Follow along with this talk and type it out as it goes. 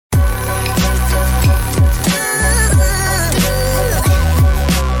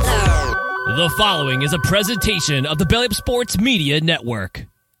The following is a presentation of the Belly Up Sports Media Network.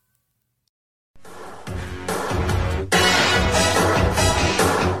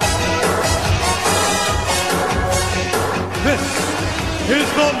 This is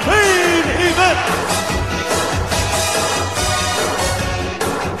the main event.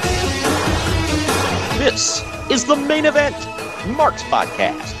 This is the main event, Mark's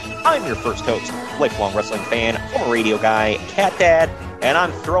Podcast. I'm your first host, lifelong wrestling fan, former radio guy, Cat Dad, and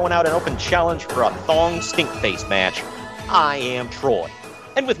I'm throwing out an open challenge for a thong stink face match. I am Troy.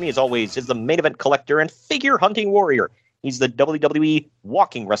 And with me, as always, is the main event collector and figure hunting warrior. He's the WWE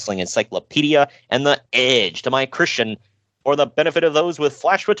Walking Wrestling Encyclopedia and the edge to my Christian. For the benefit of those with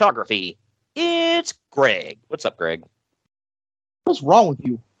flash photography, it's Greg. What's up, Greg? What's wrong with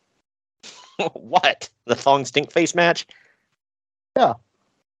you? What? The thong stink face match? Yeah.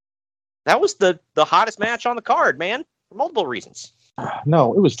 That was the hottest match on the card, man. For multiple reasons.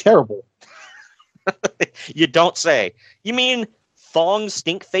 No, it was terrible. You don't say. You mean thong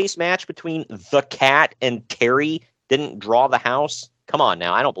stink face match between the Cat and Terry didn't draw the house? Come on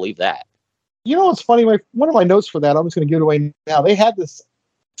now, I don't believe that. You know what's funny? One of my notes for that, I'm just going to give it away now. They had this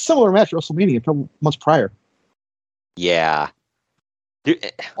similar match at WrestleMania a couple months prior. Yeah.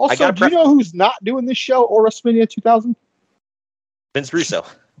 Dude, also, do you know who's not doing this show or WrestleMania 2000? Vince Russo.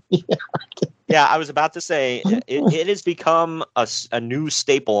 Yeah. Yeah, I was about to say, it has become a new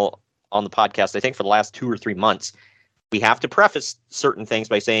staple on the podcast, I think, for the last 2 or 3 months. We have to preface certain things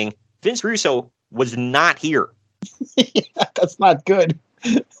by saying Vince Russo was not here. Yeah, that's not good.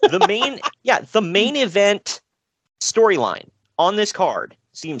 The main event storyline on this card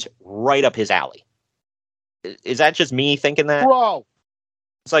seems right up his alley. Is that just me thinking that? Bro.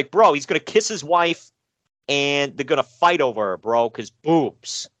 It's like, bro, he's going to kiss his wife and they're going to fight over her, bro, because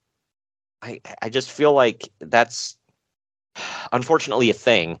boobs. I just feel like that's unfortunately a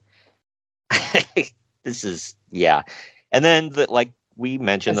thing. This is, yeah. And then, like we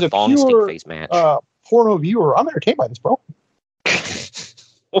mentioned, the thong stink face match. Porno viewer, I'm entertained by this, bro.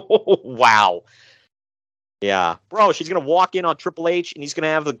 Wow. Yeah. Bro, she's going to walk in on Triple H and he's going to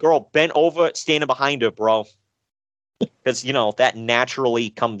have the girl bent over, standing behind her, bro. Because, that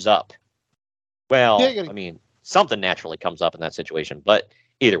naturally comes up. Well, I mean, something naturally comes up in that situation. But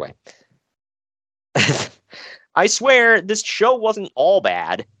either way. I swear, this show wasn't all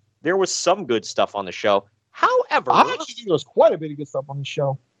bad. There was some good stuff on the show. However, I actually think there was quite a bit of good stuff on the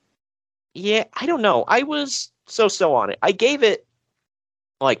show. Yeah, I don't know. I was so on it. I gave it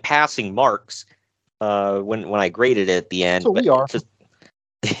like passing marks when I graded it at the end. So we are.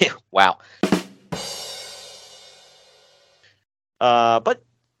 Wow. But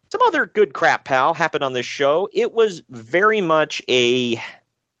some other good crap, pal, happened on this show. It was very much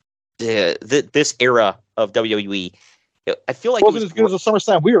this era of WWE. I feel like it wasn't as good as the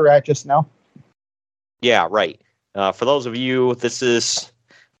SummerSlam we were at just now. Yeah, right. For those of you, this is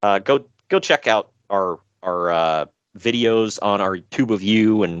go check out our videos on our tube of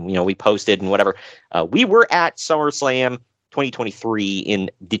you, and we posted and whatever. We were at SummerSlam 2023 in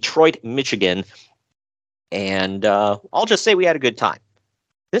Detroit, Michigan, and I'll just say we had a good time.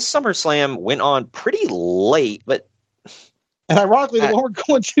 This SummerSlam went on pretty late, but ironically, the one we're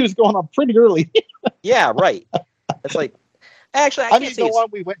going to is going on pretty early. Yeah, right. It's like, actually, I can't say the one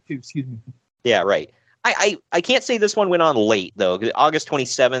we went to. Excuse me. Yeah, right. I can't say this one went on late, though. August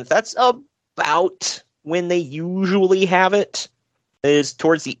 27th, that's about when they usually have it, is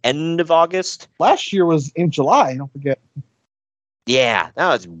towards the end of August. Last year was in July, don't forget. Yeah,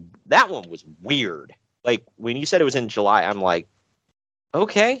 that one was weird. Like, when you said it was in July, I'm like,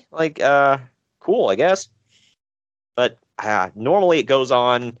 okay, like, cool, I guess. But normally it goes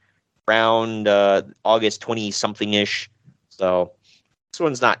on around August 20-something-ish, so this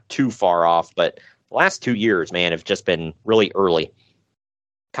one's not too far off, but the last 2 years, man, have just been really early.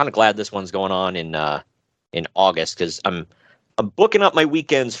 Kind of glad this one's going on in August, because I'm booking up my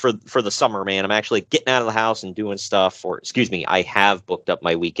weekends for the summer, man. I'm actually getting out of the house and doing stuff, or excuse me, I have booked up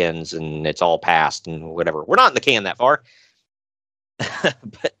my weekends and it's all passed and whatever. We're not in the can that far.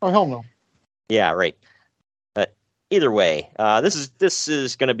 But, oh, hell no. Yeah, right. But either way, this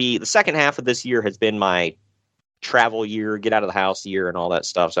is going to be the second half of this year has been my travel year, get out of the house year, and all that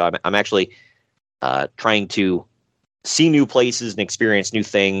stuff. So I'm actually trying to see new places and experience new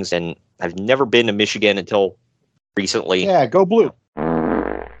things. And I've never been to Michigan until recently. Yeah, go blue.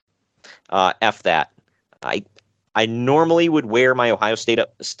 F that. I normally would wear my Ohio State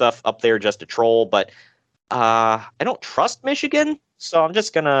stuff up there just to troll, but I don't trust Michigan, so I'm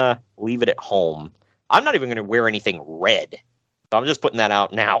just gonna leave it at home. I'm not even gonna wear anything red, so I'm just putting that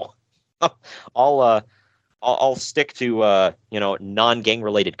out now. I'll stick to non-gang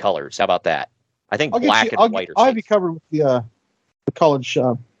related colors. How about that? I think I'll get black you. and white are I'll safe. have you covered with the college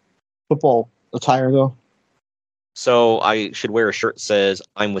football attire, though. So I should wear a shirt that says,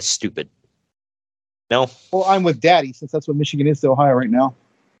 I'm with stupid. No? Well, I'm with Daddy, since that's what Michigan is to Ohio right now.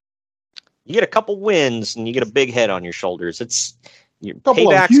 You get a couple wins, and you get a big head on your shoulders. Your Couple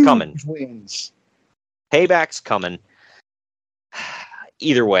of payback's huge coming. wins. Payback's coming.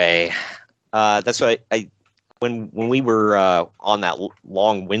 Either way, that's why when we were on that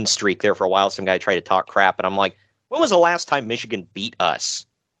long win streak there for a while, some guy tried to talk crap, and I'm like, when was the last time Michigan beat us?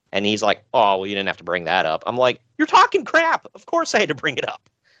 And he's like, oh, well, you didn't have to bring that up. I'm like, you're talking crap. Of course I had to bring it up.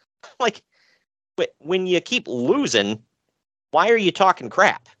 Like, but when you keep losing, why are you talking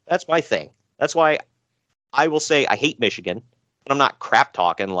crap? That's my thing. That's why I will say I hate Michigan, but I'm not crap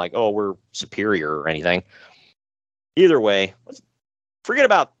talking like, oh, we're superior or anything. Either way, let's forget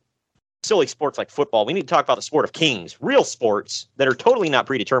about silly sports like football. We need to talk about the sport of kings, real sports that are totally not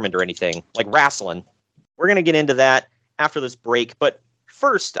predetermined or anything, like wrestling. We're going to get into that after this break. But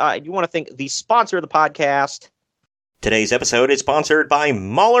first, I do want to thank the sponsor of the podcast. Today's episode is sponsored by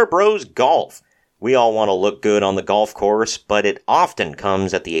Mahler Bros Golf. We all want to look good on the golf course, but it often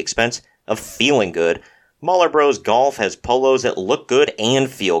comes at the expense of feeling good. Mahler Bros Golf has polos that look good and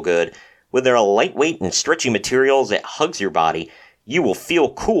feel good. With their lightweight and stretchy materials that hugs your body, you will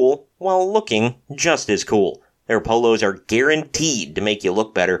feel cool while looking just as cool. Their polos are guaranteed to make you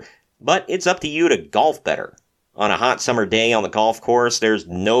look better, but it's up to you to golf better. On a hot summer day on the golf course, there's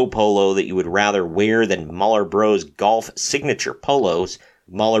no polo that you would rather wear than Mahler Bros Golf signature polos.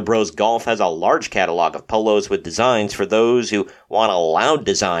 Mahler Bros Golf has a large catalog of polos with designs for those who want a loud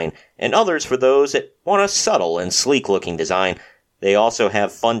design, and others for those that want a subtle and sleek-looking design. They also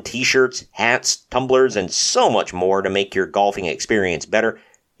have fun t-shirts, hats, tumblers, and so much more to make your golfing experience better.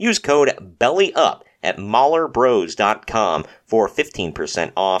 Use code BELLYUP at MahlerBros.com for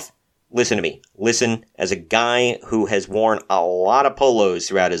 15% off. Listen to me. Listen, as a guy who has worn a lot of polos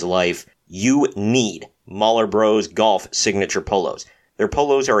throughout his life, you need Mahler Bros Golf signature polos. Their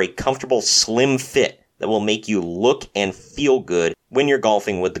polos are a comfortable, slim fit that will make you look and feel good when you're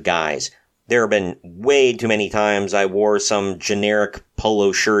golfing with the guys. There have been way too many times I wore some generic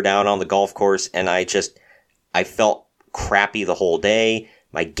polo shirt out on the golf course, and I felt crappy the whole day.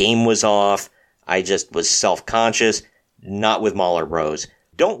 My game was off. I just was self-conscious. Not with Mahler Bros.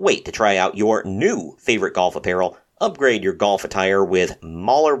 Don't wait to try out your new favorite golf apparel. Upgrade your golf attire with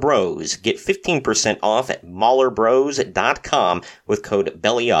Mahler Bros. Get 15% off at MahlerBros.com with code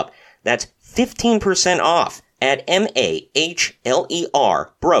BELLYUP. That's 15% off at MAHLER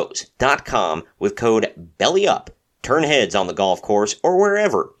Bros.com with code BELLYUP. Turn heads on the golf course or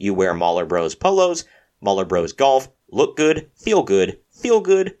wherever you wear Mahler Bros polos. Mahler Bros Golf. Look good, feel good,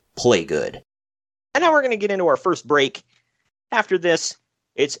 play good. And now we're going to get into our first break. After this,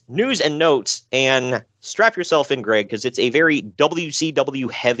 it's news and notes, and strap yourself in, Greg, because it's a very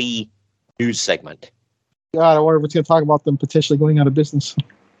WCW-heavy news segment. God, I wonder if it's going to talk about them potentially going out of business.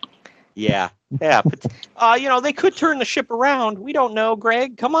 Yeah. But, they could turn the ship around. We don't know,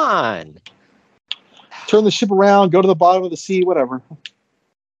 Greg. Come on. Turn the ship around, go to the bottom of the sea, whatever.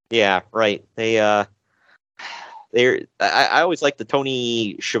 Yeah, right. I always like the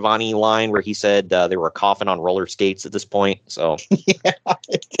Tony Schiavone line where he said they were a coffin on roller skates at this point. So Yeah.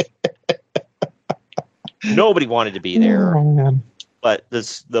 Nobody wanted to be there. Oh, man. But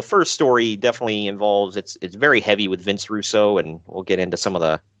the first story definitely involves it's very heavy with Vince Russo, and we'll get into some of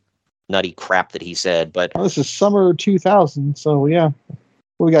the nutty crap that he said. But This is summer 2000, so yeah.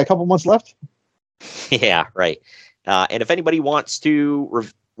 We got a couple months left. yeah, right. And if anybody wants to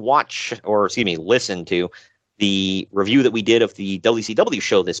listen to the review that we did of the WCW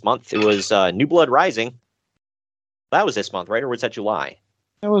show this month, it was New Blood Rising. That was this month, right? Or was that July?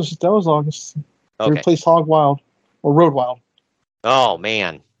 That was August. They Okay. replaced Hog Wild or Road Wild. Oh,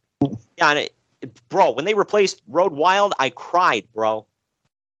 man. Yeah, and bro, when they replaced Road Wild, I cried, bro.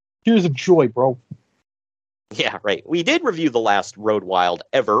 Tears of joy, bro. Yeah, right. We did review the last Road Wild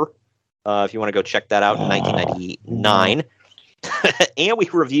ever. If you want to go check that out in 1999. And we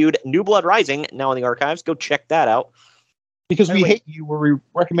reviewed New Blood Rising, now in the archives. Go check that out. Because we hate you, we're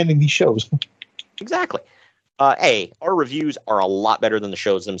recommending these shows. Exactly. Hey, our reviews are a lot better than the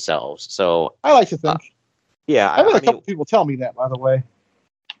shows themselves. So I like to think. yeah, I've had a couple people tell me that, by the way.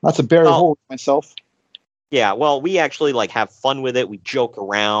 Not to bury a hole with myself. Yeah, well, we actually have fun with it. We joke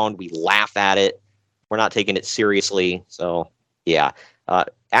around. We laugh at it. We're not taking it seriously. So yeah,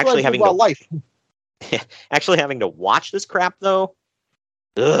 actually having life. Actually having to watch this crap though.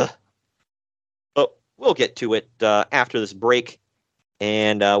 Ugh. But we'll get to it after this break,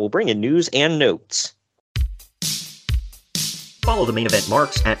 and we'll bring in news and notes. follow the Main Event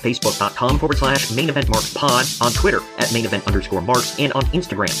Marks at facebook.com/Main Event Marks Pod, on Twitter at Main Event _Marks, and on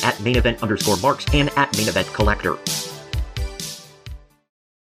Instagram at Main Event _Marks and at Main Event Collector.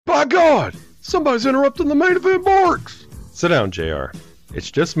 By God, somebody's interrupting the Main Event Marks. Sit down, JR. It's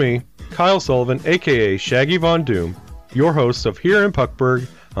just me, Kyle Sullivan, aka Shaggy Von Doom, your host of Here in Puckburg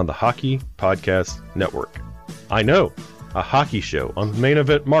on the Hockey Podcast Network. I know, a hockey show on Main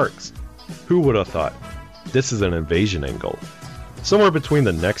Event Marks. Who would have thought? This is an invasion angle. Somewhere between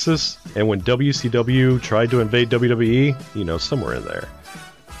the Nexus and when WCW tried to invade WWE, somewhere in there.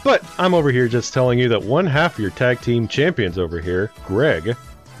 But I'm over here just telling you that one half of your tag team champions over here, Greg,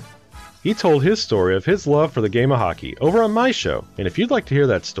 he told his story of his love for the game of hockey over on my show. And if you'd like to hear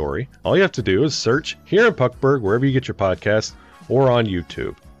that story, all you have to do is search Here in Puckburg wherever you get your podcasts or on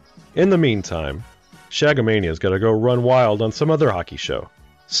YouTube. In the meantime, Shagamania's got to go run wild on some other hockey show.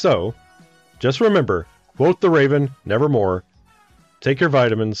 So, just remember, quote the Raven, nevermore, take your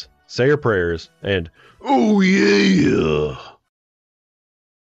vitamins, say your prayers, and oh yeah!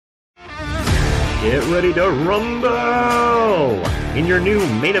 Get ready to rumble! In your new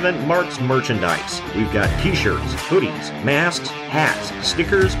Main Event Marks merchandise, we've got t-shirts, hoodies, masks, hats,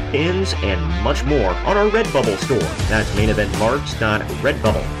 stickers, pins, and much more on our Redbubble store. That's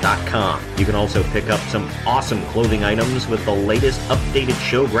maineventmarks.redbubble.com. You can also pick up some awesome clothing items with the latest updated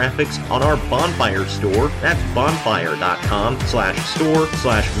show graphics on our Bonfire store. That's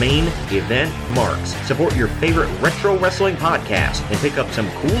bonfire.com/store/main event marks. Support your favorite retro wrestling podcast and pick up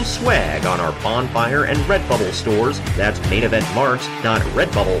some cool swag on our Bonfire and Redbubble stores. That's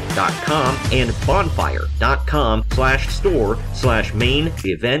maineventmarks.redbubble.com and bonfire.com/store/main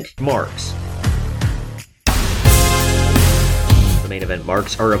event marks. The Main Event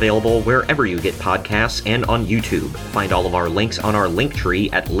Marks are available wherever you get podcasts and on YouTube. Find all of our links on our link tree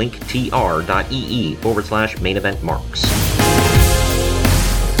at linktr.ee/main event marks.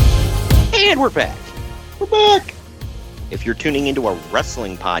 And we're back. We're back. If you're tuning into a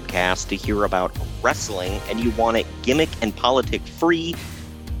wrestling podcast to hear about wrestling and you want it gimmick and politic free,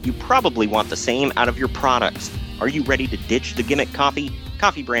 you probably want the same out of your products. Are you ready to ditch the gimmick coffee?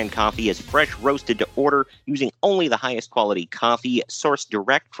 Coffee Brand Coffee is fresh roasted to order using only the highest quality coffee sourced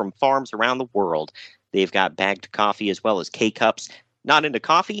direct from farms around the world. They've got bagged coffee as well as K-Cups. Not into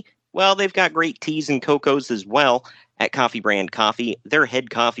coffee? Well, they've got great teas and cocos as well. At Coffee Brand Coffee, their head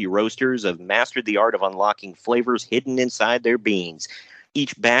coffee roasters have mastered the art of unlocking flavors hidden inside their beans.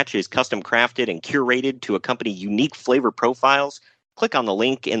 Each batch is custom crafted and curated to accompany unique flavor profiles. Click on the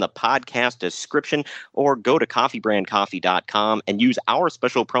link in the podcast description or go to coffeebrandcoffee.com and use our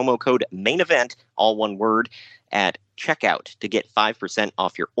special promo code MAINEVENT, all one word, at checkout to get 5%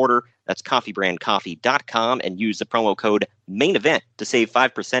 off your order. That's coffeebrandcoffee.com and use the promo code MAINEVENT to save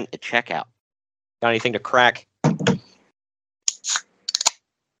 5% at checkout. Got anything to crack?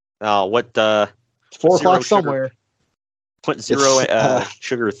 What 4 o'clock somewhere. What zero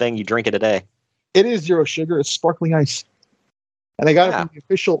sugar thing you drink it a day? It is zero sugar. It's sparkling ice. And I got it from the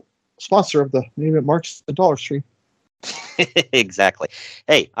official sponsor of the Main Event Marks, the Dollar Tree. Exactly.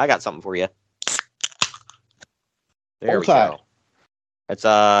 Hey, I got something for you. There we go. It's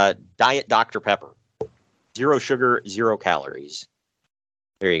Diet Dr. Pepper. 0 sugar, 0 calories.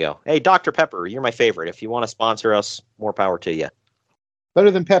 There you go. Hey, Dr. Pepper, you're my favorite. If you want to sponsor us, more power to you.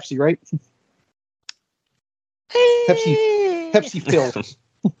 Better than Pepsi, right? Pepsi filled.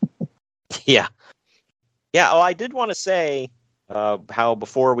 Yeah. Yeah. Oh, I did want to say how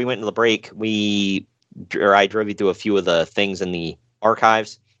before we went into the break, I drove you through a few of the things in the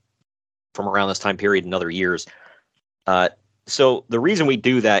archives from around this time period and other years. So the reason we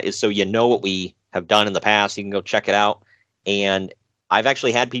do that is so you know what we have done in the past. You can go check it out. And I've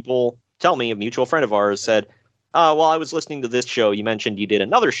actually had people tell me, a mutual friend of ours said, well, I was listening to this show. You mentioned you did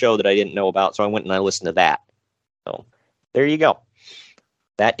another show that I didn't know about, so I went and I listened to that. So there you go.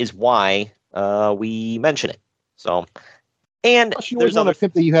 That is why we mention it. So, and there's other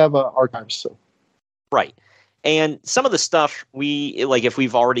tip that you have archives. So. Right. And some of the stuff if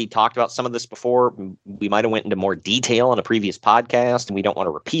we've already talked about some of this before, we might have went into more detail on a previous podcast, and we don't want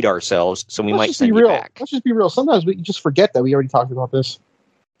to repeat ourselves, so we might send you back. Let's just be real. Sometimes we just forget that we already talked about this.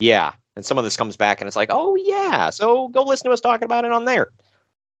 Yeah. And some of this comes back and it's like, oh, yeah. So go listen to us talking about it on there.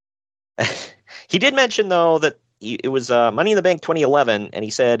 He did mention, though, that it was Money in the Bank 2011. And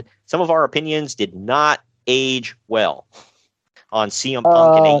he said some of our opinions did not age well on CM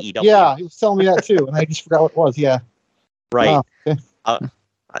Punk and AEW. Yeah, he was telling me that, too. And I just forgot what it was. Yeah. Right.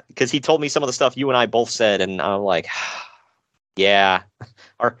 Because he told me some of the stuff you and I both said. And I'm like, yeah.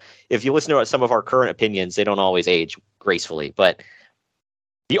 Or if you listen to some of our current opinions, they don't always age gracefully. But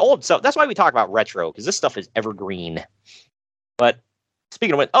the old stuff, that's why we talk about retro, because this stuff is evergreen. But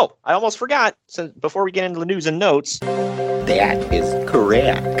speaking of which, I almost forgot. So before we get into the news and notes, That is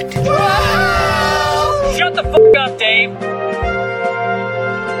correct. Shut the fuck up, Dave.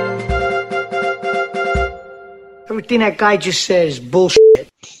 Everything that guy just said is bullshit.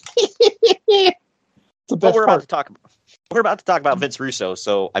 It's the best we're part. about to talk about Vince Russo.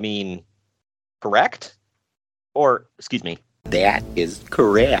 So I mean, correct? Or excuse me. That is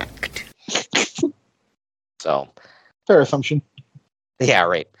correct. So Fair assumption. yeah,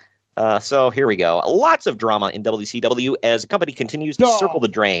 right. So here we go. Lots of drama in WCW as the company continues to circle the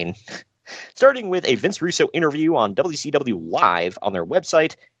drain. Starting with a Vince Russo interview on WCW Live on their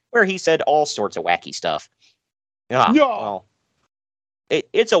website, where he said all sorts of wacky stuff. Well,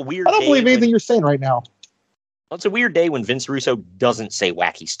 it's a weird. I don't believe anything you're saying right now. Well, it's a weird day when Vince Russo doesn't say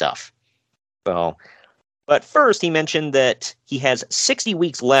wacky stuff. So, but first he mentioned that he has 60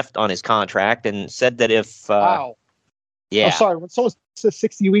 weeks left on his contract and said that if Wow. yeah, I'm sorry. When someone says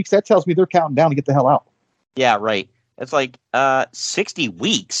 60 weeks, that tells me they're counting down to get the hell out. yeah, right. It's like 60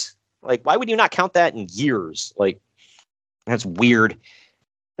 weeks. Like, why would you not count that in years? Like, that's weird.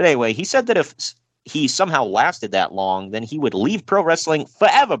 But anyway, he said that if he somehow lasted that long, then he would leave pro wrestling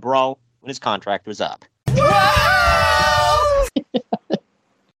forever, bro, when his contract was up.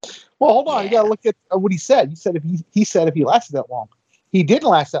 Well, hold on. You got to look at what he said. He said if he lasted that long, he didn't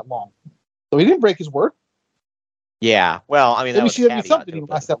last that long, so he didn't break his word. Yeah, well, I mean, that was a caveat something to didn't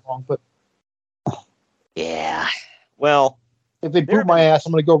it, last that long, but yeah, well, if they boot my ass,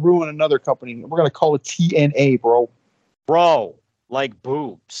 I'm going to go ruin another company. We're going to call it TNA, bro. bro, like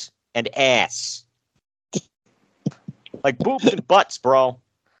boobs and ass, like boobs and butts, bro.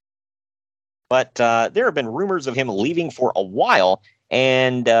 But there have been rumors of him leaving for a while,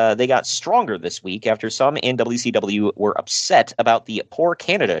 and they got stronger this week after some in WCW were upset about the poor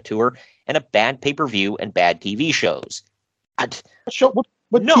Canada tour and a bad pay-per-view and bad TV shows. What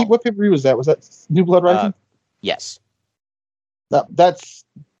pay-per-view was that? Was that New Blood Rising? Yes. That's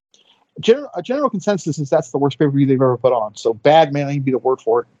a general consensus is that's the worst pay-per-view they've ever put on. So bad may not even be the word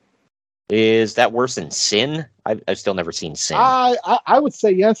for it. Is that worse than Sin? I've still never seen Sin. I would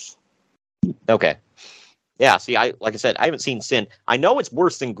say yes. Okay. Yeah, see, like I said, I haven't seen Sin. I know it's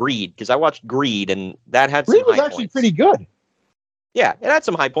worse than Greed, because I watched Greed, and that had some Greed was high actually points. pretty good. Yeah, it had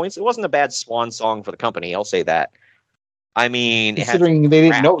some high points. It wasn't a bad swan song for the company, I'll say that. I mean, Considering they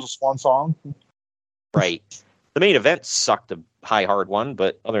didn't know it was a swan song. Right. The main event sucked a high hard one,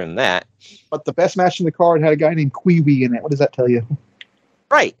 but other than that. But the best match in the card had a guy named Kwee in it. What does that tell you?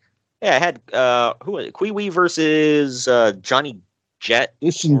 Right. Yeah, it had who was it? Kwee versus Johnny Jet.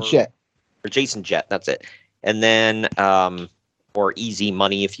 Jet. Or Jason Jet, that's it. And then or Easy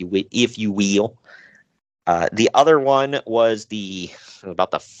Money if you will. The other one was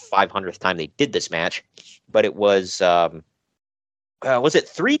about the 500th time they did this match, but it was it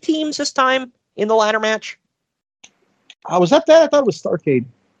 3 teams this time in the ladder match? Was that? I thought it was Starrcade.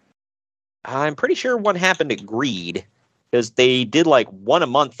 I'm pretty sure one happened at Greed because they did like one a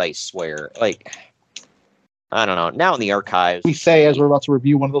month, I swear. Like, I don't know. Now in the archives, We say as we're about to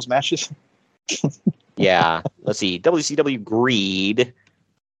review one of those matches. yeah. Let's see. WCW Greed.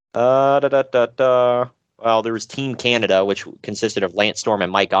 Well, there was Team Canada, which consisted of Lance Storm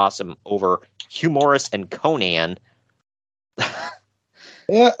and Mike Awesome over Hugh Morris and Conan.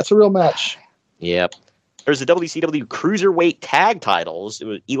 Yeah, it's a real match. Yep. There's the WCW Cruiserweight Tag Titles. It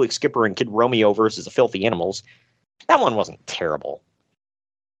was Elix Skipper and Kid Romeo versus the Filthy Animals. That one wasn't terrible.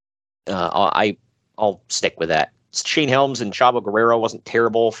 I'll stick with that. Shane Helms and Chavo Guerrero wasn't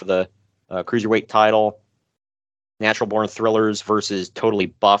terrible for the Cruiserweight title. Natural Born Thrillers versus Totally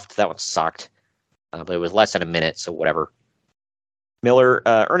Buffed. That one sucked. But it was less than a minute, so whatever.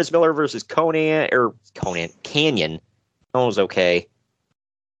 Ernest Miller versus Canyon. That one was okay.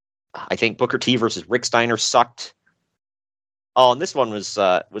 I think Booker T versus Rick Steiner sucked. Oh, and this one was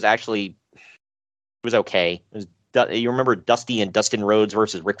actually okay. It was, you remember Dusty and Dustin Rhodes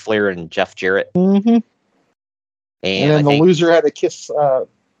versus Ric Flair and Jeff Jarrett? Mm-hmm. And then the loser had to kiss.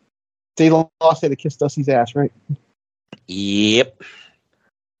 They lost. Had to kiss Dusty's ass, right? Yep.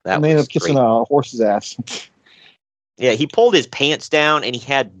 And they ended up kissing a horse's ass. Yeah, he pulled his pants down and he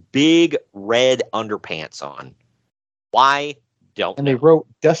had big red underpants on. Why? And they wrote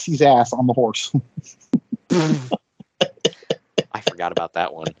Dusty's ass on the horse. I forgot about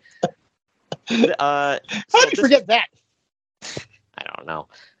that one. How did you forget that? I don't know.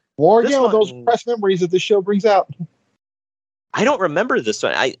 War again with those press memories that this show brings out. I don't remember this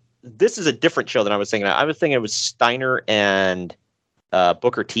one. This is a different show than I was thinking. I was thinking it was Steiner and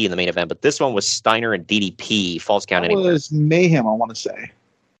Booker T in the main event, but this one was Steiner and DDP. Falls Count Anywhere. It was Mayhem, I want to say.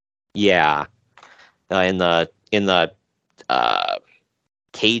 Yeah, in the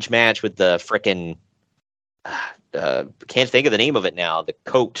cage match with the frickin' can't think of the name of it now. The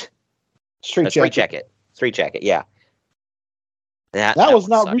coat. Straight jacket. Straight jacket, yeah. That was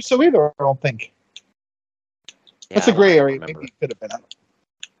not sucked. Russo either, I don't think. Yeah, That's a gray area. remember. Maybe it could have been.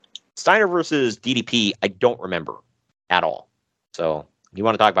 Steiner versus DDP, I don't remember at all. So you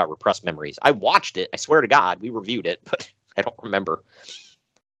want to talk about repressed memories. I watched it. I swear to God, we reviewed it, but I don't remember.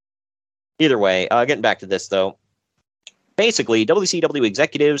 Either way, getting back to this, though. Basically, WCW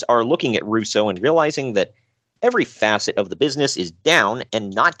executives are looking at Russo and realizing that every facet of the business is down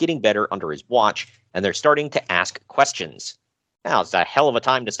and not getting better under his watch, and they're starting to ask questions. Now, it's a hell of a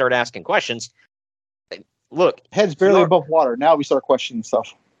time to start asking questions. Look. Head's barely above water. Now we start questioning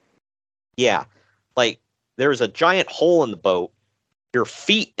stuff. Yeah. Like, there's a giant hole in the boat. Your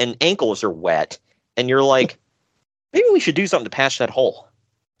feet and ankles are wet, and you're like, maybe we should do something to patch that hole.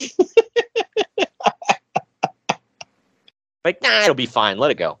 Like, nah, it'll be fine.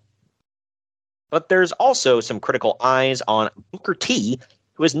 Let it go. But there's also some critical eyes on Booker T,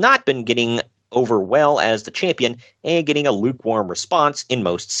 who has not been getting over well as the champion and getting a lukewarm response in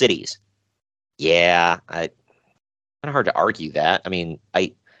most cities. Yeah, kind of hard to argue that. I mean,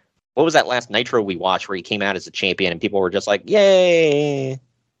 what was that last Nitro we watched where he came out as a champion and people were just like, yay?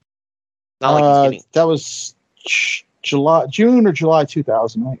 Not like he's getting... That was June or July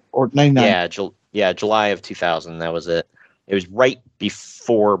 2000, right? Or 99. Yeah, July of 2000. That was it. It was right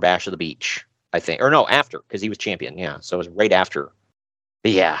before Bash of the Beach, I think. Or no, after, because he was champion. Yeah, so it was right after.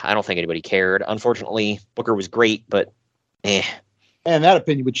 But yeah, I don't think anybody cared. Unfortunately, Booker was great, but And that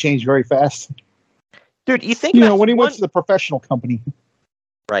opinion would change very fast. Dude, you think... when he went to the professional company.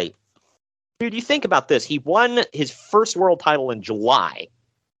 Right. Dude, you think about this. He won his first world title in July.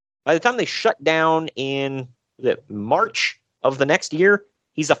 By the time they shut down in March of the next year,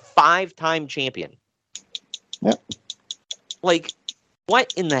 he's a 5-time champion. Yep. Like,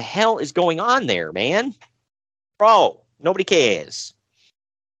 what in the hell is going on there, man? Bro, nobody cares.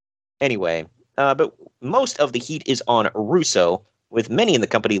 Anyway, but most of the heat is on Russo, with many in the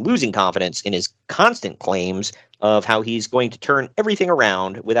company losing confidence in his constant claims of how he's going to turn everything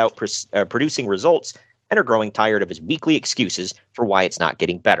around without producing results, and are growing tired of his weekly excuses for why it's not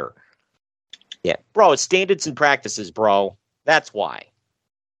getting better. Yeah, bro, it's standards and practices, bro. That's why.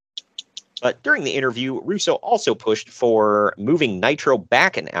 But during the interview, Russo also pushed for moving Nitro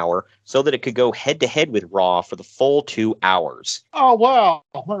back an hour so that it could go head-to-head with Raw for the full 2 hours. Oh, wow.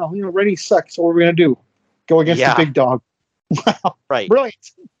 Well, rating sucks. So what are we going to do? Go against the big dog. Wow. Right.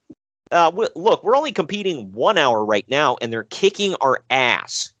 Brilliant. Look, we're only competing 1 hour right now, and they're kicking our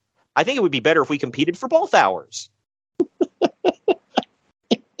ass. I think it would be better if we competed for both hours.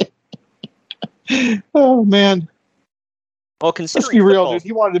 Oh, man. Well, considering let's be real, dude.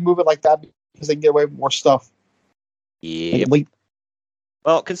 He wanted to move it like that because they can get away with more stuff. Yeah.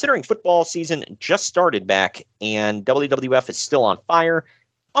 Well, considering football season just started back and WWF is still on fire,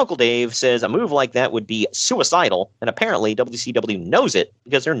 Uncle Dave says a move like that would be suicidal, and apparently WCW knows it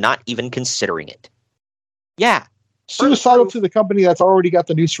because they're not even considering it. Yeah. Suicidal to the company that's already got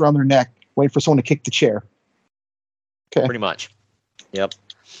the noose around their neck, waiting for someone to kick the chair. Okay. Pretty much. Yep.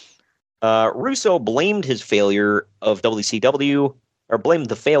 Russo blamed his failure of WCW, or blamed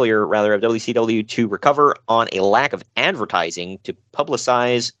the failure, rather, of WCW to recover on a lack of advertising to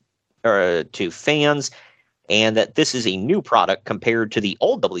publicize to fans, and that this is a new product compared to the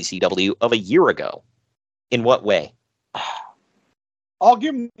old WCW of a year ago. In what way? I'll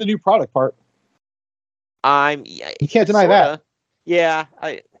give him the new product part. You can't deny that. Yeah,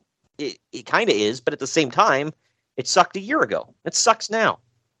 it kind of is, but at the same time, it sucked a year ago. It sucks now.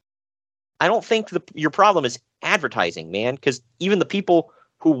 I don't think your problem is advertising, man, because even the people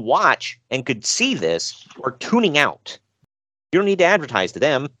who watch and could see this are tuning out. You don't need to advertise to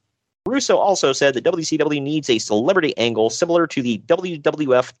them. Russo also said that WCW needs a celebrity angle similar to the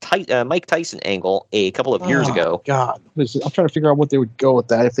WWF Mike Tyson angle a couple of years ago. God, I'm trying to figure out what they would go with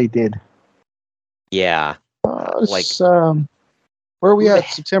that if they did. Yeah. Where are we at?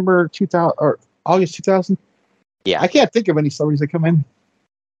 September 2000 or August 2000? Yeah. I can't think of any celebrities that come in.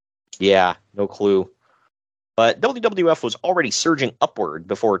 Yeah, no clue. But WWF was already surging upward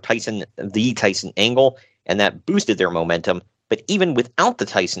before the Tyson angle, and that boosted their momentum. But even without the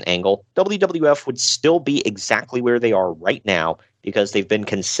Tyson angle, WWF would still be exactly where they are right now because they've been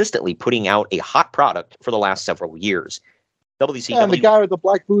consistently putting out a hot product for the last several years. WCW, and the guy with the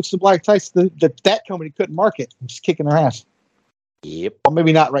black boots and black tights, that company couldn't market. Just kicking their ass. Yep. Well,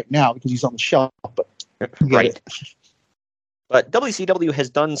 maybe not right now because he's on the shelf, but right. But WCW has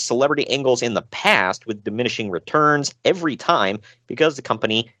done celebrity angles in the past with diminishing returns every time because the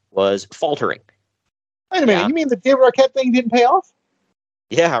company was faltering. Wait a minute, you mean the David Arquette thing didn't pay off?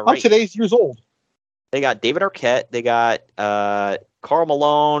 Yeah, right. I'm today's years old. They got David Arquette. They got Karl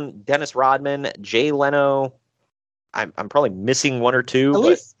Malone, Dennis Rodman, Jay Leno. I'm probably missing one or two. At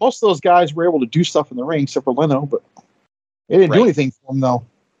least most of those guys were able to do stuff in the ring, except for Leno, but they didn't do anything for him, though.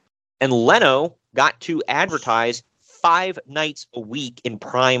 And Leno got to advertise 5 nights a week in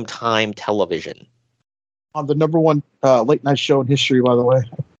prime time television. On the number one late night show in history, by the way,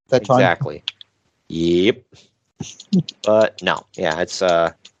 at that time. Exactly. Yep. But no, yeah, it's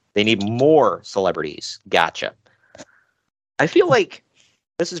they need more celebrities. Gotcha. I feel like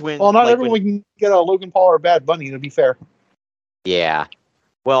this is when. Well, not everyone can get a Logan Paul or a Bad Bunny, to be fair. Yeah.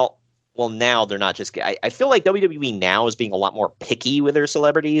 Well, now they're not just. I feel like WWE now is being a lot more picky with their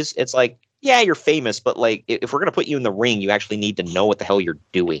celebrities. It's like, yeah, you're famous, but like, if we're gonna put you in the ring, you actually need to know what the hell you're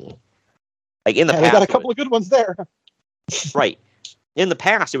doing. Like in the past, we got a couple of good ones there. Right. In the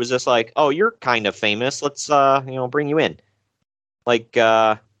past, it was just like, oh, you're kind of famous. Let's bring you in. Like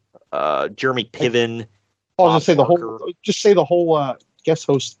Jeremy Piven. I'll just say the whole guest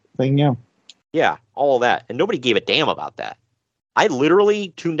host thing. Yeah. Yeah, all of that, and nobody gave a damn about that. I literally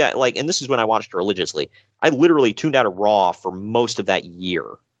tuned out, and this is when I watched religiously. I literally tuned out of Raw for most of that year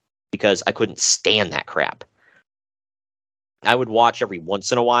because I couldn't stand that crap. I would watch every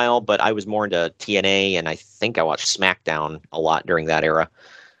once in a while, but I was more into TNA, and I think I watched SmackDown a lot during that era.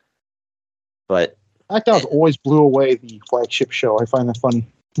 But SmackDown always blew away the flagship show. I find that funny.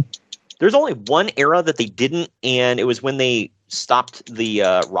 There's only one era that they didn't, and it was when they stopped the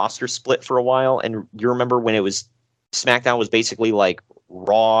roster split for a while. And you remember when it was SmackDown was basically like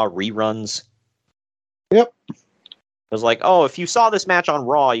Raw reruns? Yep. It was like, oh, if you saw this match on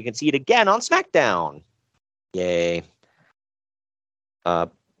Raw, you can see it again on SmackDown. Yay.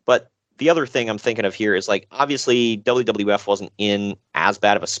 But the other thing I'm thinking of here is, like, obviously WWF wasn't in as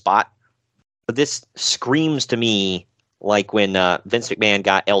bad of a spot, but this screams to me like when Vince McMahon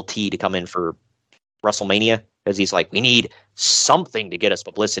got LT to come in for WrestleMania, because he's like, we need something to get us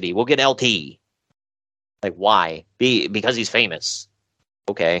publicity. We'll get LT. Like, why? Because he's famous.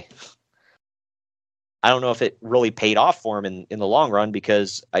 Okay. I don't know if it really paid off for him in the long run,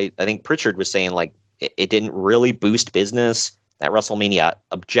 because I think Pritchard was saying, like, it didn't really boost business. That WrestleMania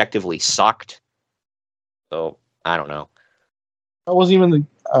objectively sucked. So, I don't know. That wasn't even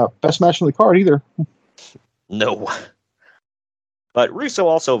the best match on the card either. No. But Russo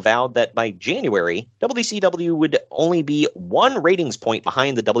also vowed that by January, WCW would only be 1 ratings point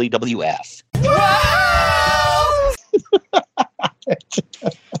behind the WWF.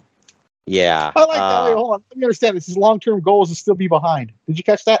 Yeah. I like that. Wait, hold on. Let me understand this. His long-term goal is to still be behind. Did you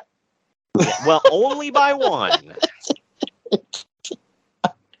catch that? Well, only by 1.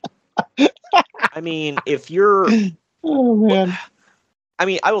 I mean, if you're... Oh, man. I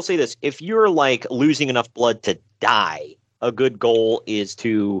mean, I will say this. If you're, like, losing enough blood to die, a good goal is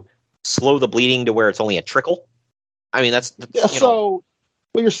to slow the bleeding to where it's only a trickle. I mean, that's... Yeah, so,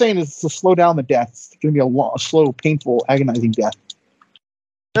 what you're saying is to slow down the death. It's going to be a slow, painful, agonizing death.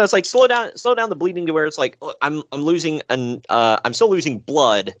 No, it's like slow down the bleeding to where it's like, I'm losing, I'm still losing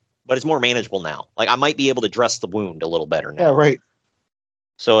blood, but it's more manageable now. Like, I might be able to dress the wound a little better now. Yeah, right.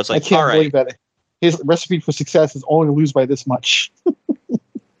 So it's like, I can't all believe right. that his recipe for success is only to lose by this much.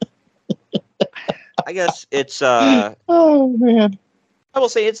 I guess it's oh man. I will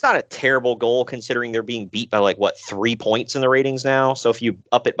say it's not a terrible goal considering they're being beat by, like, what, 3 points in the ratings now. So if you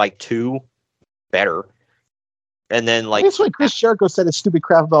up it by 2, better. And then, like, that's why Chris Jericho said his stupid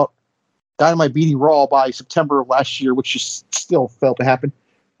crap about Dynamite beating Raw by September of last year, which just still failed to happen.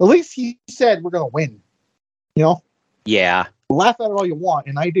 At least he said we're going to win. You know? Yeah. Laugh at it all you want,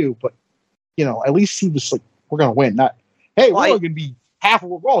 and I do, but, you know, at least he was like, we're going to win. Not, hey, we're going to be half of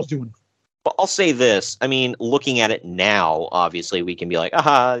what Raw's doing. But I'll say this. I mean, looking at it now, obviously, we can be like,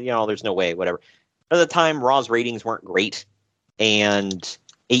 there's no way, whatever. At the time, Raw's ratings weren't great, and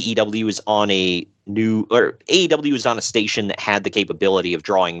AEW was on AEW was on a station that had the capability of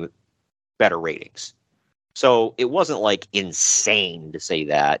drawing better ratings. So it wasn't, like, insane to say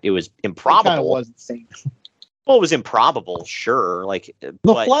that. It was improbable. It kind of was insane. Well, it was improbable, sure. Like the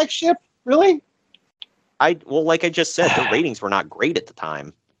flagship, really? Like I just said, the ratings were not great at the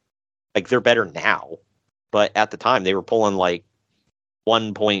time. Like, they're better now, but at the time they were pulling like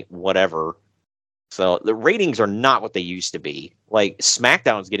 1 point whatever. So the ratings are not what they used to be. Like,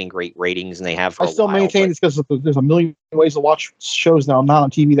 SmackDown's getting great ratings, and they have for I still maintain it's because there's a million ways to watch shows now, not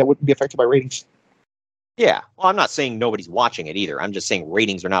on TV, that wouldn't be affected by ratings. Yeah, well, I'm not saying nobody's watching it either. I'm just saying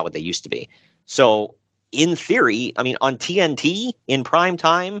ratings are not what they used to be. So, in theory, I mean, on TNT in prime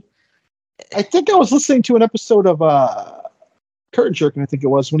time, I think I was listening to an episode of Curtain Jerking, I think it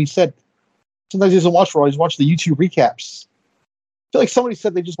was, when he said Sometimes he doesn't watch Raw. He's watch the YouTube recaps. I feel like somebody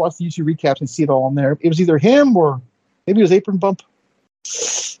said they just watch the YouTube recaps and see it all on there. It was either him or maybe it was Apron Bump.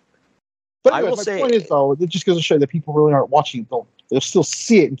 But anyways, my point is, though, it just goes to show that people really aren't watching. They'll still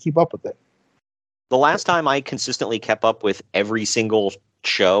see it and keep up with it. The last time I consistently kept up with every single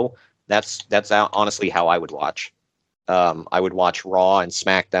show, that's honestly how I would watch. I would watch Raw and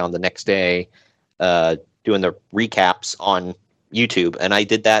SmackDown the next day, doing the recaps on YouTube, and I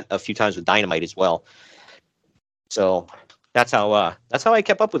did that a few times with Dynamite as well. So that's how I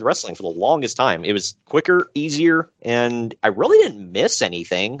kept up with wrestling for the longest time. It was quicker, easier, and I really didn't miss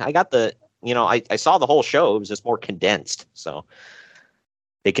anything. I got I saw the whole show. It was just more condensed. So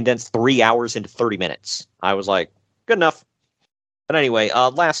they condensed 3 hours into 30 minutes. I was like, good enough. But anyway,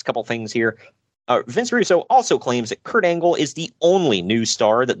 last couple things here. Vince Russo also claims that Kurt Angle is the only new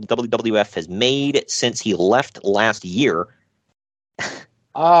star that the WWF has made since he left last year.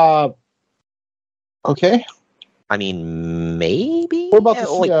 Okay. I mean, maybe we're about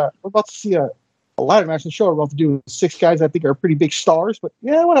to see a ladder match in the show. We're about to do 6 guys I think are pretty big stars, but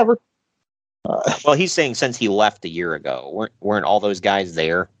yeah, whatever. Well, he's saying since he left a year ago, weren't all those guys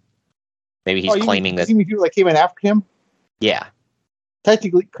there? Maybe he's claiming that. You mean people that came in after him? Yeah.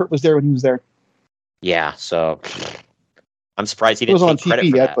 Technically, Kurt was there when he was there. Yeah, so I'm surprised he didn't take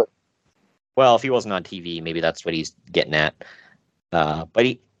credit for that. But... Well, if he wasn't on TV, maybe that's what he's getting at. But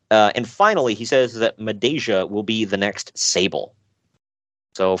he, and finally, he says that Madeja will be the next Sable.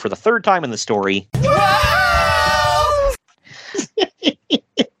 So for the third time in the story, I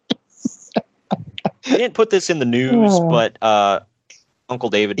didn't put this in the news, but Uncle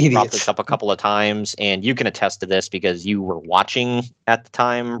David brought this up a couple of times, and you can attest to this because you were watching at the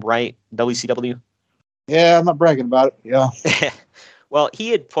time, right? WCW. Yeah, I'm not bragging about it. Yeah. Well, he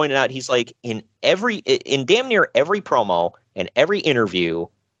had pointed out, he's like, in damn near every promo and every interview,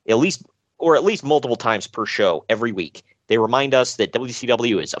 at least multiple times per show every week, they remind us that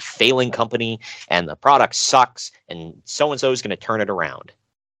WCW is a failing company and the product sucks and so is going to turn it around.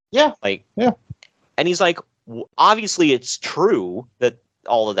 Yeah. Yeah. And he's like, obviously it's true that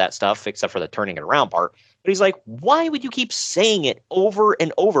all of that stuff, except for the turning it around part. But he's like, why would you keep saying it over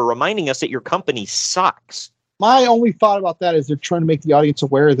and over, reminding us that your company sucks? My only thought about that is they're trying to make the audience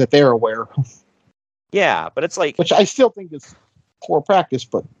aware that they're aware. Yeah, but it's like... Which I still think is poor practice,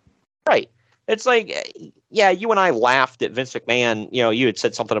 but... Right. It's like, yeah, you and I laughed at Vince McMahon. You had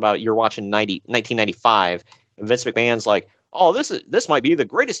said something about you're watching 1995, and Vince McMahon's like, oh, this might be the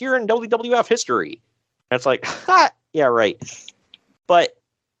greatest year in WWF history. And it's like, ha, yeah, right. But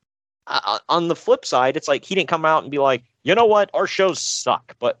on the flip side, it's like he didn't come out and be like, you know what, our shows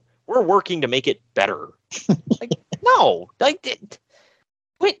suck, but we're working to make it better. Like, no,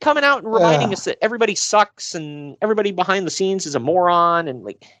 quit coming out and reminding us that everybody sucks and everybody behind the scenes is a moron and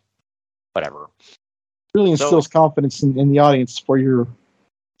like whatever. Really instills confidence in the audience for your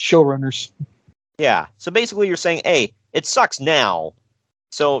showrunners. Yeah. So basically, you're saying, hey, it sucks now,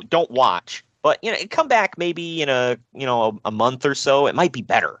 so don't watch. But come back maybe in a month or so. It might be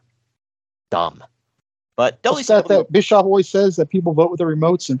better. Dumb. But WCW, that Bischoff always says that people vote with their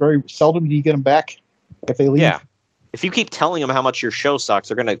remotes, and very seldom do you get them back if they leave. Yeah. If you keep telling them how much your show sucks,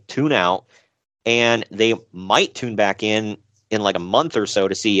 they're going to tune out, and they might tune back in like a month or so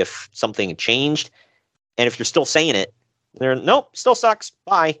to see if something changed. And if you're still saying it, they're nope, still sucks.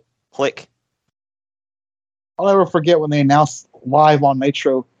 Bye. Click. I'll never forget when they announced live on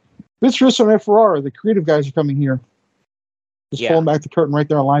Nitro, Vince Russo and Ed Ferrara, the creative guys, are coming here. Just pulling back the curtain right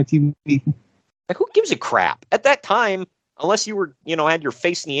there on live TV. Like, who gives a crap at that time? Unless you were, had your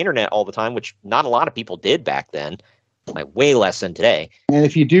face in the internet all the time, which not a lot of people did back then. Like way less than today. And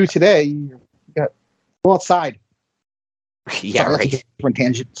if you do today, you got go outside. Yeah, sorry, right. That's a different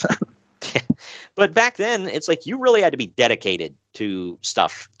tangent. But back then, it's like you really had to be dedicated to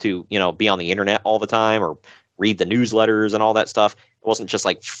stuff to, be on the internet all the time or read the newsletters and all that stuff. It wasn't just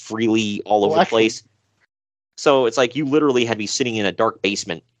like freely all over the place. So it's like you literally had to be sitting in a dark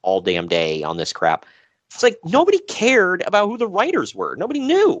basement all damn day on this crap. It's like nobody cared about who the writers were. Nobody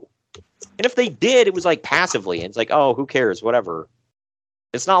knew. And if they did, it was like passively. And it's like, oh, who cares? Whatever.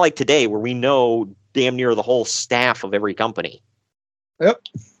 It's not like today where we know damn near the whole staff of every company. Yep.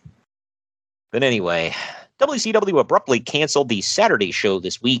 But anyway, WCW abruptly canceled the Saturday show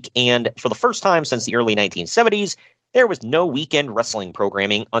this week. And for the first time since the early 1970s, there was no weekend wrestling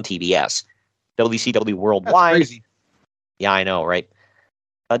programming on TBS. WCW Worldwide. That's crazy. Yeah, I know, right?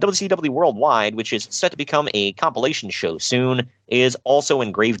 WCW Worldwide, which is set to become a compilation show soon, is also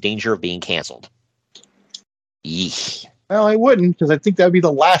in grave danger of being canceled. Eesh. Well, I wouldn't, because I think that would be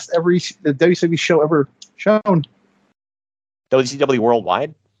the last the WCW show ever shown. WCW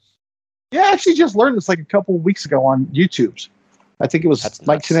Worldwide? Yeah, I actually just learned this like a couple of weeks ago on YouTube. I think it was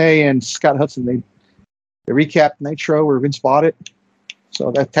Mike Tenay and Scott Hudson. They recapped Nitro where Vince bought it.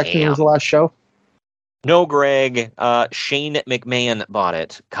 So that technically was the last show. No, Greg. Shane McMahon bought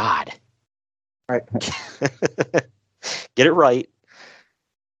it. God. Right. Get it right.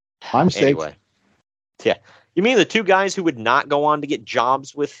 My mistake. Anyway. Yeah. You mean the two guys who would not go on to get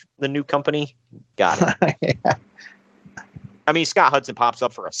jobs with the new company? Got it. Yeah. I mean, Scott Hudson pops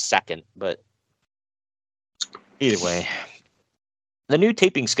up for a second, but either way. The new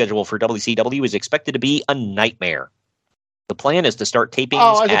taping schedule for WCW is expected to be a nightmare. The plan is to start taping.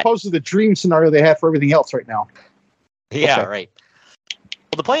 As opposed to the dream scenario they have for everything else right now. Yeah, right.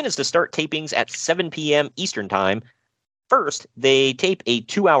 Well, the plan is to start tapings at 7 p.m. Eastern Time. First, they tape a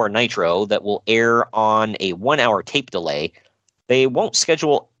 2-hour Nitro that will air on a 1-hour tape delay. They won't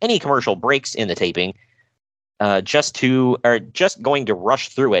schedule any commercial breaks in the taping, just going to rush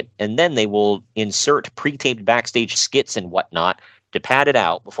through it, and then they will insert pre-taped backstage skits and whatnot to pad it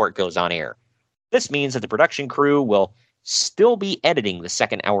out before it goes on air. This means that the production crew will still be editing the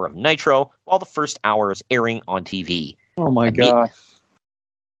second hour of Nitro while the first hour is airing on TV. Oh my God.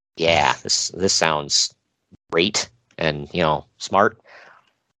 Yeah, this sounds great and, smart.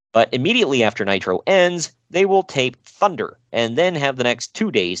 But immediately after Nitro ends, they will tape Thunder and then have the next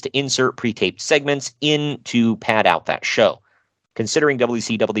 2 days to insert pre-taped segments in to pad out that show. Considering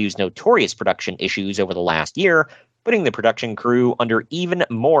WCW's notorious production issues over the last year, putting the production crew under even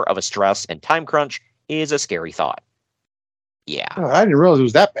more of a stress and time crunch is a scary thought. Yeah. Oh, I didn't realize it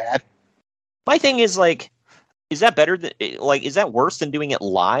was that bad. My thing is, is that better than, is that worse than doing it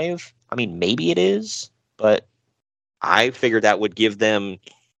live? I mean, maybe it is, but I figured that would give them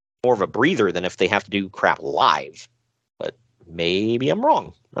more of a breather than if they have to do crap live. But maybe I'm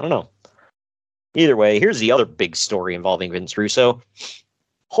wrong. I don't know. Either way, here's the other big story involving Vince Russo.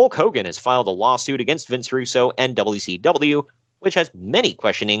 Hulk Hogan has filed a lawsuit against Vince Russo and WCW, which has many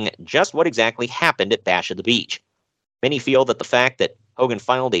questioning just what exactly happened at Bash at the Beach. Many feel that the fact that Hogan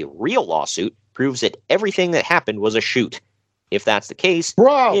filed a real lawsuit proves that everything that happened was a shoot. If that's the case,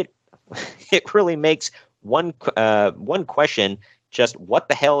 it really makes one question just what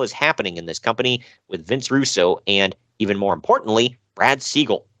the hell is happening in this company with Vince Russo and, even more importantly, Brad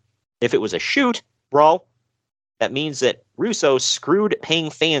Siegel. If it was a shoot, bro, that means that Russo screwed paying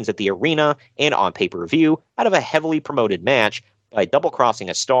fans at the arena and on pay-per-view out of a heavily promoted match by double-crossing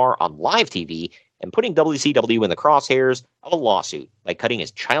a star on live TV and putting WCW in the crosshairs of a lawsuit by cutting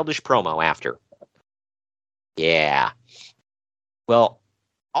his childish promo after. Yeah. Well,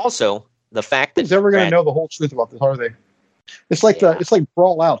 also, the fact that... Who's ever going to know the whole truth about this, are they? It's like it's like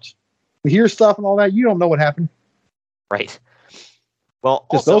Brawl Out. We hear stuff and all that, you don't know what happened. Right. Well,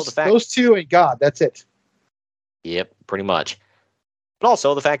 just also those two and God, that's it. Yep, pretty much. But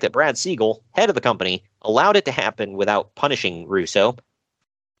also the fact that Brad Siegel, head of the company, allowed it to happen without punishing Russo.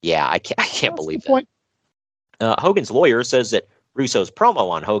 Yeah, I can't believe that. Hogan's lawyer says that Russo's promo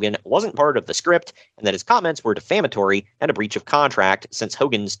on Hogan wasn't part of the script and that his comments were defamatory and a breach of contract since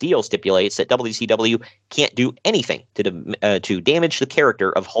Hogan's deal stipulates that WCW can't do anything to damage the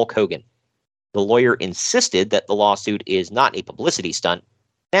character of Hulk Hogan. The lawyer insisted that the lawsuit is not a publicity stunt.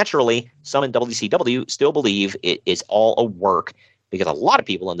 Naturally, some in WCW still believe it is all a work because a lot of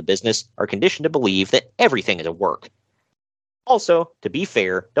people in the business are conditioned to believe that everything is a work. Also, to be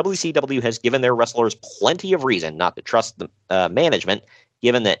fair, WCW has given their wrestlers plenty of reason not to trust the management,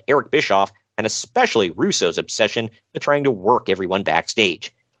 given that Eric Bischoff and especially Russo's obsession with trying to work everyone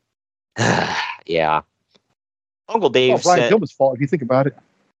backstage. Yeah. Uncle Dave Brian said... Pillman's fault, if you think about it.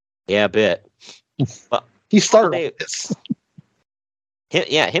 Yeah, a bit. Well, he started this.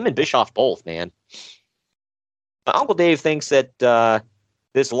 Him and Bischoff both, man. But Uncle Dave thinks that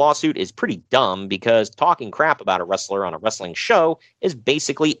this lawsuit is pretty dumb because talking crap about a wrestler on a wrestling show is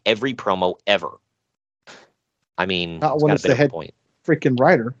basically every promo ever. I mean, not when it's the head freaking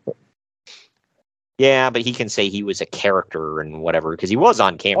writer. But... Yeah, but he can say he was a character and whatever because he was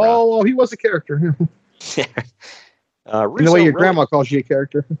on camera. Oh, he was a character. In the way your grandma calls you a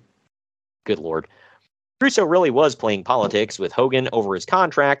character. Good Lord. Russo really was playing politics with Hogan over his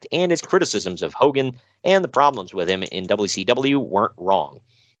contract, and his criticisms of Hogan and the problems with him in WCW weren't wrong.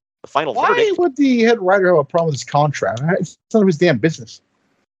 The final verdict... Why would the head writer have a problem with his contract? It's none of his damn business.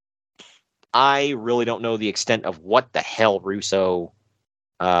 I really don't know the extent of what the hell Russo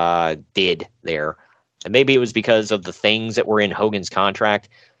did there. And maybe it was because of the things that were in Hogan's contract.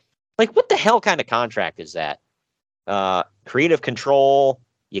 Like, what the hell kind of contract is that? Creative control...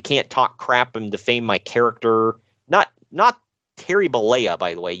 You can't talk crap and defame my character. Not Terry Bollea,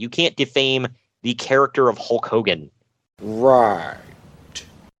 by the way. You can't defame the character of Hulk Hogan. Right.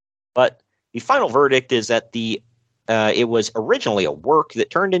 But the final verdict is that it was originally a work that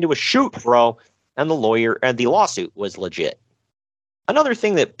turned into a shoot, bro, and the lawsuit was legit. Another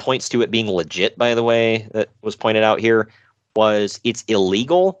thing that points to it being legit, by the way, that was pointed out here, was it's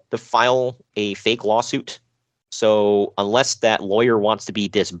illegal to file a fake lawsuit. So unless that lawyer wants to be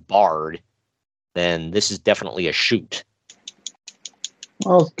disbarred, then this is definitely a shoot.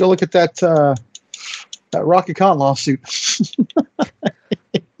 Well, go look at that Rocky Khan lawsuit.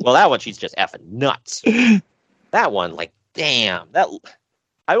 Well, that one, she's just effing nuts. That one, like, damn.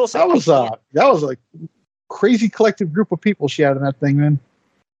 I will say that was a crazy collective group of people she had in that thing, man.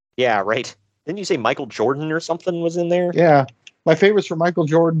 Yeah, right. Didn't you say Michael Jordan or something was in there? Yeah. My favorites were Michael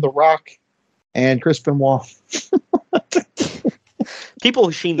Jordan, The Rock, and Chris Benoit.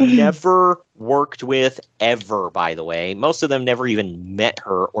 People she never worked with ever, by the way. Most of them never even met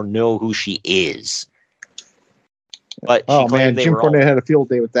her or know who she is. But oh, man, Jim Cornette had a field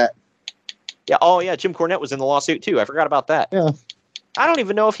day with that. Yeah. Oh, yeah, Jim Cornette was in the lawsuit, too. I forgot about that. Yeah. I don't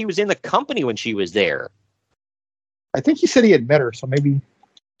even know if he was in the company when she was there. I think he said he had met her, so maybe...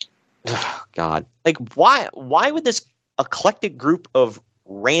 Oh, God. Like, why would this eclectic group of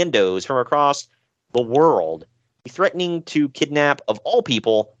randos from across the world be threatening to kidnap, of all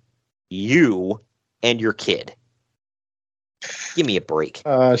people, you and your kid? Give me a break.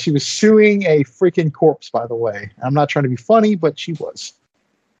 She was suing a freaking corpse, by the way. I'm not trying to be funny, but she was.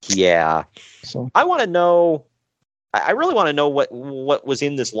 Yeah. So I want to know... I really want to know what was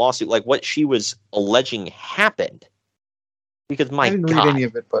in this lawsuit, like what she was alleging happened. Because I didn't read any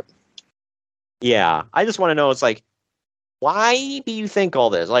of it, but... Yeah, I just want to know, it's like, why do you think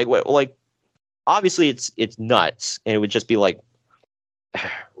all this? Like, obviously it's nuts, and it would just be like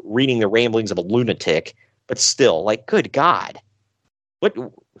reading the ramblings of a lunatic, but still, like, good God. What?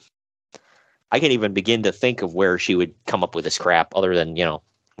 I can't even begin to think of where she would come up with this crap, other than,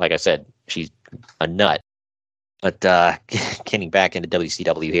 like I said, she's a nut. But getting back into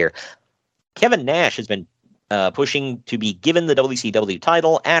WCW here, Kevin Nash has been pushing to be given the WCW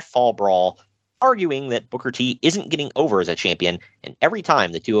title at Fall Brawl, arguing that Booker T isn't getting over as a champion, and every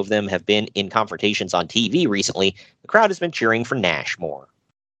time the two of them have been in confrontations on TV recently, the crowd has been cheering for Nash more.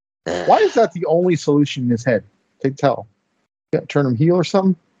 Why is that the only solution in his head? Can't tell. Turn him heel or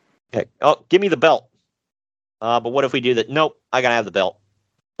something? Okay. Oh, give me the belt. But what if we do that? Nope, I gotta have the belt.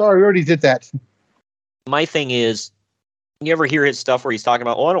 Sorry, we already did that. My thing is, you ever hear his stuff where he's talking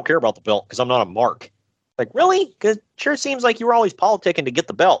about, I don't care about the belt because I'm not a mark. Like, really? Because it sure seems like you were always politicking to get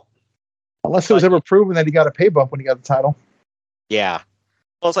the belt. Unless it was ever proven that he got a pay bump when he got the title. Yeah.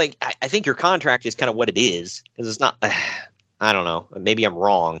 Well, it's like, I think your contract is kind of what it is. Because it's not, I don't know. Maybe I'm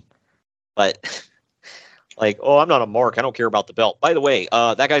wrong. But, like, I'm not a mark. I don't care about the belt. By the way,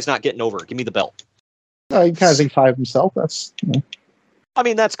 that guy's not getting over. Give me the belt. He kind of thinks high of himself. That's, I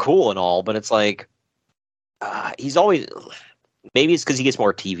mean, that's cool and all, but it's like, he's always, maybe it's because he gets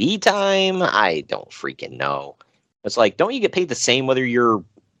more TV time. I don't freaking know. It's like, don't you get paid the same whether you're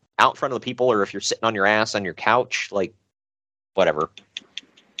out in front of the people or if you're sitting on your ass on your couch? Like, whatever.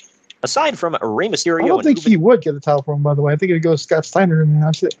 Aside from Rey Mysterio, I don't think he would get the title from him, by the way. I think it'd go Scott Steiner and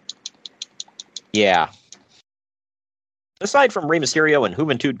that's it. Yeah. Aside from Rey Mysterio and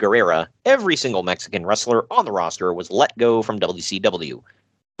Juventud Guerrera, every single Mexican wrestler on the roster was let go from WCW.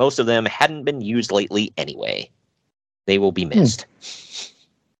 Most of them hadn't been used lately anyway. They will be missed.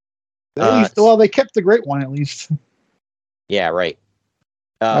 Well, they kept the great one at least. Yeah, right.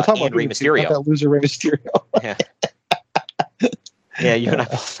 I'm talking and about Rey Mysterio. That loser Rey Mysterio. Yeah. Yeah, you and I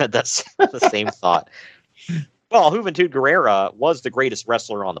both had the same thought. Well, Juventud Guerrera was the greatest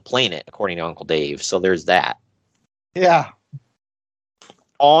wrestler on the planet, according to Uncle Dave. So there's that. Yeah.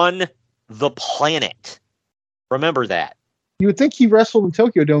 On the planet. Remember that. You would think he wrestled in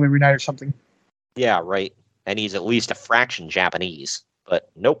Tokyo Dome every night or something. Yeah, right. And he's at least a fraction Japanese. But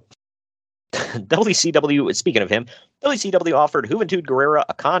nope. WCW, speaking of him, WCW offered Juventud Guerrera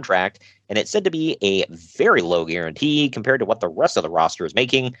a contract, and it's said to be a very low guarantee compared to what the rest of the roster is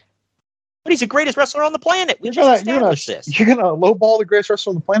making. But he's the greatest wrestler on the planet. We just established this. You're going to lowball the greatest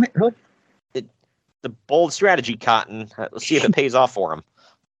wrestler on the planet? Really? The bold strategy, Cotton. Let's see if it pays off for him.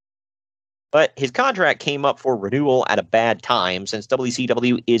 But his contract came up for renewal at a bad time since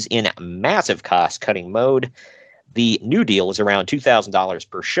WCW is in massive cost-cutting mode. The new deal is around $2,000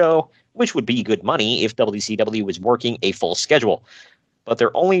 per show, which would be good money if WCW was working a full schedule. But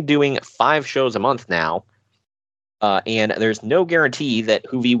they're only doing 5 shows a month now, and there's no guarantee that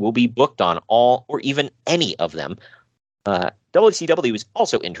Juvi will be booked on all or even any of them. WCW is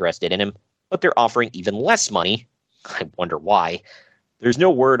also interested in him, but they're offering even less money. I wonder why. There's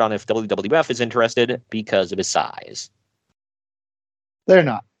no word on if WWF is interested because of his size. They're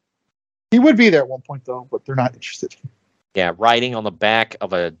not. He would be there at one point, though, but they're not interested. Yeah, riding on the back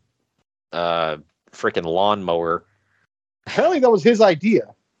of a freaking lawnmower. Apparently, that was his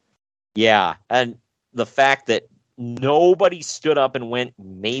idea. Yeah, and the fact that nobody stood up and went,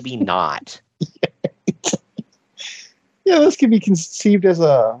 maybe not. Yeah, this could be conceived as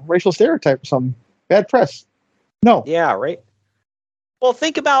a racial stereotype or something. Bad press. No. Yeah, right. Well,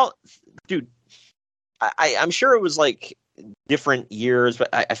 think about, dude, I'm sure it was like different years, but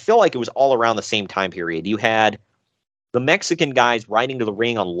I feel like it was all around the same time period. You had the Mexican guys riding to the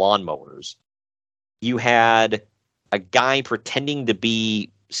ring on lawnmowers. You had a guy pretending to be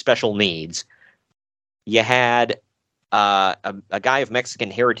special needs. You had a guy of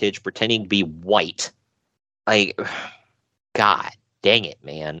Mexican heritage pretending to be white. Like, God dang it,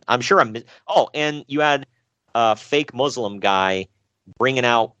 man. I'm sure and you had a fake Muslim guy bringing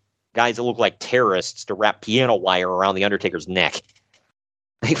out guys that look like terrorists to wrap piano wire around the Undertaker's neck.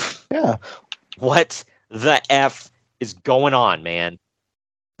 Yeah. What the F is going on, man?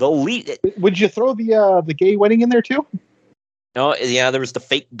 The lead. Would you throw the gay wedding in there too? No, yeah, there was the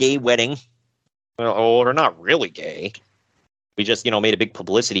fake gay wedding. Oh, they're not really gay. We just, made a big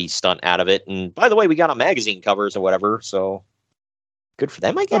publicity stunt out of it. And by the way, we got on magazine covers or whatever, so good for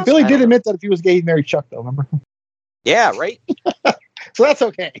them, I guess. Billy did admit that if he was gay, he'd marry Chuck, though, remember? Yeah, right? So that's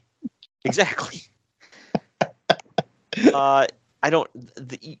okay. Exactly. You want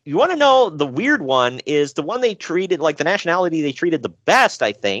to know the weird one is the one they treated, like the nationality they treated the best,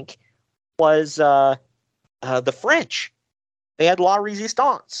 I think, was the French. They had La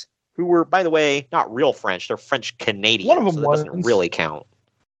Resistance, who were, by the way, not real French. They're French Canadian. One of them so that doesn't really count.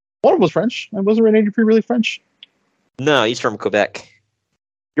 One of them was French. And wasn't Rene Dupree really French? No, he's from Quebec.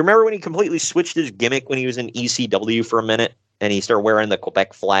 You remember when he completely switched his gimmick when he was in ECW for a minute and he started wearing the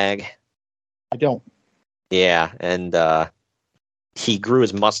Quebec flag? I don't. Yeah, and he grew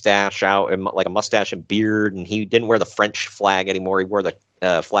his mustache out, and like a mustache and beard, and he didn't wear the French flag anymore. He wore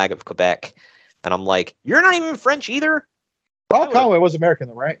the flag of Quebec. And I'm like, you're not even French either? Rob Conway was American,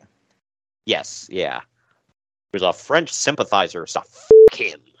 though, right? Yes, yeah. He was a French sympathizer, so f***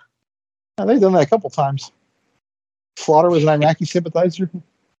 him. Yeah, they've done that a couple times. Slaughter was an Iraqi sympathizer.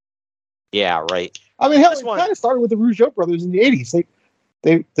 Yeah, right. I mean, hell, it kind of started with the Rougeau brothers in the 80s.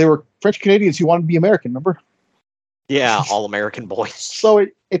 They were French Canadians who wanted to be American, remember? Yeah, all American boys. So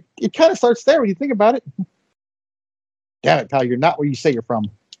it kind of starts there when you think about it. Damn it, pal, you're not where you say you're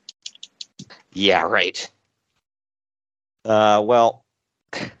from. Yeah, right. Well,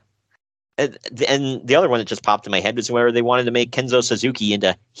 and the other one that just popped in my head was where they wanted to make Kenzo Suzuki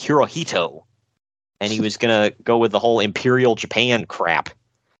into Hirohito. And he was going to go with the whole Imperial Japan crap.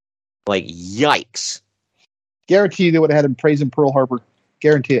 Like, yikes. Guarantee they would have had him praising Pearl Harbor.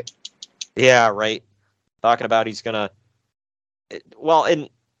 Guarantee it. Yeah, right. Talking about he's going to... Well, and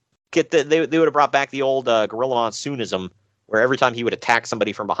they would have brought back the old Gorilla Monsoonism, where every time he would attack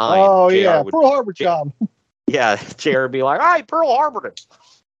somebody from behind... Oh, yeah, Pearl Harbor job. Yeah, JR would be like, all right, Pearl Harbor.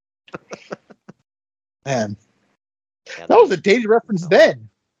 Man. Yeah, that was a dated reference then.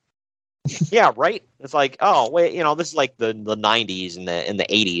 Yeah, right. It's like, oh wait, this is like the 90s and the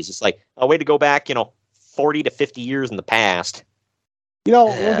 80s. It's like a way to go back, 40 to 50 years in the past.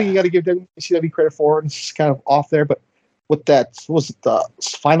 One thing you got to give WCW credit for, and it's kind of off there, but with that, was it the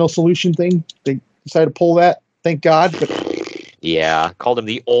Final Solution thing? They decided to pull that. Thank God. But yeah, called him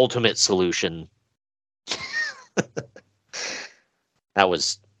the Ultimate Solution. That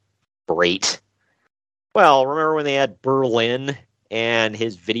was great. Well, remember when they had Berlin? And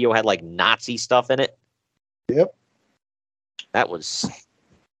his video had like Nazi stuff in it. Yep. That was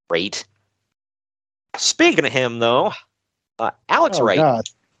great. Speaking of him, though, Alex Wright, God.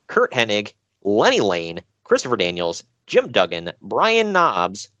 Kurt Hennig, Lenny Lane, Christopher Daniels, Jim Duggan, Brian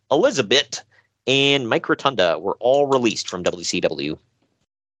Knobs, Elizabeth, and Mike Rotunda were all released from WCW.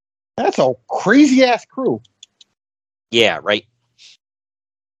 That's a crazy-ass crew. Yeah, right.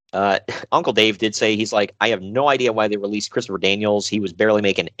 Uncle Dave did say, he's like, I have no idea why they released Christopher Daniels. He was barely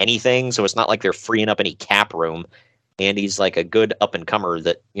making anything, so it's not like they're freeing up any cap room. And he's like a good up-and-comer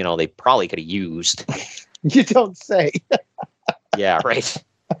that, they probably could have used. You don't say. Yeah, right.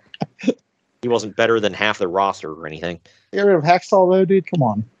 He wasn't better than half the roster or anything. Get rid of Hacksaw, though, dude? Come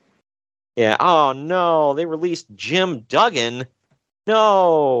on. Yeah, oh no, they released Jim Duggan.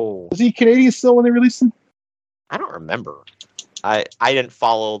 No. Was he Canadian still when they released him? I don't remember. I didn't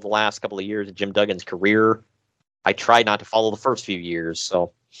follow the last couple of years of Jim Duggan's career. I tried not to follow the first few years,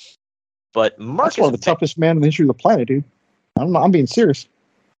 so. But Marcus, that's one of the toughest men in the history of the planet, dude. I'm being serious.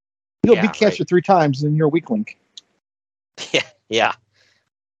 You'll beat cancer 3 times, and you're a weak link. Yeah.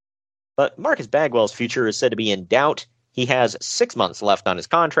 But Marcus Bagwell's future is said to be in doubt. He has 6 months left on his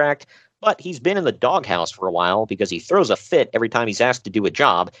contract, but he's been in the doghouse for a while because he throws a fit every time he's asked to do a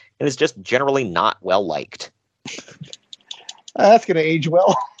job and is just generally not well liked. That's going to age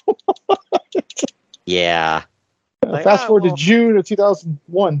well. Yeah. Fast forward to June of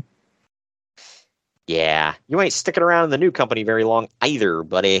 2001. Yeah, you ain't sticking around in the new company very long either,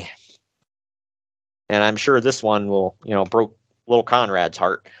 buddy. And I'm sure this one will, broke little Conrad's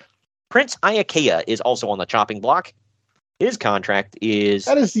heart. Prince Iaukea is also on the chopping block. His contract is...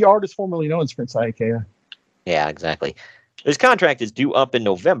 That is the artist formerly known as Prince Iaukea. Yeah, exactly. His contract is due up in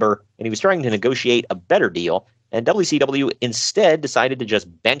November, and he was trying to negotiate a better deal, and WCW instead decided to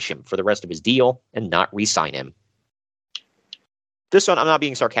just bench him for the rest of his deal and not re-sign him. This one, I'm not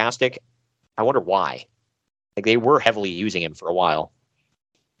being sarcastic. I wonder why. Like, they were heavily using him for a while.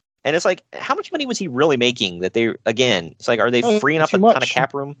 And it's like, how much money was he really making that they, again, it's like, are they freeing up a ton of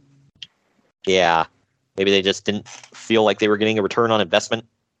cap room? Yeah. Maybe they just didn't feel like they were getting a return on investment.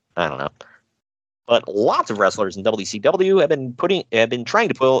 I don't know. But lots of wrestlers in WCW have been trying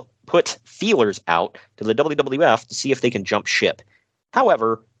to put feelers out to the WWF to see if they can jump ship.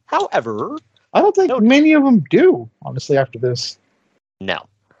 However, I don't think many of them do, honestly, after this. No.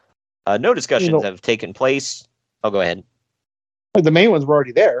 No discussions have taken place. Oh, go ahead. The main ones were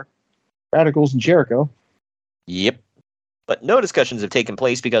already there. Radicals and Jericho. Yep. But no discussions have taken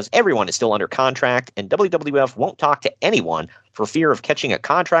place because everyone is still under contract, and WWF won't talk to anyone for fear of catching a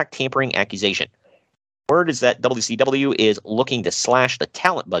contract tampering accusation. Word is that WCW is looking to slash the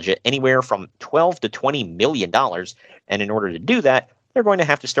talent budget anywhere from $12 to $20 million, and in order to do that, they're going to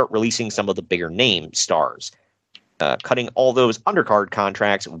have to start releasing some of the bigger name stars. Cutting all those undercard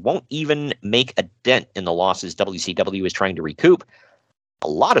contracts won't even make a dent in the losses WCW is trying to recoup. A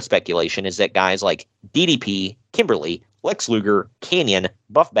lot of speculation is that guys like DDP, Kimberly, Lex Luger, Kanyon,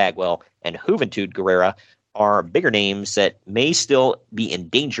 Buff Bagwell, and Juventud Guerrera are bigger names that may still be in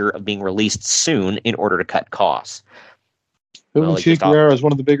danger of being released soon in order to cut costs. Juventud Guerrera is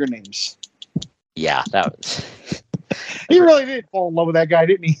one of the bigger names. Yeah, that was... He really did fall in love with that guy,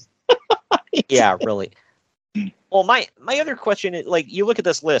 didn't he? Yeah, really. Well, my other question is, like, you look at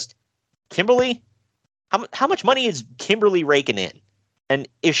this list, Kimberly, how much money is Kimberly raking in? And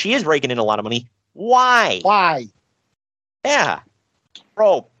if she is raking in a lot of money, why? Why? Yeah.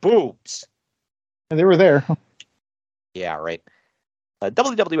 Bro, boobs. And they were there. Yeah, right.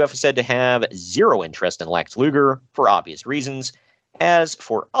 WWF is said to have zero interest in Lex Luger for obvious reasons. As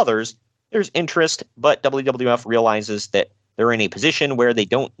for others, there's interest, but WWF realizes that they're in a position where they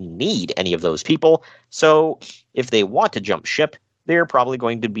don't need any of those people. So if they want to jump ship, they're probably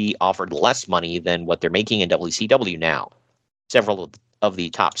going to be offered less money than what they're making in WCW now. Several of the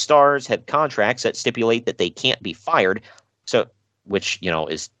top stars have contracts that stipulate that they can't be fired, so which,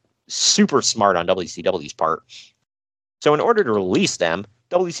 is super smart on WCW's part. So in order to release them,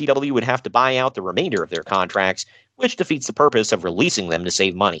 WCW would have to buy out the remainder of their contracts, which defeats the purpose of releasing them to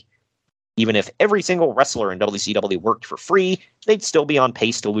save money. Even if every single wrestler in WCW worked for free, they'd still be on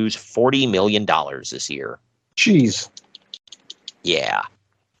pace to lose $40 million this year. Jeez. Yeah.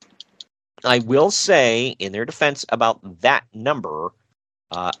 I will say, in their defense about that number,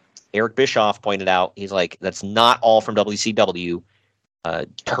 Eric Bischoff pointed out, he's like, that's not all from WCW.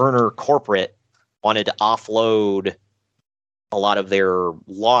 Turner Corporate wanted to offload a lot of their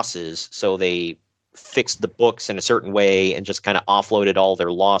losses, so they fixed the books in a certain way and just kind of offloaded all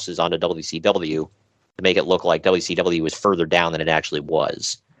their losses onto WCW to make it look like WCW was further down than it actually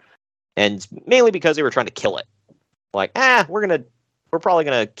was. And mainly because they were trying to kill it. Like, we're probably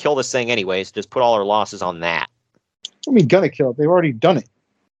gonna kill this thing anyways, just put all our losses on that. I mean, gonna kill it. They've already done it.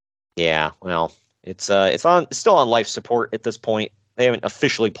 Yeah, well, it's still on life support at this point. They haven't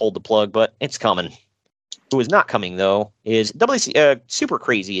officially pulled the plug, but it's coming. Who is not coming, though, is Super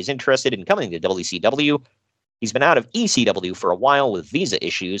Crazy is interested in coming to WCW. He's been out of ECW for a while with visa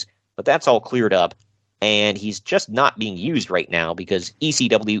issues, but that's all cleared up, and he's just not being used right now because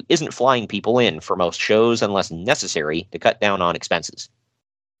ECW isn't flying people in for most shows unless necessary to cut down on expenses.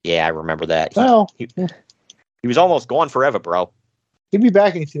 Yeah, I remember that. He was almost gone forever, bro. He'll be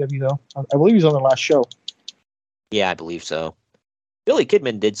back in ECW, though. I believe he's on the last show. Yeah, I believe so. Billy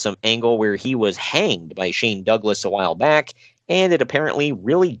Kidman did some angle where he was hanged by Shane Douglas a while back, and it apparently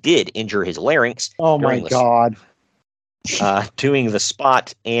really did injure his larynx. Oh my God. Doing the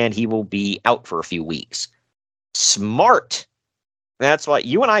spot, and he will be out for a few weeks. Smart. That's why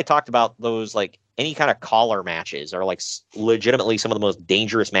you and I talked about those, like, any kind of collar matches are, like, legitimately some of the most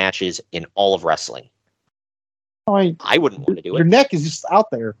dangerous matches in all of wrestling. I wouldn't want to do it. Your neck is just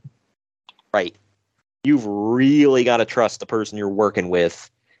out there. Right. You've really got to trust the person you're working with,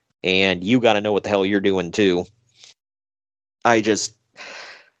 and you got to know what the hell you're doing, too.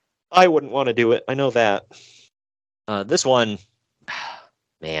 I wouldn't want to do it. I know that. This one,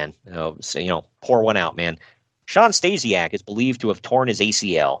 man, pour one out, man. Sean Stasiak is believed to have torn his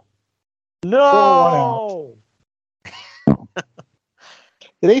ACL. No!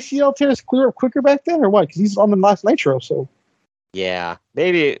 Did ACL tears clear up quicker back then, or what? Because he's on the last Nitro, so. Yeah,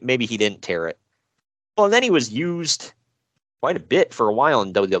 maybe he didn't tear it. Well, and then he was used quite a bit for a while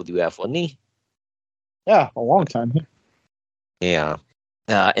in WWF, wasn't he? Yeah, a long time. Yeah.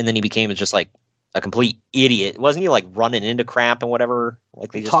 And then he became just like a complete idiot. Wasn't he like running into crap and whatever?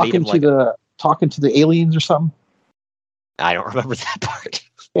 Like they just made him talking to the aliens or something. I don't remember that part.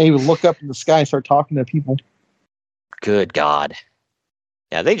 Yeah, he would look up in the sky and start talking to people. Good God.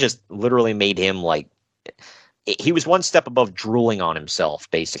 Yeah, they just literally made him like he was one step above drooling on himself,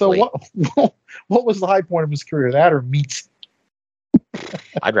 basically. So what was the high point of his career? That or meat?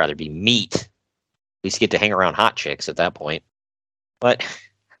 I'd rather be meat. At least get to hang around hot chicks at that point. But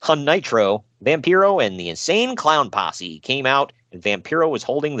on Nitro, Vampiro and the Insane Clown Posse came out, and Vampiro was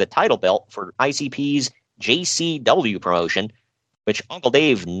holding the title belt for ICP's JCW promotion, which Uncle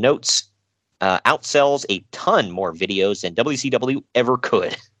Dave notes outsells a ton more videos than WCW ever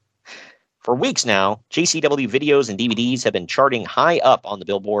could. For weeks now, JCW videos and DVDs have been charting high up on the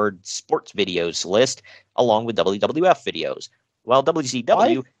Billboard sports videos list, along with WWF videos. While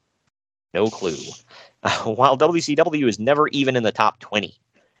WCW, no clue. While WCW is never even in the top 20.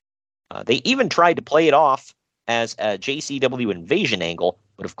 They even tried to play it off as a JCW invasion angle,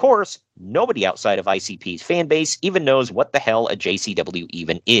 but of course, nobody outside of ICP's fan base even knows what the hell a JCW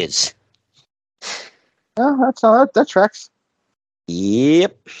even is. Yeah, that tracks.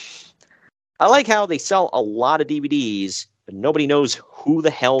 Yep. I like how they sell a lot of DVDs, but nobody knows who the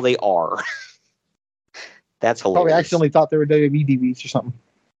hell they are. That's hilarious. Probably accidentally thought they were WWE DVDs or something.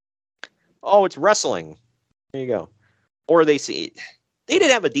 Oh, it's wrestling. There you go. Or they did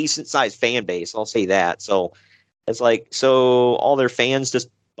have a decent sized fan base, I'll say that. So it's like, so all their fans just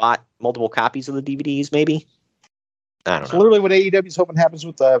bought multiple copies of the DVDs, maybe? I don't know. Literally what AEW's hoping happens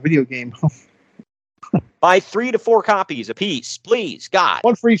with the video game. Buy 3 to 4 copies a piece, please, God.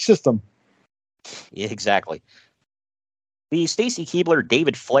 One for each system. Yeah, exactly. The Stacy Keibler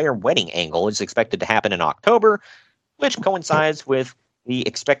David Flair wedding angle is expected to happen in October, which coincides with the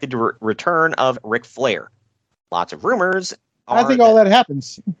expected return of Ric Flair. Lots of rumors. I think all that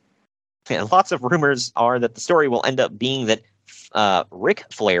happens. Yeah, lots of rumors are that the story will end up being that Ric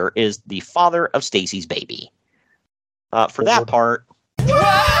Flair is the father of Stacy's baby. For that part,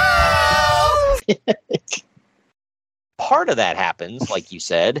 part of that happens, like you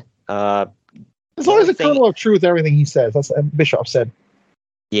said. As long as a kernel of truth, everything he says. That's what Bischoff said.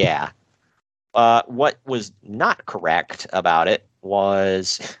 Yeah. What was not correct about it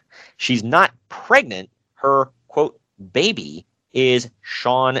was she's not pregnant. Her, quote, baby is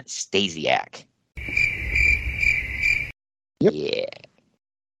Sean Stasiak. Yep. Yeah.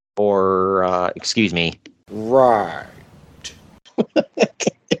 Or, excuse me. Right.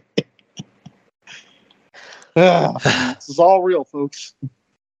 This is all real, folks.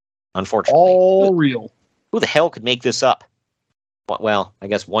 Unfortunately. All real. Who the hell could make this up? Well, I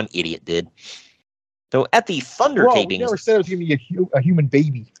guess one idiot did. So at the Thunder tapings... We never said it was going to be a human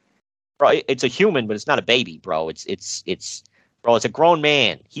baby. Bro, it's a human, but it's not a baby, bro. It's a grown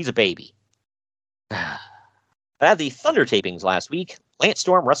man. He's a baby. At the Thunder tapings last week, Lance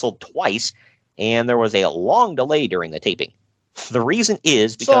Storm wrestled twice, and there was a long delay during the taping. The reason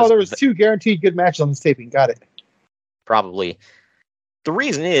is because... So there was 2 guaranteed good matches on this taping. Got it. Probably. The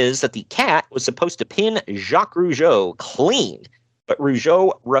reason is that the Cat was supposed to pin Jacques Rougeau clean, but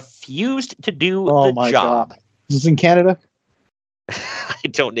Rougeau refused to do the job. God. Is this in Canada?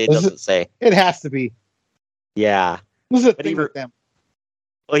 It doesn't say. It has to be. Yeah. This is a thing with them.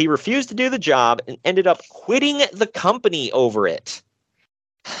 Well, he refused to do the job and ended up quitting the company over it.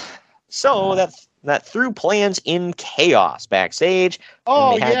 So that threw plans in chaos backstage.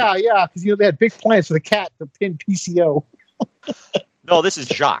 Oh, yeah, because they had big plans for the Cat to pin PCO. No, this is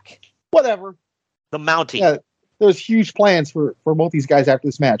Jacques. Whatever. The mounting. Yeah, there was huge plans for both these guys after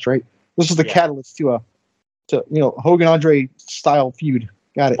this match, right? This was the catalyst to Hogan Andre style feud.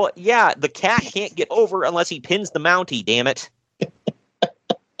 Got it. Well, yeah, the Cat can't get over unless he pins the Mountie, damn it.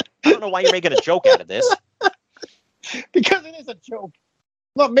 I don't know why you're making a joke out of this. Because it is a joke.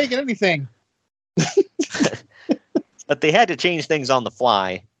 I'm not making anything. But they had to change things on the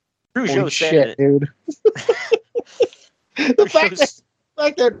fly. Holy shit, dude. The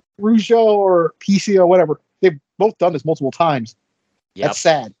fact that Rougeau or PCO, whatever, they've both done this multiple times. Yep. That's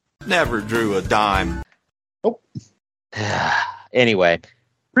sad. Never drew a dime. Oh. Anyway,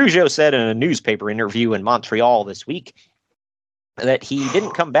 Rougeau said in a newspaper interview in Montreal this week, that he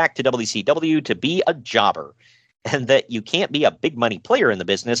didn't come back to WCW to be a jobber, and that you can't be a big money player in the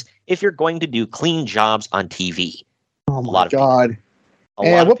business if you're going to do clean jobs on TV. Oh my God. And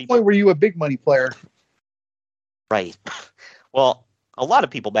at what point were you a big money player? Right. Well, a lot of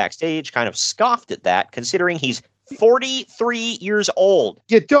people backstage kind of scoffed at that, considering he's 43 years old.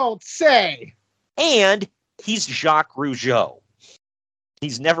 You don't say. And he's Jacques Rougeau.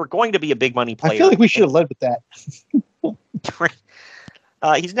 He's never going to be a big money player. I feel like we should have led with that.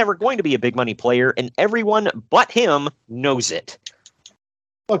 He's never going to be a big money player, and everyone but him knows it.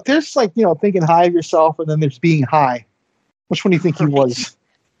 Look, there's thinking high of yourself, and then there's being high. Which one do you think he was?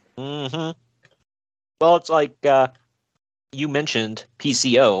 Mm-hmm. Well, it's like you mentioned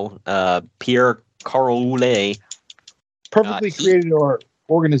PCO, Pierre Carole. Perfectly created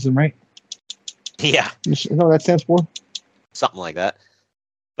organism, right? Yeah. You know what that stands for? Something like that.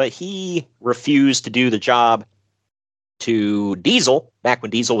 But he refused to do the job to Diesel, back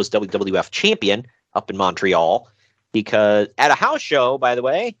when Diesel was WWF champion up in Montreal, because at a house show, by the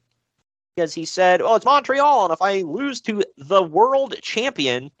way, because he said, it's Montreal, and if I lose to the world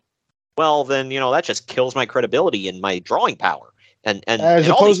champion, well, then, that just kills my credibility and my drawing power. And as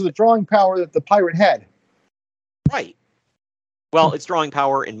opposed to the drawing power that the Pirate had. Right. Well, it's drawing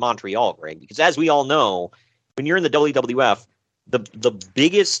power in Montreal, Greg, because as we all know, when you're in the WWF, the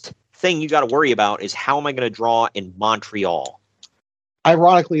biggest thing you got to worry about is how am I going to draw in Montreal?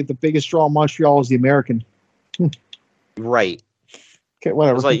 Ironically, the biggest draw in Montreal is the American. Right. Okay,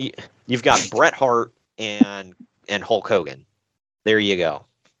 whatever. It's like you've got Bret Hart and Hulk Hogan. There you go.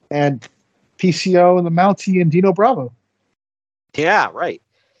 And PCO and the Mountie and Dino Bravo. Yeah, right.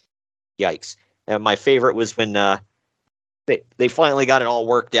 Yikes. And my favorite was when they finally got it all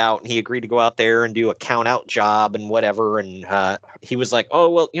worked out, and he agreed to go out there and do a count-out job and whatever. And he was like,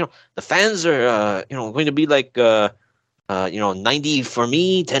 the fans are, going to be like, 90 for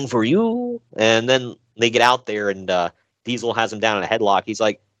me, 10 for you. And then they get out there, and Diesel has him down in a headlock. He's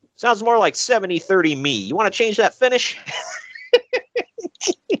like, sounds more like 70-30 me. You want to change that finish?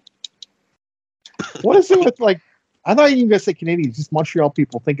 What is it with, I thought you were going to say Canadians, just Montreal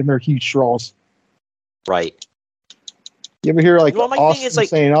people thinking they're huge draws. Right. You ever hear Austin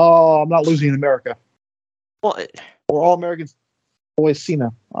saying, I'm not losing in America? Well, or all Americans always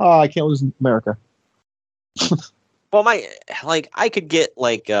Cena. I can't lose in America. Well, I could get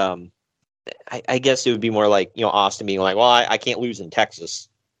I guess it would be more like, Austin being like, well, I can't lose in Texas.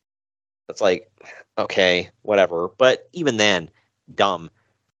 It's like, okay, whatever. But even then, dumb.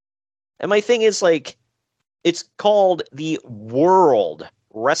 And my thing is it's called the World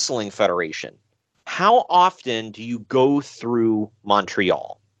Wrestling Federation. How often do you go through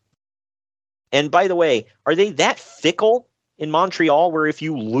Montreal? And by the way, are they that fickle in Montreal where if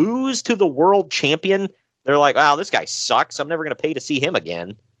you lose to the world champion, they're like, wow, this guy sucks. I'm never going to pay to see him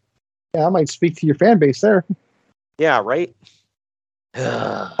again. Yeah, I might speak to your fan base there. Yeah, right?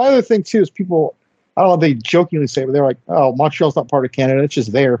 Other thing, too, is people, I don't know if they jokingly say, but they're like, Montreal's not part of Canada. It's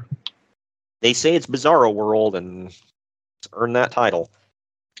just there. They say it's Bizarro World and earn that title.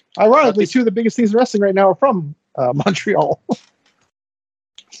 Ironically, two of the biggest things in wrestling right now are from Montreal.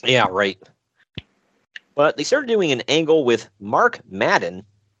 Yeah, right. But they started doing an angle with Mark Madden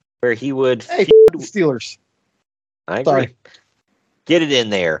where he would feud Steelers. I agree. Sorry. Get it in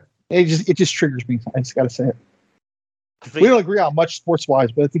there. It just triggers me. I just got to say it. We don't agree on much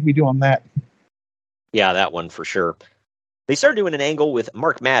sports-wise, but I think we do on that. Yeah, that one for sure. They started doing an angle with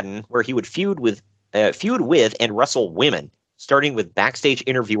Mark Madden where he would feud with and wrestle women, starting with backstage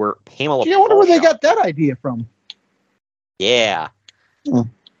interviewer Pamela. I wonder where they got that idea from. Yeah.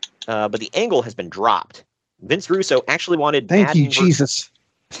 But the angle has been dropped. Vince Russo actually wanted Thank you, Jesus.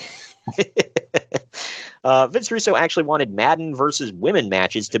 Vince Russo actually wanted Madden versus women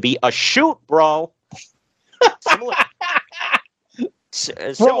matches to be a shoot, bro.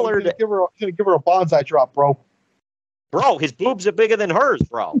 Similar to give her a bonsai drop, bro. Bro, his boobs are bigger than hers,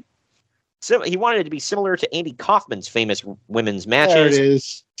 bro. So he wanted it to be similar to Andy Kaufman's famous women's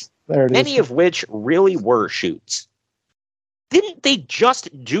matches. There it is. Many of which really were shoots. Didn't they just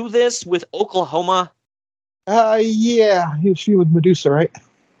do this with Oklahoma? Yeah, he was with Medusa, right?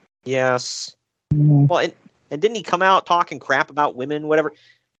 Yes. Well, and didn't he come out talking crap about women, whatever?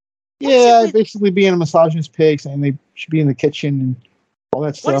 Yeah, basically being a misogynist pig, saying they should be in the kitchen and all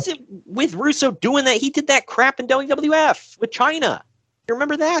that stuff. What is it with Russo doing that? He did that crap in WWF with China. You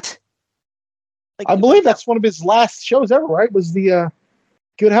remember that? I believe that's one of his last shows ever, right? Was the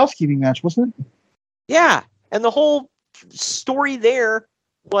Good Housekeeping match, wasn't it? Yeah, and the whole story there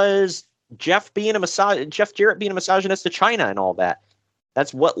was Jeff Jarrett being a misogynist to China and all that.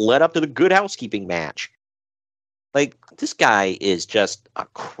 That's what led up to the Good Housekeeping match. This guy is just a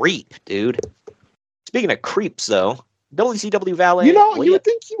creep, dude. Speaking of creeps, though, WCW Valet. You would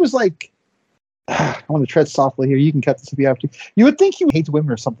think he was like. I want to tread softly here. You can cut this if you have to. You would think he hates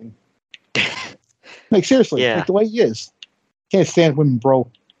women or something. Like, seriously, like the way he is. Can't stand women, bro.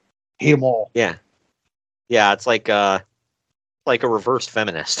 Hate them all. Yeah. Yeah, it's like a reverse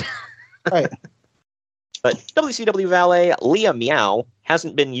feminist. Right. But WCW Valet Leah Meow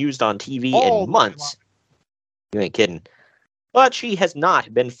hasn't been used on TV in months. You ain't kidding. But she has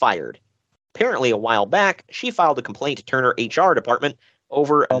not been fired. Apparently, a while back, she filed a complaint to Turner HR department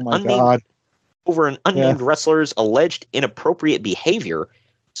over an unnamed wrestler's alleged inappropriate behavior.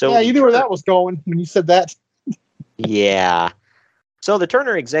 So you knew where that was going when you said that. Yeah. So the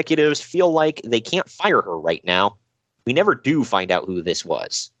Turner executives feel like they can't fire her right now. We never do find out who this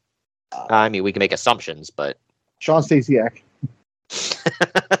was. I mean, we can make assumptions, but... Sean Stasiak.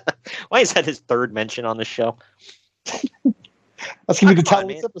 Why is that his third mention on the show? That's going to be the title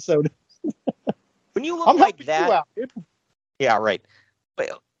of this episode. When you look like that... Yeah, right.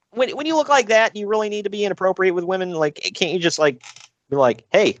 But when you look like that, you really need to be inappropriate with women? Like, can't you just, like, be like,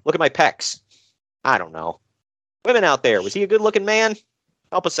 hey, look at my pecs? I don't know. Women out there, was he a good-looking man?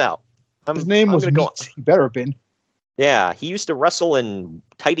 Help us out. His name was Meat. He better have been. Yeah, he used to wrestle in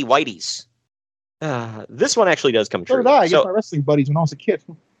tighty whities. This one actually does come true. So did I. I got my wrestling buddies when I was a kid.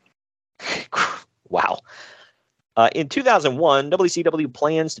 Wow. In 2001, WCW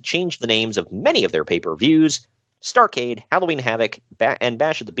plans to change the names of many of their pay-per-views. Starrcade, Halloween Havoc, and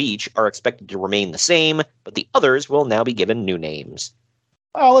Bash at the Beach are expected to remain the same, but the others will now be given new names.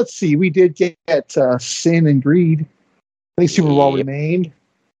 Well, let's see. We did get Sin and Greed. I think Super Bowl remained.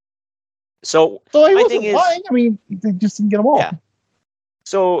 So he wasn't lying. I mean, they just didn't get them all. Yeah.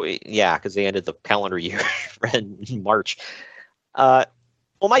 So, yeah, because they ended the calendar year in March. Well,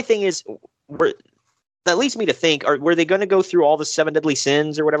 my thing is, that leads me to think, were they going to go through all the 7 deadly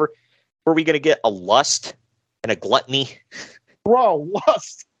sins or whatever? Were we going to get a lust and a gluttony? Bro,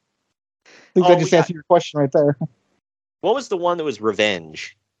 lust. I think I just answered your question right there. What was the one that was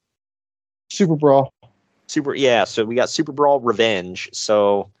revenge? Super Brawl. So we got Super Brawl Revenge.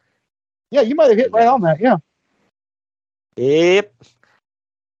 So... Yeah, you might have hit right on that, yeah. Yep.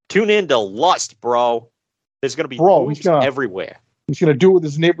 Tune in to Lust, bro. There's going to be boobs everywhere. He's going to do it with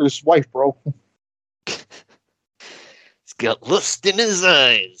his neighbor's wife, bro. He's got lust in his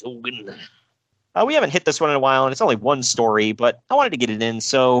eyes. We haven't hit this one in a while, and it's only one story, but I wanted to get it in,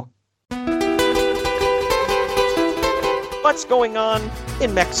 so... What's going on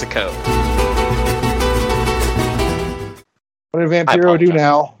in Mexico? What did Vampiro do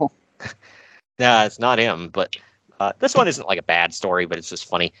now? Nah, it's not him, but this one isn't like a bad story, but it's just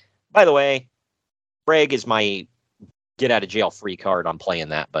funny. By the way, Greg is my get-out-of-jail-free card on playing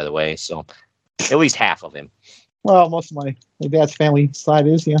that, by the way, so at least half of him. Well, most of my dad's family side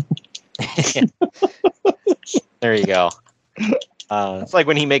is, yeah. There you go. It's like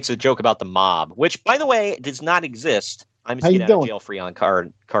when he makes a joke about the mob, which, by the way, does not exist. I'm just get-out-of-jail-free on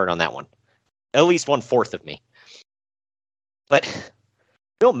card on that one. At least 1/4 of me. But...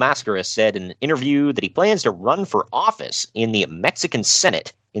 Bill Mascaras said in an interview that he plans to run for office in the Mexican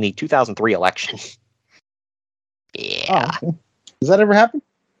Senate in the 2003 election. Yeah. Oh, okay. Does that ever happen?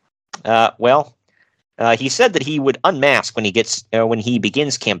 He said that he would unmask when he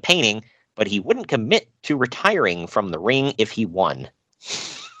begins campaigning, but he wouldn't commit to retiring from the ring if he won.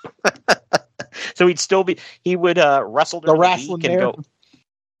 So he would wrestle during the week and go.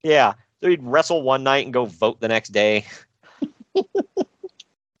 Yeah, so he'd wrestle one night and go vote the next day.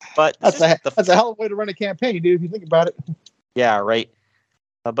 But that's a hell of a way to run a campaign, dude, if you think about it. Yeah, right.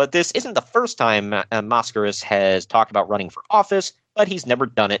 But this isn't the first time Mascaras has talked about running for office, but he's never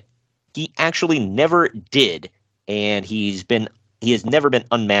done it. He actually never did, and he has never been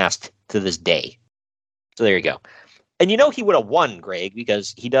unmasked to this day. So there you go. And he would have won, Greg,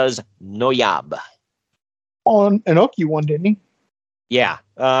 because he does Noyab. Oh, and Inoki won, didn't he? Yeah.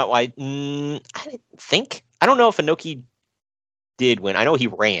 I didn't think. I don't know if Inoki did win. I know he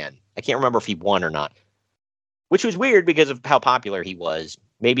ran. I can't remember if he won or not. Which was weird because of how popular he was.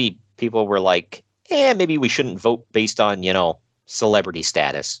 Maybe people were like, maybe we shouldn't vote based on, celebrity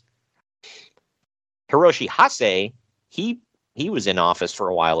status. Hiroshi Hase, he was in office for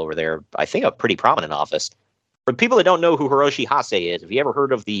a while over there. I think a pretty prominent office. For people that don't know who Hiroshi Hase is, have you ever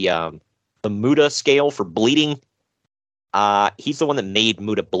heard of the Muda scale for bleeding? He's the one that made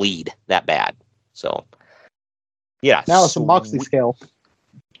Muda bleed that bad. So... yeah. Now it's a Moxley scale.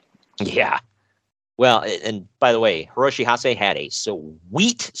 Yeah. Well, and by the way, Hiroshi Hase had a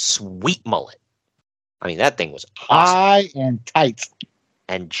sweet mullet. I mean, that thing was awesome. High and tight.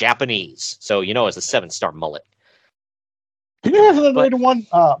 And Japanese. So, it's a 7-star mullet. You have the later one,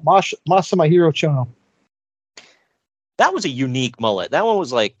 Masamahiro Chono. That was a unique mullet. That one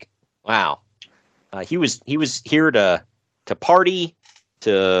was like, wow. He was here to party,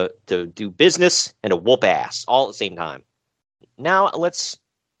 to do business, and to whoop ass all at the same time. Now let's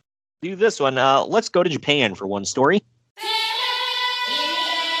do this one. Let's go to Japan for one story.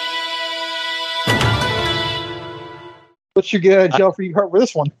 What you get out of jail for you hurt with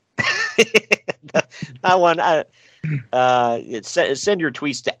this one? That one. Send your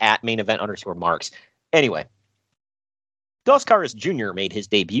tweets to @mainevent_marks. Anyway, Dos Caras Jr. made his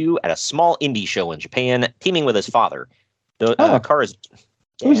debut at a small indie show in Japan, teaming with his father. Caras.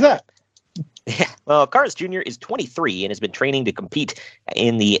 Who's that? Yeah, well, Caras Jr. is 23 and has been training to compete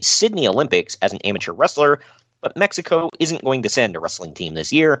in the Sydney Olympics as an amateur wrestler, but Mexico isn't going to send a wrestling team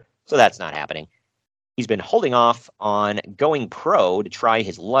this year, so that's not happening. He's been holding off on going pro to try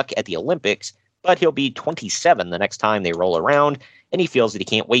his luck at the Olympics, but he'll be 27 the next time they roll around, and he feels that he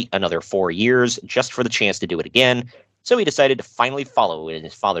can't wait another 4 years just for the chance to do it again, so he decided to finally follow in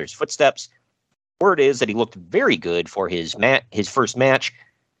his father's footsteps. Word is that he looked very good for his first match.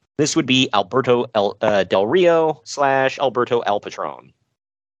 This would be Alberto Del Rio / Alberto El Patron.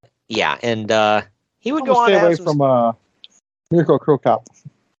 Yeah, and he would go on to stay away have from Mirko Cro Cop.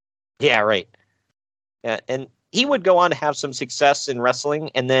 Yeah, right. And he would go on to have some success in wrestling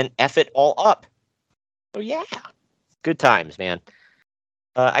and then F it all up. So yeah, good times, man.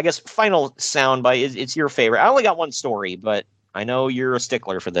 I guess final soundbite it's your favorite. I only got one story, but I know you're a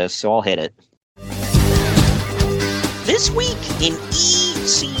stickler for this, so I'll hit it. This week in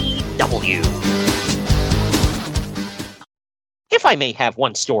ECW. If I may have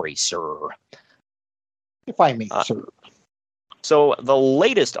one story, sir. If I may, sir. So the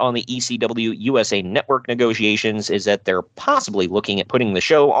latest on the ECW USA Network negotiations is that they're possibly looking at putting the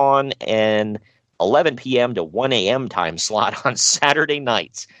show on an 11 p.m. to 1 a.m. time slot on Saturday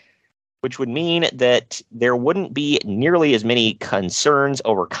nights, which would mean that there wouldn't be nearly as many concerns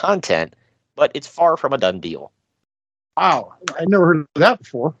over content, but it's far from a done deal. Wow, I never heard of that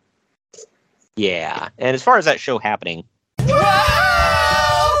before. Yeah, and as far as that show happening,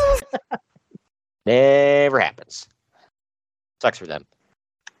 never happens. Sucks for them.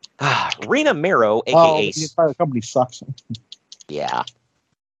 Rena Mero, a.k.a. The entire company sucks. Yeah.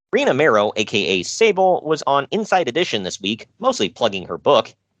 Rena Mero, a.k.a. Sable, was on Inside Edition this week, mostly plugging her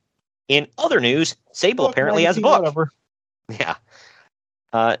book. In other news, Sable apparently has a book. Whatever. Yeah.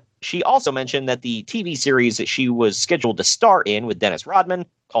 She also mentioned that the TV series that she was scheduled to star in with Dennis Rodman,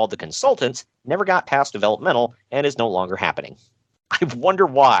 called The Consultants, never got past developmental and is no longer happening. I wonder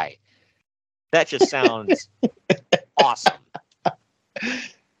why. That just sounds awesome.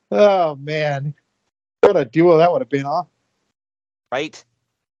 Oh, man. What a duo that would have been, huh? Right?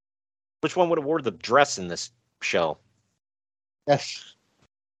 Which one would have wore the dress in this show? Yes.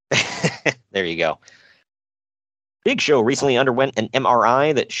 There you go. Big Show recently underwent an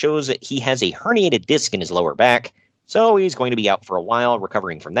MRI that shows that he has a herniated disc in his lower back, so he's going to be out for a while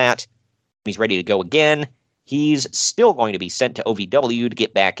recovering from that. When he's ready to go again, he's still going to be sent to OVW to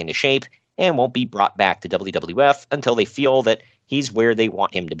get back into shape and won't be brought back to WWF until they feel that he's where they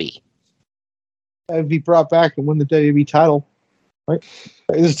want him to be. I'd be brought back and win the WWE title. Right?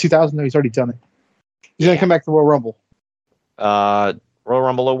 This is 2000. No, he's already done it. He's going to come back to Royal Rumble. Royal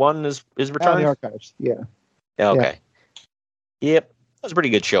Rumble 01 is returned? The archives, yeah. Okay. Yeah. Yep. That was a pretty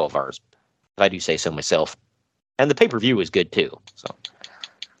good show of ours, if I do say so myself. And the pay-per-view was good, too. So,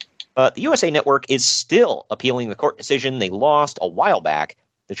 the USA Network is still appealing the court decision they lost a while back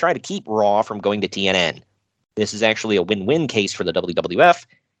to try to keep Raw from going to TNN. This is actually a win-win case for the WWF.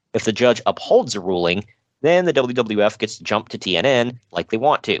 If the judge upholds the ruling, then the WWF gets to jump to TNN like they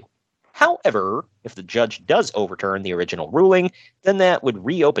want to. However, if the judge does overturn the original ruling, then that would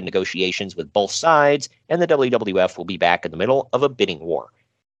reopen negotiations with both sides, and the WWF will be back in the middle of a bidding war.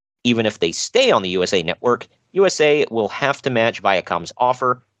 Even if they stay on the USA Network, USA will have to match Viacom's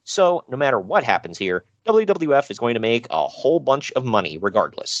offer, so no matter what happens here, WWF is going to make a whole bunch of money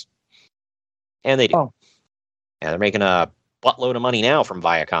regardless. And they do. Oh. And they're making a buttload of money now from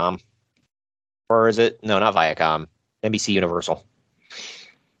Viacom. Or is it? No, not Viacom. NBC Universal.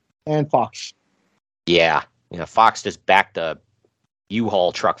 And Fox. Yeah. Fox just backed a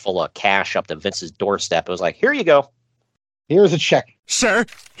U-Haul truck full of cash up to Vince's doorstep. It was like, here you go. Here's a check. Sir,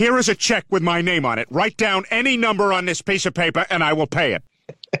 here is a check with my name on it. Write down any number on this piece of paper and I will pay it.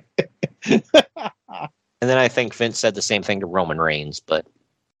 And then I think Vince said the same thing to Roman Reigns, but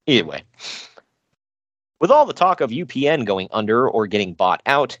either way. With all the talk of UPN going under or getting bought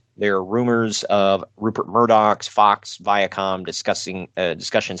out, there are rumors of Rupert Murdoch's Fox, Viacom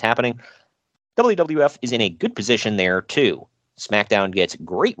discussions happening. WWF is in a good position there, too. SmackDown gets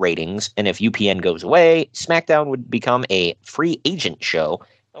great ratings, and if UPN goes away, SmackDown would become a free agent show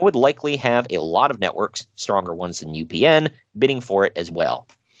and would likely have a lot of networks, stronger ones than UPN, bidding for it as well.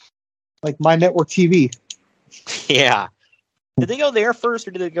 Like My Network TV. Yeah. Did they go there first,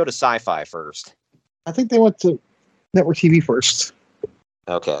 or did they go to Sci-Fi first? I think they went to Network TV first.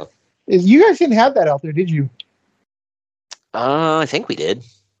 Okay. You guys didn't have that out there, did you? I think we did.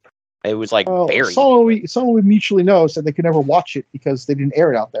 It was like buried. Someone we mutually know said they could never watch it because they didn't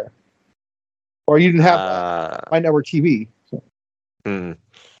air it out there, or you didn't have My Network TV. So.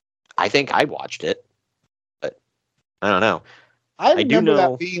 I think I watched it, but I don't know. I remember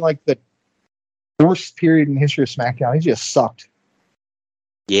that being like the worst period in the history of SmackDown. It just sucked.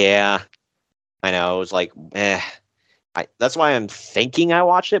 Yeah, I know. It was like, that's why I'm thinking I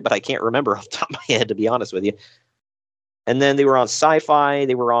watched it, but I can't remember off the top of my head, to be honest with you. And then they were on Sci-Fi.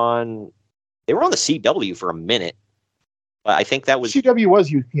 They were on the CW for a minute, but I think that was CW was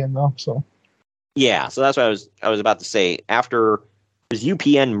UPN though. So yeah, so that's what I was about to say. After because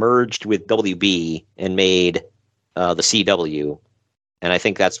UPN merged with WB and made the CW, and I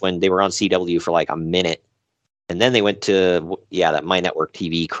think that's when they were on CW for like a minute, and then they went to that My Network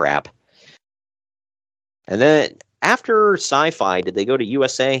TV crap. And then after Sci-Fi, did they go to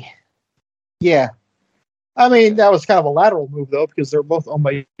USA? Yeah. I mean, that was kind of a lateral move, though, because they're both owned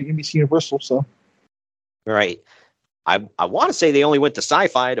by NBC Universal. So, right. I want to say they only went to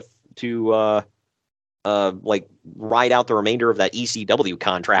Sci-Fi to like ride out the remainder of that ECW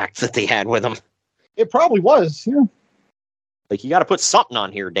contract that they had with them. It probably was, yeah. Like, you got to put something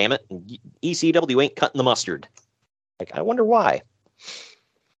on here, damn it. ECW ain't cutting the mustard. Like, I wonder why.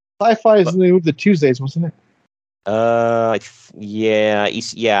 Sci-Fi is the move to Tuesdays, wasn't it? ECW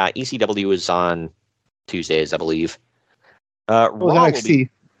is on Tuesdays, I believe. It was NXT.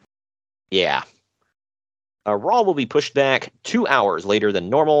 Raw will be pushed back 2 hours later than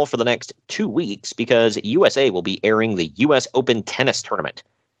normal for the next 2 weeks because USA will be airing the U.S. Open Tennis Tournament.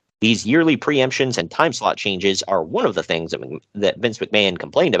 These yearly preemptions and time slot changes are one of the things that Vince McMahon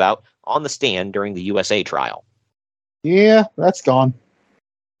complained about on the stand during the USA trial. Yeah, that's gone.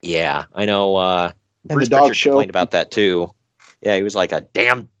 Yeah, I know. And Bruce the dog Pritchard show complained about that too. Yeah, he was like, a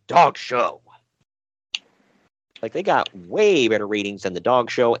damn dog show. Like, they got way better ratings than the dog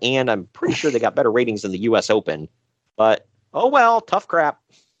show, and I'm pretty sure they got better ratings than the U.S. Open. But, oh well, tough crap.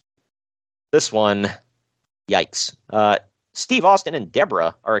 This one, yikes. Steve Austin and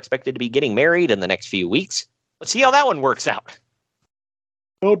Deborah are expected to be getting married in the next few weeks. Let's see how that one works out.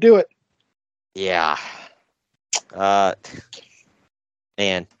 Don't do it. Yeah. Man,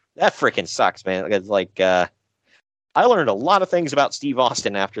 that freaking sucks, man. It's like, I learned a lot of things about Steve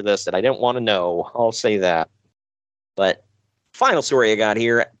Austin after this that I didn't want to know. I'll say that. But final story I got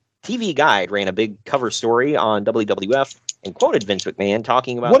here. TV Guide ran a big cover story on WWF and quoted Vince McMahon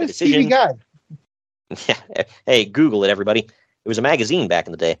talking about the decision. What is TV Guide? Hey, Google it, everybody. It was a magazine back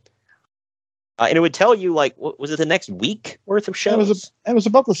in the day. And it would tell you, like, what was it, the next week worth of shows? It was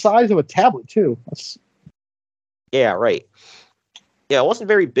about the size of a tablet, too. Yeah, right. Yeah, it wasn't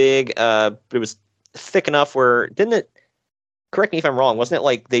very big, but it was thick enough where, didn't it, correct me if I'm wrong, wasn't it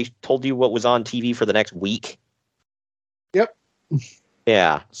like they told you what was on TV for the next week? Yep.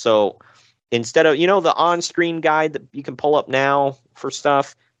 Yeah, so instead of, the on-screen guide that you can pull up now for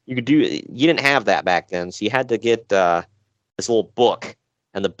stuff, you didn't have that back then, so you had to get this little book,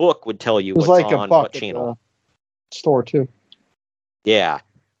 and the book would tell you what's like on what channel. Store, too. Yeah.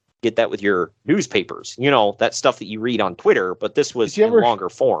 Get that with your newspapers, that stuff that you read on Twitter, but this was in longer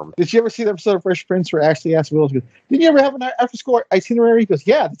form. Did you ever see the episode of Fresh Prince where Ashley asked Will, didn't you ever have an after-school itinerary? He goes,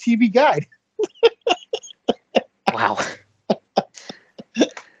 yeah, the TV Guide. Wow.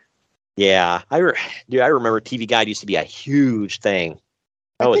 Yeah, I remember TV Guide used to be a huge thing.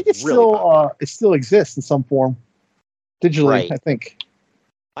 I think it still exists in some form, digitally. Right. I think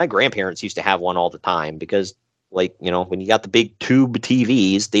my grandparents used to have one all the time because, like, when you got the big tube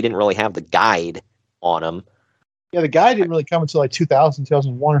TVs, they didn't really have the guide on them. Yeah, the guide didn't really come until like 2000,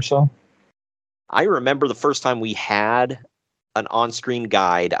 2001 or so. I remember the first time we had an on-screen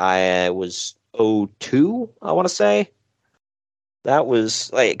guide. I was 2002, I want to say. That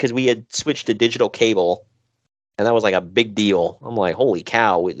was like, because we had switched to digital cable, and that was like a big deal. I'm like, holy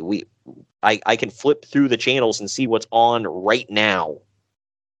cow! I can flip through the channels and see what's on right now.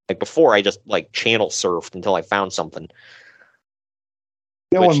 Like, before, I just like channel surfed until I found something.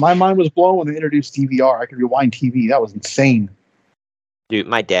 When my mind was blown when they introduced DVR, I could rewind TV. That was insane. Dude,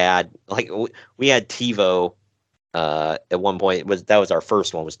 my dad, like, we had TiVo at one point. That was our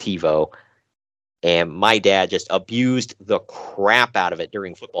first one, was TiVo. And my dad just abused the crap out of it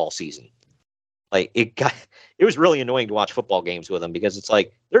during football season. Like it was really annoying to watch football games with him because it's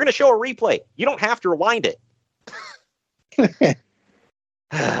like they're going to show a replay. You don't have to rewind it.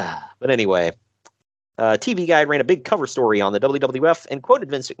 But anyway, TV Guide ran a big cover story on the WWF and quoted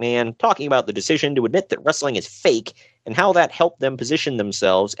Vince McMahon talking about the decision to admit that wrestling is fake and how that helped them position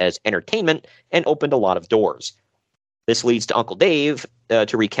themselves as entertainment and opened a lot of doors. This leads to Uncle Dave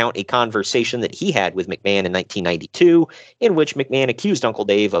to recount a conversation that he had with McMahon in 1992, in which McMahon accused Uncle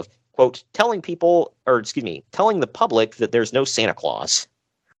Dave of, quote, telling the public that there's no Santa Claus.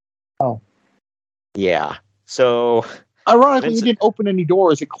 Oh. Yeah. So... Ironically, it didn't open any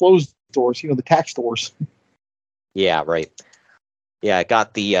doors. It closed doors, the tax doors. Yeah, right. Yeah, it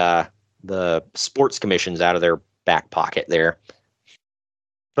got the sports commissions out of their back pocket there.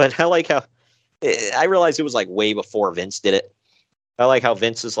 But I like how... I realized it was like way before Vince did it. I like how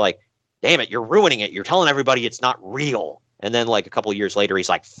Vince is like, damn it, you're ruining it. You're telling everybody it's not real. And then like a couple years later, he's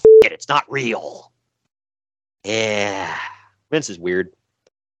like, F it, it's not real. Yeah. Vince is weird.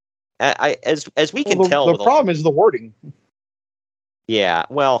 As we can tell. The problem is the wording. Yeah,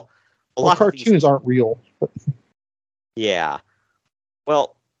 well, a lot cartoons of these, aren't real. Yeah.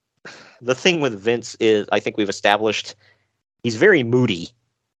 Well, the thing with Vince is, I think we've established, he's very moody.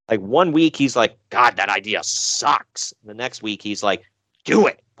 Like one week he's like, God, that idea sucks. And the next week he's like, do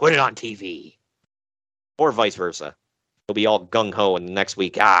it. Put it on TV. Or vice versa. He'll be all gung-ho, and the next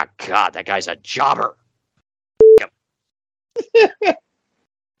week, God, that guy's a jobber.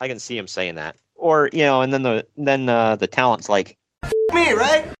 I can see him saying that. Or, and then the talent's like, me,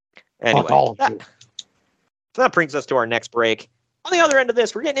 right? Anyway, that brings us to our next break. On the other end of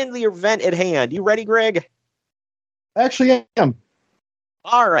this, we're getting into the event at hand. You ready, Greg? Actually, I am.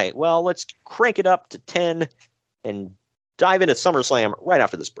 All right, well, let's crank it up to 10 and dive into SummerSlam right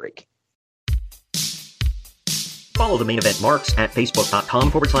after this break. Follow the Main Event Marks at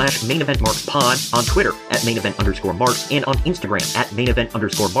Facebook.com/Main Event Marks Pod, on Twitter at Main Event _Marks, and on Instagram at Main Event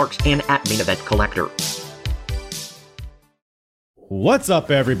 _Marks and at Main Event Collector. What's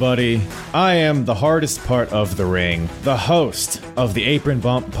up, everybody? I am the hardest part of the ring, the host of the Apron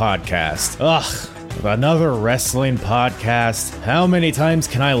Bump podcast. Ugh. Another wrestling podcast. How many times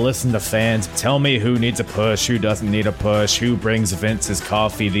can I listen to fans tell me who needs a push, who doesn't need a push, who brings Vince's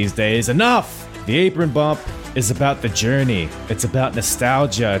coffee these days? Enough! The Apron Bump is about the journey. It's about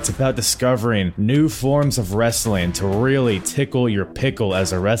nostalgia. It's about discovering new forms of wrestling to really tickle your pickle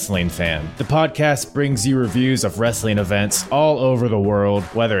as a wrestling fan. The podcast brings you reviews of wrestling events all over the world,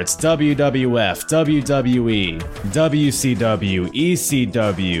 whether it's WWF, WWE, WCW,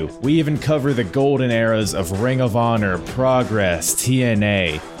 ECW. We even cover the golden eras of Ring of Honor, Progress,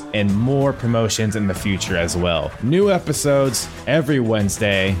 TNA, and more promotions in the future as well. New episodes every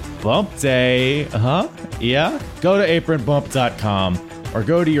Wednesday. Bump Day. Yeah? Go to apronbump.com or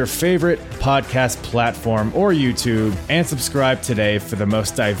go to your favorite podcast platform or YouTube and subscribe today for the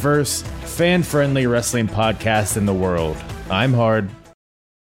most diverse, fan-friendly wrestling podcast in the world. I'm Hard.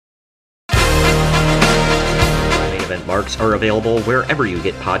 Marks are available wherever you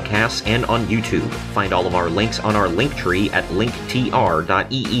get podcasts and on YouTube. Find all of our links on our link tree at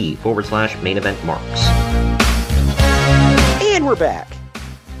linktr.ee/Main Event Marks. And we're back.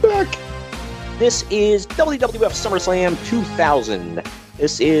 This is WWF SummerSlam 2000.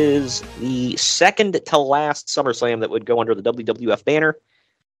 This is the second to last SummerSlam that would go under the WWF banner.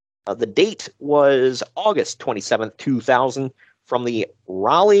 The date was August 27th, 2000. From the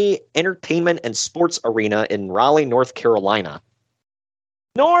Raleigh Entertainment and Sports Arena in Raleigh, North Carolina.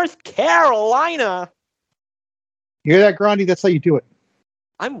 North Carolina! You hear that, Grundy? That's how you do it.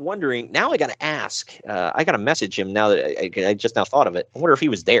 I'm wondering, now I got to ask. I got to message him now that I just now thought of it. I wonder if he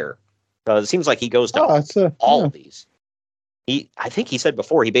was there. It seems like he goes to all of these. I think he said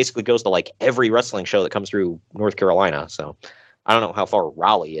before, he basically goes to like every wrestling show that comes through North Carolina. So I don't know how far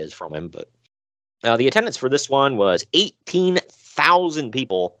Raleigh is from him, but the attendance for this one was 18,000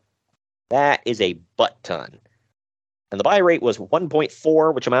 people. That is a butt ton. And the buy rate was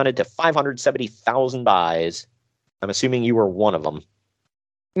 1.4, which amounted to 570,000 buys. I'm assuming you were one of them.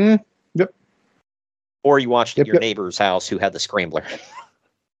 Yep. Or you watched at your neighbor's house who had the scrambler.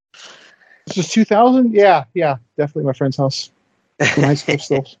 This was 2000? Yeah, definitely my friend's house. Nice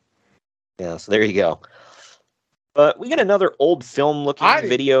still. Yeah, so there you go. But we got another old film-looking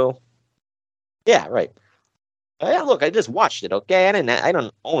video. Yeah, right. Yeah, look, I just watched it, okay? I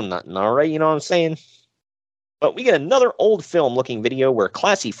don't own nothing, all right? You know what I'm saying? But we get another old film-looking video where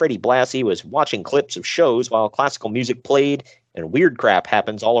classy Freddie Blassie was watching clips of shows while classical music played and weird crap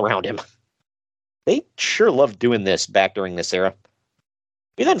happens all around him. They sure loved doing this back during this era.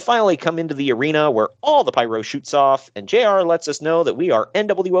 We then finally come into the arena where all the pyro shoots off, and JR lets us know that we are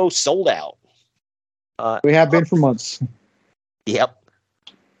NWO sold out. We have been for months. Yep.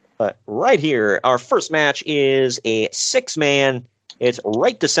 But right here, our first match is a 6-man. It's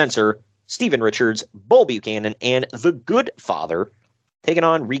Right to Censor, Steven Richards, Bull Buchanan, and The Good Father taking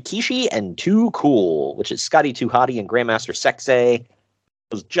on Rikishi and Too Cool, which is Scotty 2 Hotty and Grandmaster Sexay. It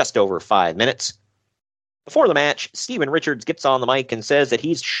was just over 5 minutes. Before the match, Steven Richards gets on the mic and says that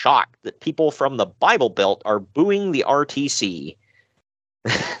he's shocked that people from the Bible Belt are booing the RTC.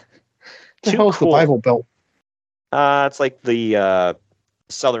 The hell's the Bible Belt? It's like the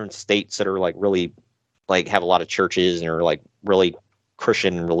southern states that are like really like have a lot of churches and are like really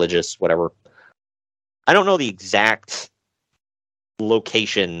Christian and religious, whatever. I don't know the exact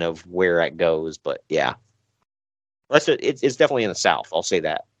location of where it goes, but yeah. It's definitely in the South, I'll say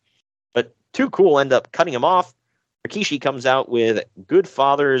that. But Too Cool end up cutting him off. Rikishi comes out with Good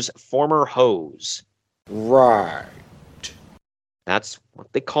Father's former hose. Right. That's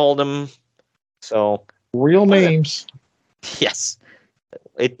what they called him. So real names. Yes.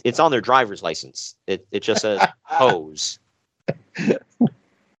 It's on their driver's license. It just says hose.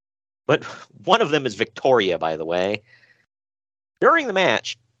 But one of them is Victoria, by the way. During the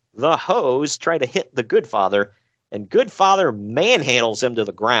match, the hose tried to hit the Good Father, and Good Father manhandles him to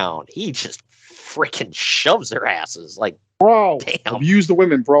the ground. He just freaking shoves their asses. Like, bro, damn. Abuse the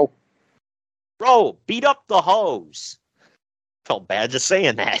women, bro. Bro, beat up the hose. Felt bad just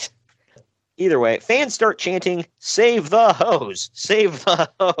saying that. Either way, fans start chanting, "Save the hose! Save the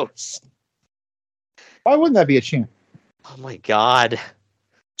hose!" Why wouldn't that be a chant? Oh my God.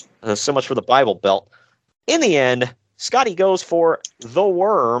 So much for the Bible Belt. In the end, Scotty goes for the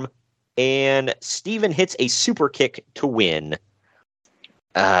worm, and Steven hits a super kick to win.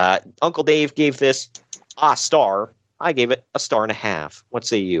 Uncle Dave gave this a star. I gave it a 1.5 stars. What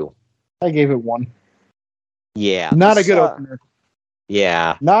say you? I gave it 1. Yeah. Not a good opener.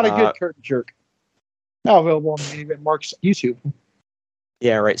 Yeah. Not a good curtain jerk. Now available on the Main Event Mark's YouTube.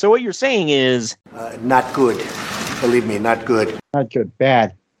 Yeah, right. So what you're saying is... not good. Believe me, not good. Not good.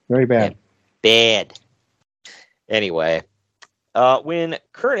 Bad. Very bad. Bad. Anyway, when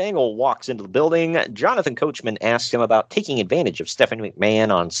Kurt Angle walks into the building, Jonathan Coachman asks him about taking advantage of Stephanie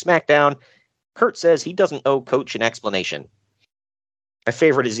McMahon on SmackDown. Kurt says he doesn't owe Coach an explanation. My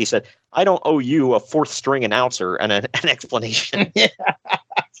favorite is he said, "I don't owe you a 4th-string announcer and an explanation." Yeah.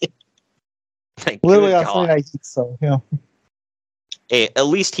 Like, literally, I think so. Yeah. Hey, at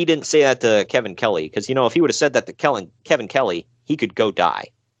least he didn't say that to Kevin Kelly, because if he would have said that to Kevin Kelly, he could go die.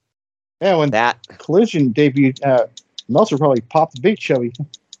 Yeah, when that Collision debuted, Meltzer probably popped the big chubby.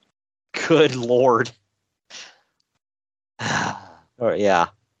 Good Lord. Oh, yeah,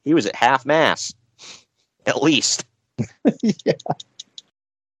 he was at half mast, at least. Yeah.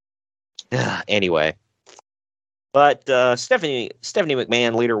 Anyway, but Stephanie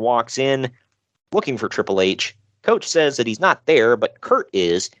McMahon later walks in looking for Triple H. Coach says that he's not there, but Kurt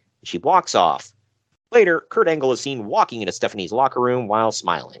is, and she walks off. Later, Kurt Angle is seen walking into Stephanie's locker room while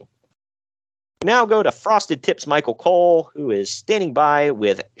smiling. We now go to Frosted Tips Michael Cole, who is standing by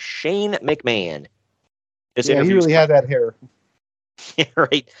with Shane McMahon. He really had that hair. Yeah,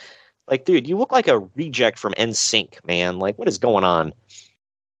 right. Like, dude, you look like a reject from NSYNC, man. Like, what is going on?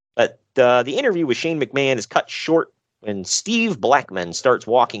 But the interview with Shane McMahon is cut short when Steve Blackman starts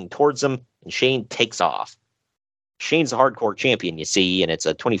walking towards him, and Shane takes off. Shane's a hardcore champion, you see, and it's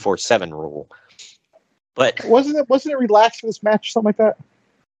a 24/7 rule. But wasn't it relaxed for this match, something like that?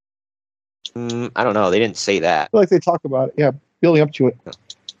 I don't know. They didn't say that. I feel like they talk about it. Yeah, building up to it.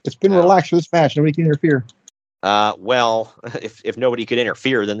 It's been relaxed for this match. Nobody can interfere. Well, if nobody could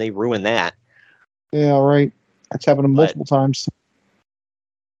interfere, then they ruin that. Yeah, right. That's happened multiple times.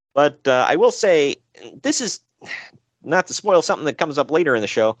 But I will say, this is not to spoil something that comes up later in the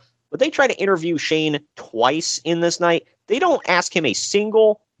show, but they try to interview Shane twice in this night. They don't ask him a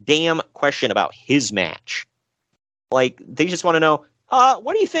single damn question about his match. Like, they just want to know,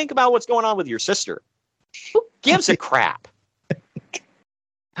 what do you think about what's going on with your sister? Who gives a crap?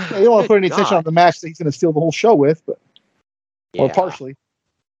 Yeah, you don't want to put any attention on the match that he's going to steal the whole show with, but or partially.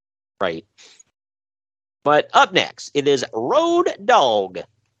 Right. But up next, it is Road Dogg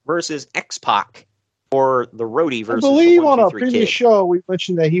versus X-Pac, or the Roadie versus I believe the on a 1-2-3 previous Kid. show we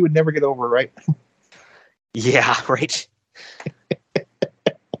mentioned that he would never get over, right? Yeah, right.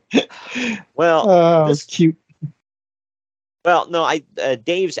 Well, that's cute. Well, no,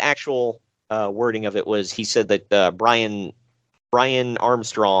 Dave's actual wording of it was, he said that Brian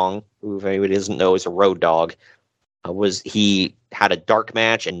Armstrong, who if anybody doesn't know is a Road Dogg, he had a dark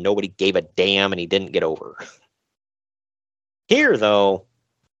match and nobody gave a damn and he didn't get over. Here, though,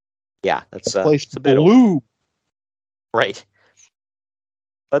 yeah, that's place a bit blue. Right.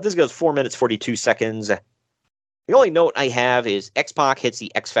 But this goes 4 minutes, 42 seconds. The only note I have is X-Pac hits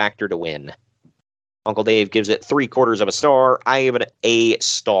the X Factor to win. Uncle Dave gives it 3/4 of a star. I give it a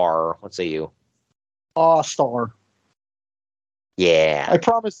star. What say you? Star. Yeah. I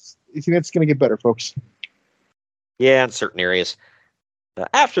promise it's going to get better, folks. Yeah, in certain areas.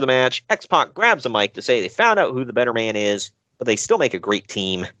 After the match, X-Pac grabs the mic to say they found out who the better man is, but they still make a great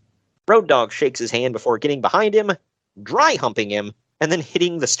team. Road Dogg shakes his hand before getting behind him, dry humping him, and then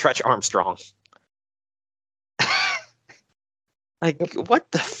hitting the Stretch Armstrong. Like,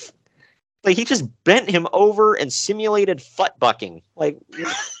 what the... Like, he just bent him over and simulated butt-bucking. Like...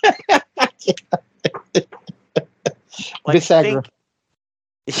 Like,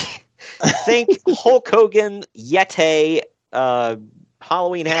 think Hulk Hogan, Yeti,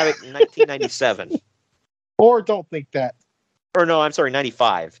 Halloween Havoc 1997. Or don't think that. Or no, I'm sorry,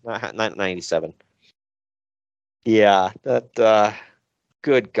 95, not 97. Yeah, that,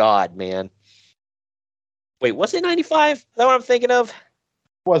 good God, man. Wait, was it 95? Is that what I'm thinking of? It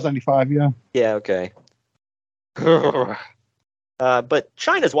was 95, yeah. Yeah, okay. But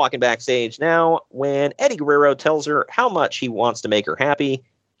Chyna's walking backstage now when Eddie Guerrero tells her how much he wants to make her happy.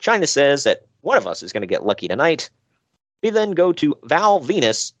 Chyna says that one of us is going to get lucky tonight. We then go to Val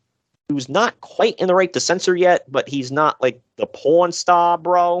Venus, who's not quite in the right to censor yet, but he's not like the porn star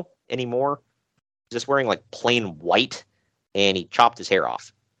bro anymore. He's just wearing like plain white, and he chopped his hair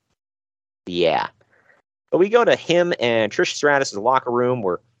off. Yeah. But we go to him and Trish Stratus' locker room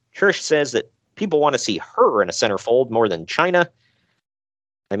where Trish says that people want to see her in a centerfold more than Chyna.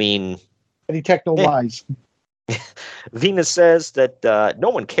 I mean... Any techno lies. Venus says that no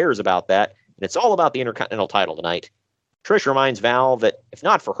one cares about that, and it's all about the Intercontinental title tonight. Trish reminds Val that if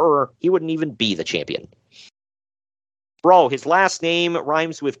not for her, he wouldn't even be the champion. Bro, his last name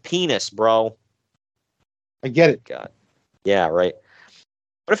rhymes with penis, bro. I get it. God. Yeah, right.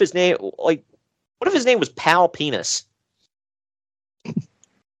 What if his name, was Pal Penis?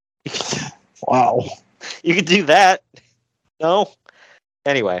 Wow. You could do that. No?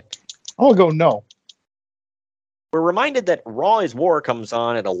 Anyway. I'll go no. We're reminded that Raw is War comes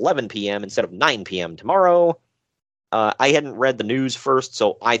on at 11 p.m. instead of 9 p.m. tomorrow. I hadn't read the news first,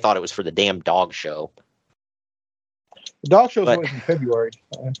 so I thought it was for the damn dog show. The dog show is always in February.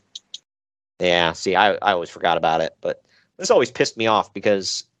 Yeah, see, I always forgot about it, but this always pissed me off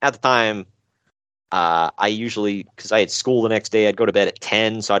because at the time, I usually, because I had school the next day, I'd go to bed at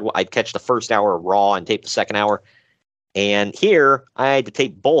 10, so I'd catch the first hour of Raw and tape the second hour. And here, I had to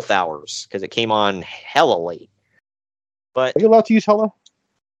tape both hours because it came on hella late. But are you allowed to use hella?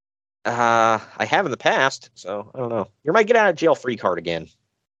 I have in the past, so I don't know. You might get out of jail free card again.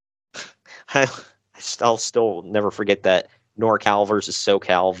 I'll still never forget that NorCal versus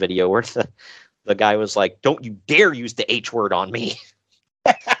SoCal video where the guy was like, "Don't you dare use the H word on me."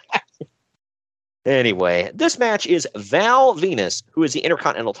 Anyway, this match is Val Venus, who is the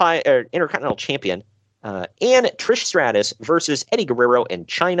Intercontinental Champion, and Trish Stratus versus Eddie Guerrero and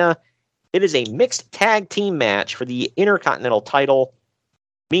Chyna. It is a mixed tag team match for the Intercontinental title,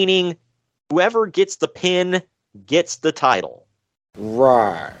 meaning whoever gets the pin gets the title.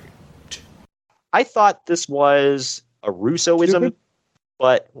 Right. I thought this was a Russoism,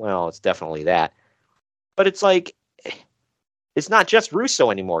 but, well, it's definitely that. But it's like, it's not just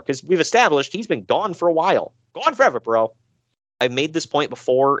Russo anymore, because we've established he's been gone for a while. Gone forever, bro. I've made this point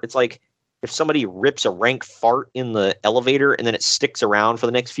before. It's like, if somebody rips a rank fart in the elevator and then it sticks around for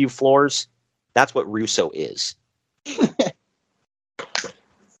the next few floors, that's what Russo is.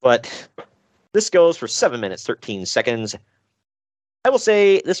 But this goes for 7 minutes, 13 seconds. I will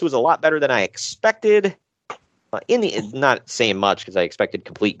say this was a lot better than I expected. Not saying much because I expected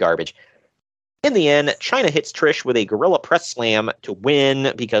complete garbage. In the end, Chyna hits Trish with a gorilla press slam to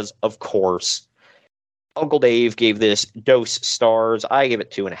win because, of course, Uncle Dave gave this dose stars. I gave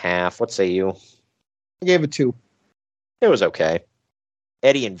it 2.5. What say you? I gave it 2. It was okay.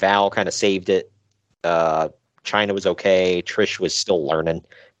 Eddie and Val kind of saved it. Chyna was okay. Trish was still learning.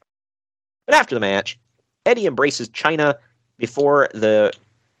 But after the match, Eddie embraces Chyna before the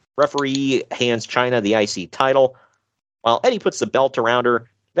referee hands Chyna the IC title. While Eddie puts the belt around her,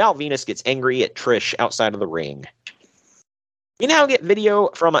 Val Venus gets angry at Trish outside of the ring. We now get video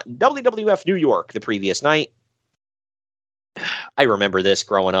from WWF New York the previous night. I remember this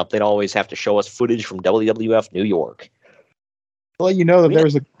growing up. They'd always have to show us footage from WWF New York. I'll let you know that there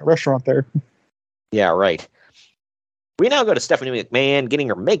was a restaurant there. Yeah, right. We now go to Stephanie McMahon getting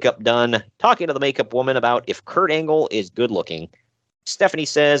her makeup done, talking to the makeup woman about if Kurt Angle is good looking. Stephanie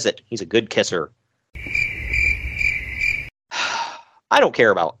says that he's a good kisser. I don't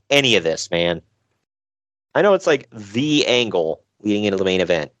care about any of this, man. I know it's like the angle, leading into the main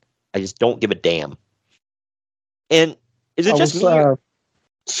event. I just don't give a damn. And is it just me?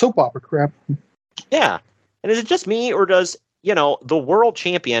 Soap opera crap. Yeah. And is it just me, or does, the world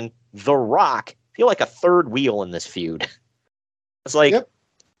champion, The Rock, feel like a third wheel in this feud? It's like,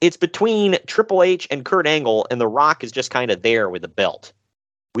 It's between Triple H and Kurt Angle, and The Rock is just kind of there with the belt.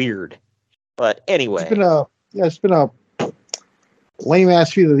 Weird. But anyway. It's been a lame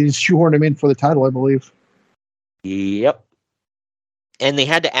ass feud that they just shoehorned him in for the title, I believe. Yep. And they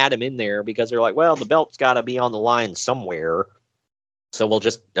had to add him in there because they're like, well, the belt's got to be on the line somewhere. So we'll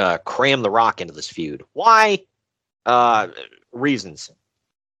just cram The Rock into this feud. Why? Reasons.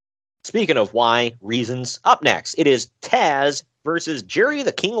 Speaking of why, reasons, up next, it is Taz versus Jerry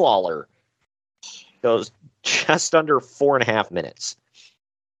the King Lawler. Goes just under 4.5 minutes.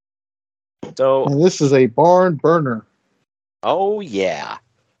 So, and this is a barn burner. Oh, yeah.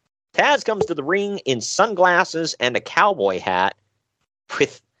 Taz comes to the ring in sunglasses and a cowboy hat.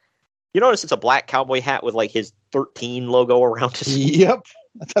 You notice it's a black cowboy hat with like his 13 logo around his. Yep.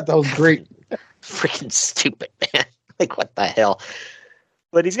 I thought that was great. Freaking stupid, man. Like, what the hell?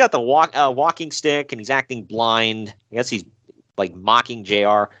 But he's got the walking stick and he's acting blind. I guess he's like mocking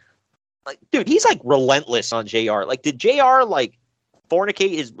JR. Like, dude, he's like relentless on JR. Like, did JR like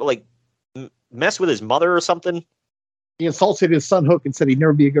fornicate his, like, mess with his mother or something? He insulted his son Hook and said he'd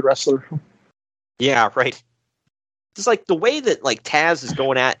never be a good wrestler. Yeah, right. It's like the way that like Taz is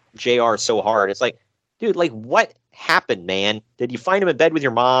going at JR so hard. It's like, dude, like what happened, man? Did you find him in bed with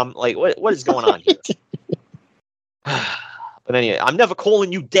your mom? Like what is going on here? But anyway, I'm never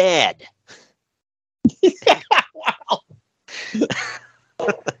calling you dad. Wow.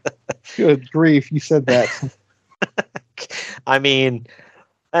 Good grief, you said that. I mean,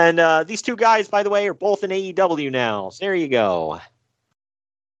 and these two guys, by the way, are both in AEW now. So there you go.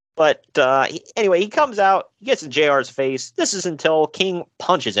 But anyway, he comes out, he gets in JR's face. This is until King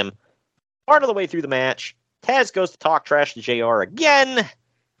punches him. Part of the way through the match, Taz goes to talk trash to JR again.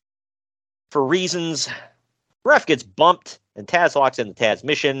 For reasons. Ref gets bumped, and Taz locks in the Taz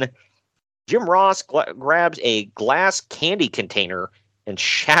mission. Jim Ross grabs a glass candy container and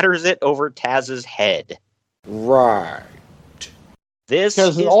shatters it over Taz's head. Right. This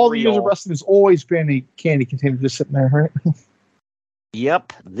because is all the real. years of wrestling has always been a candy container just sitting there, right?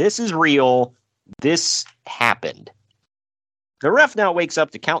 Yep, this is real. This happened. The ref now wakes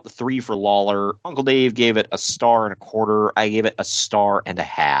up to count the 3 for Lawler. Uncle Dave gave it a 1.25 stars. I gave it a 1.5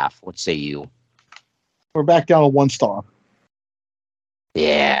 stars. What say you? We're back down to 1 star.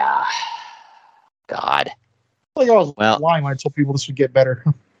 Yeah. God. I think I was lying when I told people this would get better.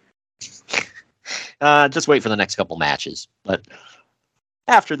 Just wait for the next couple matches. But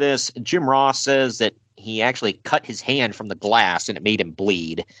after this, Jim Ross says that he actually cut his hand from the glass and it made him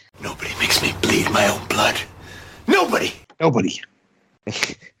bleed. Nobody makes me bleed my own blood. Nobody.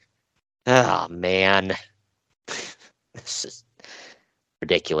 Oh, man. This is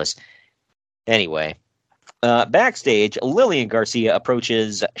ridiculous. Anyway, backstage, Lillian Garcia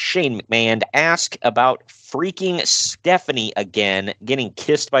approaches Shane McMahon to ask about freaking Stephanie again getting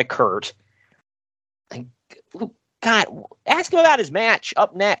kissed by Kurt. God, ask him about his match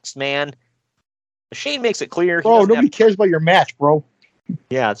up next, man. Shane makes it clear. Bro, nobody cares about your match, bro.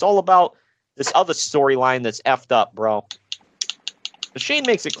 Yeah, it's all about this other storyline that's effed up, bro. But Shane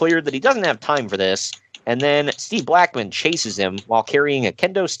makes it clear that he doesn't have time for this, and then Steve Blackman chases him while carrying a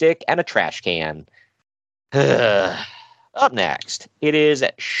kendo stick and a trash can. Up next, it is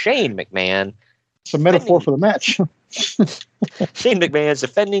Shane McMahon. It's a metaphor for the match. Shane McMahon is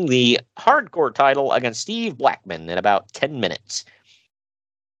defending the hardcore title against Steve Blackman in about 10 minutes.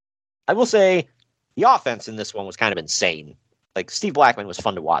 I will say, the offense in this one was kind of insane. Like, Steve Blackman was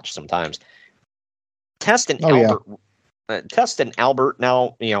fun to watch sometimes. Test and Albert,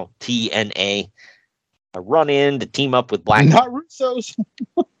 now, TNA, run in to team up with Blackman. Not Russo's.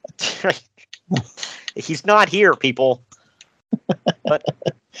 He's not here, people. But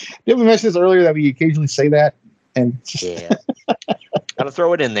didn't we mention this earlier that we occasionally say that? And yeah, gotta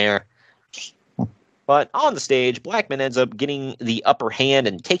throw it in there. But on the stage, Blackman ends up getting the upper hand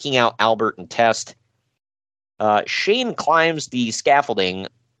and taking out Albert and Test. Shane climbs the scaffolding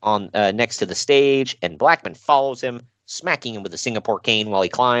on next to the stage, and Blackman follows him, smacking him with a Singapore cane while he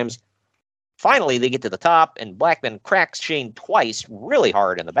climbs. Finally, they get to the top, and Blackman cracks Shane twice really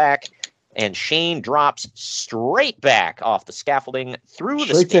hard in the back, and Shane drops straight back off the scaffolding through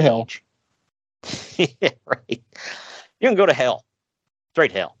the stage. Straight to hell. Yeah, right. You can go to hell.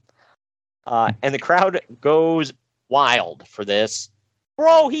 Straight to hell. And the crowd goes wild for this.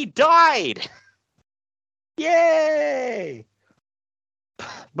 Bro, he died! Yay!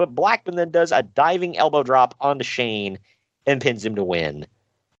 But Blackman then does a diving elbow drop onto Shane, and pins him to win.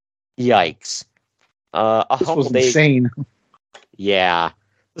 Yikes. This was insane. Yeah.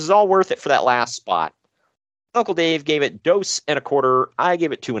 This is all worth it for that last spot. Uncle Dave gave it dose and a quarter. I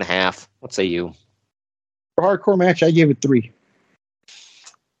gave it 2.5. What say you? For a hardcore match, I gave it 3.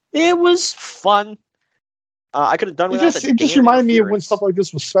 It was fun. I could have done without it just reminded me of when stuff like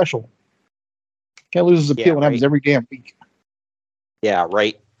this was special. Can't lose his appeal when it happens every damn week. Yeah,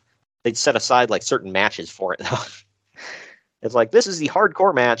 right. They'd set aside like certain matches for it, though. It's like, this is the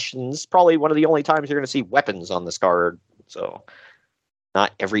hardcore match, and this is probably one of the only times you're going to see weapons on this card. So,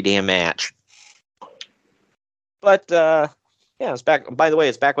 not every damn match. But, yeah, it's back. By the way,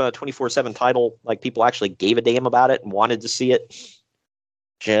 it's back when a 24/7 title, like, people actually gave a damn about it and wanted to see it.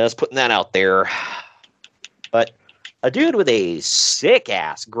 Just putting that out there. But a dude with a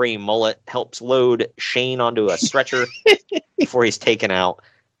sick-ass gray mullet helps load Shane onto a stretcher before he's taken out.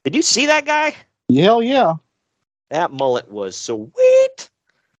 Did you see that guy? Hell yeah. That mullet was sweet.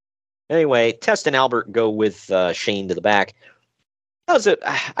 Anyway, Test and Albert go with Shane to the back. That was it.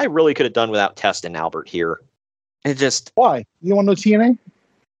 I really could have done without Test and Albert here. It just... Why? You want no TNA?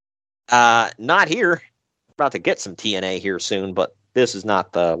 Not here. About to get some TNA here soon, but this is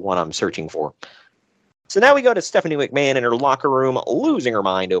not the one I'm searching for. So now we go to Stephanie McMahon in her locker room, losing her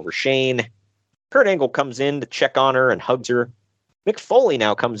mind over Shane. Kurt Angle comes in to check on her and hugs her. Mick Foley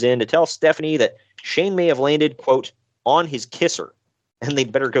now comes in to tell Stephanie that Shane may have landed, quote, on his kisser, and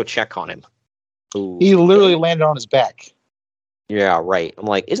they'd better go check on him. Ooh. He literally landed on his back. Yeah, right. I'm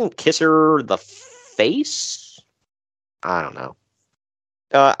like, isn't Kisser the face? I don't know.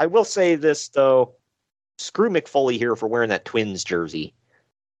 I will say this, though. Screw Mick Foley here for wearing that Twins jersey.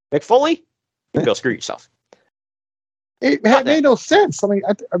 Mick Foley? You go screw yourself. It made no sense. I mean,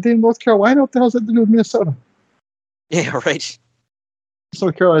 I've been in North Carolina. What the hell does that to do with Minnesota? Yeah, right.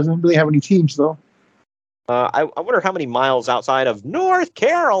 North Carolina doesn't really have any teams, though. I wonder how many miles outside of North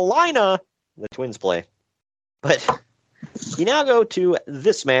Carolina the Twins play. But you now go to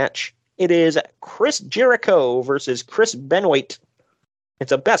this match. It is Chris Jericho versus Chris Benoit.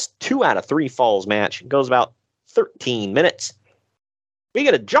 It's a best 2 out of 3 falls match. It goes about 13 minutes. We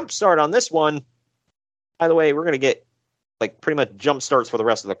get a jump start on this one. By the way, we're going to get like pretty much jump starts for the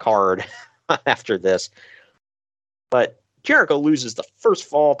rest of the card after this. But Jericho loses the first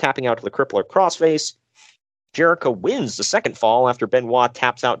fall, tapping out to the crippler crossface. Jericho wins the second fall after Benoit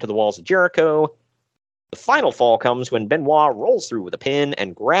taps out to the walls of Jericho. The final fall comes when Benoit rolls through with a pin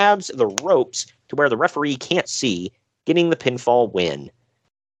and grabs the ropes to where the referee can't see, getting the pinfall win.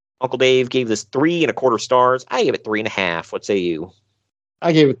 Uncle Dave gave this 3 1/4 stars. I gave it 3.5. What say you?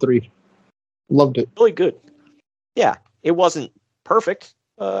 I gave it 3. Loved it. Really good. Yeah, it wasn't perfect,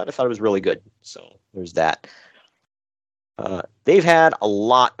 but I thought it was really good. So there's that. They've had a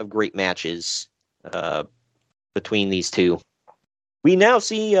lot of great matches between these two. We now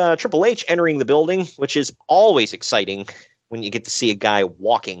see Triple H entering the building, which is always exciting when you get to see a guy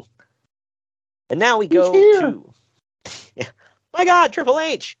walking. And now we go to... Yeah. My God, Triple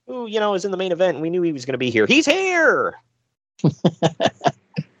H, who, is in the main event, and we knew he was going to be here. He's here!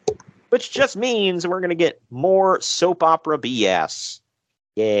 Which just means we're going to get more soap opera BS.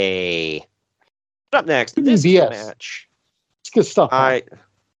 Yay. Up next, this BS. match. It's good stuff.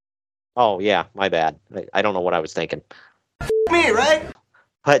 Oh, yeah, my bad. I don't know what I was thinking. Me, right?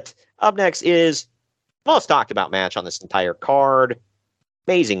 But up next is most talked about match on this entire card.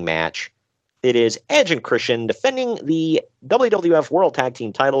 Amazing match. It is Edge and Christian defending the WWF World Tag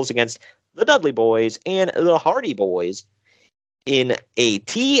Team titles against the Dudley Boys and the Hardy Boys in a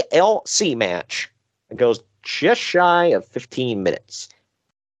TLC match. It goes just shy of 15 minutes.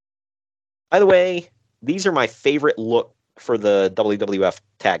 By the way, these are my favorite look for the WWF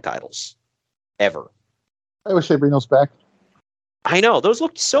tag titles ever. I wish they'd bring those back. I know, those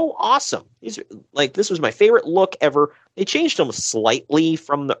looked so awesome. This was my favorite look ever. They changed them slightly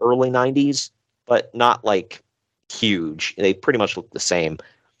from the early 90s, but not like huge. They pretty much look the same.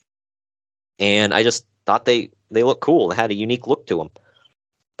 And I just thought they looked cool. They had a unique look to them.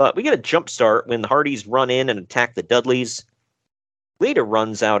 But we get a jump start when the Hardys run in and attack the Dudleys. Lita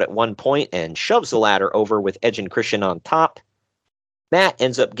runs out at one point and shoves the ladder over with Edge and Christian on top. Matt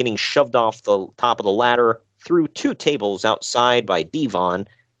ends up getting shoved off the top of the ladder through 2 tables outside by Devon,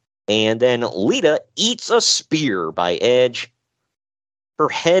 and then Lita eats a spear by Edge. Her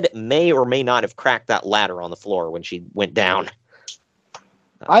head may or may not have cracked that ladder on the floor when she went down.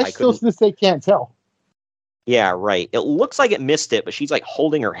 I still to this day can't tell. Yeah, right. It looks like it missed it, but she's like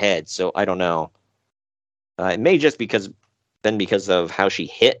holding her head, so I don't know. It may just because of how she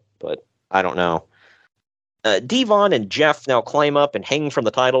hit, but I don't know. Devon and Jeff now climb up and hang from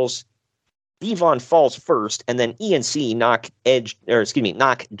the titles. Devon falls first, and then ENC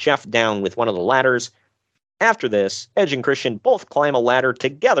knock Jeff down with one of the ladders. After this, Edge and Christian both climb a ladder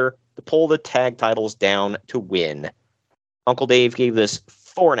together to pull the tag titles down to win. Uncle Dave gave this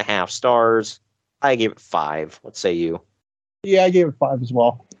 4.5 stars. I gave it 5. What say you? Yeah, I gave it 5 as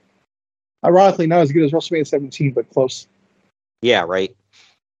well. Ironically, not as good as WrestleMania 17, but close. Yeah, right.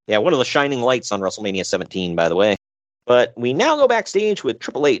 Yeah, one of the shining lights on WrestleMania 17, by the way. But we now go backstage with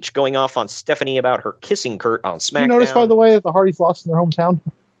Triple H going off on Stephanie about her kissing Kurt on SmackDown. You notice, by the way, that the Hardys lost in their hometown?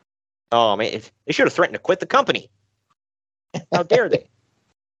 Oh, man, they should have threatened to quit the company. How dare they?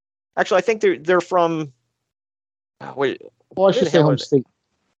 Actually, I think they're from... Well, I should say home state.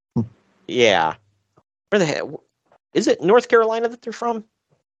 Yeah. Where the hell? Is it North Carolina that they're from?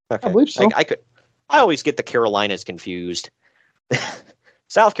 Okay. I believe so. I always get the Carolinas confused.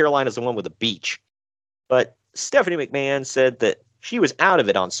 South Carolina's the one with the beach. But Stephanie McMahon said that she was out of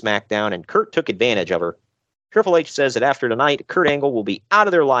it on SmackDown and Kurt took advantage of her. Triple H says that after tonight, Kurt Angle will be out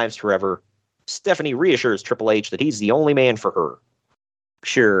of their lives forever. Stephanie reassures Triple H that he's the only man for her.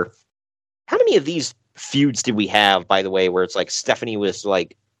 Sure. How many of these feuds did we have, by the way, where it's like Stephanie was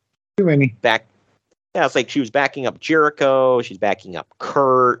like... Too many. Back... Yeah, it's like she was backing up Jericho, she's backing up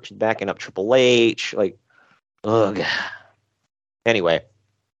Kurt, she's backing up Triple H, like, ugh. Anyway,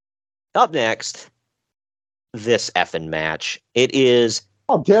 up next, this effing match. It is...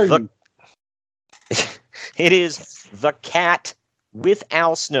 How dare you? It is the Cat with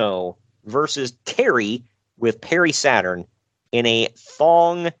Al Snow versus Terry with Perry Saturn in a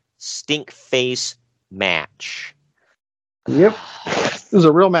thong stink face match. Yep. This is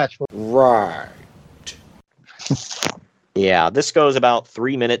a real match. Right. Yeah, this goes about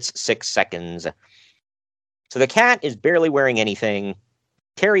 3 minutes, 6 seconds. So the Cat is barely wearing anything.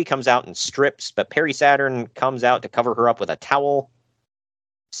 Terry comes out in strips, but Perry Saturn comes out to cover her up with a towel.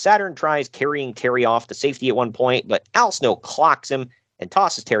 Saturn tries carrying Terry off to safety at one point, but Al Snow clocks him and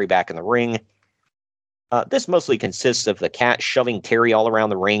tosses Terry back in the ring. This mostly consists of the Cat shoving Terry all around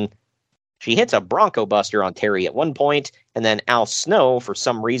the ring. She hits a Bronco Buster on Terry at one point, and then Al Snow, for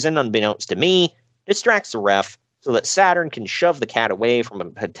some reason, unbeknownst to me, distracts the ref so that Saturn can shove the Cat away from a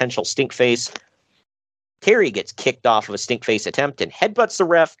potential stink face. Terry gets kicked off of a stink face attempt and headbutts the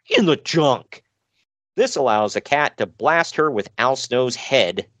ref in the junk. This allows the Cat to blast her with Al Snow's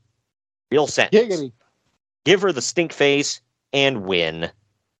head. Real sentence. Giggity. Give her the stink face and win.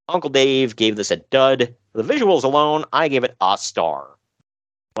 Uncle Dave gave this a dud. For the visuals alone, I gave it a star.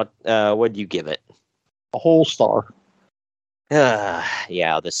 What'd you give it? A whole star.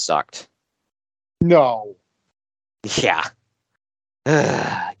 Yeah, this sucked. No. Yeah.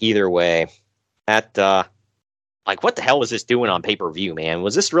 Either way. What the hell was this doing on pay-per-view, man?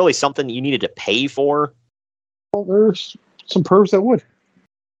 Was this really something you needed to pay for? Well, there's some pervs that would.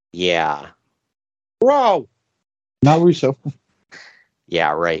 Yeah. Bro! Not Russo.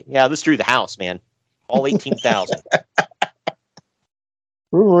 Yeah, right. Yeah, this drew the house, man. All 18,000.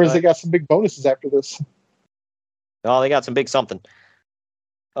 Rumor is they got some big bonuses after this. Oh, they got some big something.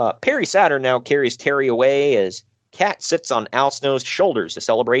 Perry Saturn now carries Terry away as Cat sits on Al Snow's shoulders to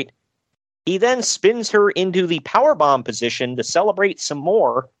celebrate. He then spins her into the powerbomb position to celebrate some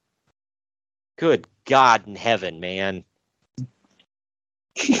more. Good God in heaven, man.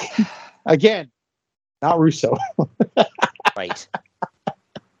 Again, not Russo. Right.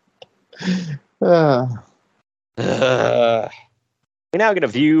 We now get a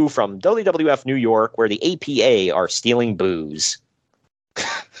view from WWF New York where the APA are stealing booze.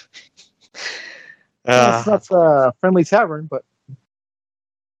 It's not a friendly tavern, but...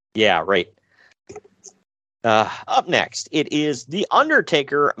 Yeah, right. Up next, it is The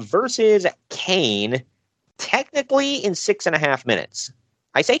Undertaker versus Kane, technically in 6.5 minutes.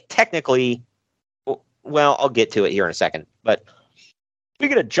 I say technically, well, I'll get to it here in a second, but we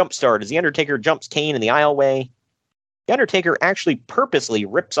get a jump start as The Undertaker jumps Kane in the aisleway. The Undertaker actually purposely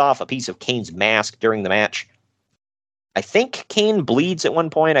rips off a piece of Kane's mask during the match. I think Kane bleeds at one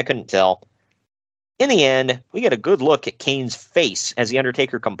point, I couldn't tell. In the end, we get a good look at Kane's face as The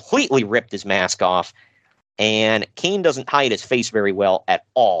Undertaker completely ripped his mask off, and Kane doesn't hide his face very well at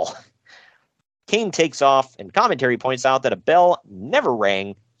all. Kane takes off, and commentary points out that a bell never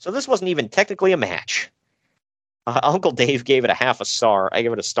rang, so this wasn't even technically a match. Uncle Dave gave it a half a star. I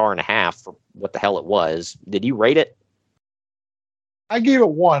gave it a 1.5 stars for what the hell it was. Did you rate it? I gave it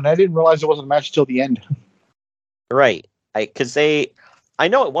 1. I didn't realize it wasn't a match till the end. Right. I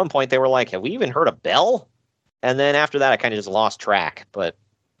know at one point they were like, have we even heard a bell? And then after that, I kind of just lost track. But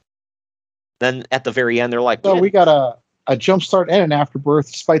then at the very end, they're like... So we got a jump start and an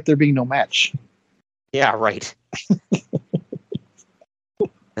afterbirth, despite there being no match. Yeah, right.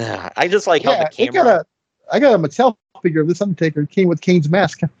 I just like how the camera. I got a Mattel figure of this Undertaker. It came with Kane's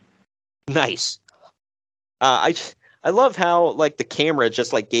mask. Nice. I love how like the camera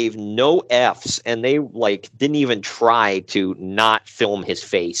just like gave no Fs, and they like didn't even try to not film his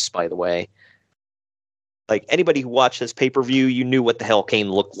face. By the way, like anybody who watched this pay-per-view, you knew what the hell Kane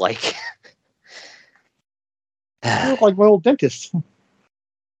looked like. You look like my old dentist.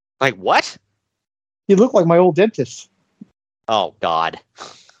 Like what? You look like my old dentist. Oh God.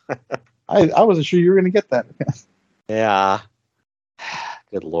 I wasn't sure you were going to get that. Yeah.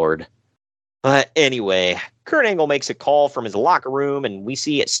 Good Lord. Anyway, Kurt Angle makes a call from his locker room, and we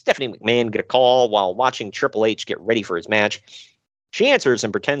see Stephanie McMahon get a call while watching Triple H get ready for his match. She answers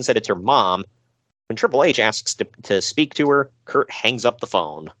and pretends that it's her mom. When Triple H asks to speak to her, Kurt hangs up the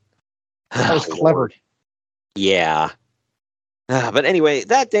phone. That was clever. Yeah. But anyway,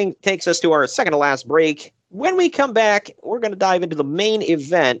 that thing takes us to our second to last break. When we come back, we're going to dive into the main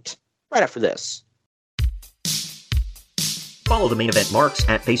event right after this. Follow the Main Event Marks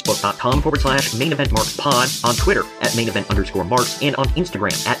at Facebook.com/Main Event Marks Pod, on Twitter at Main Event _Marks, and on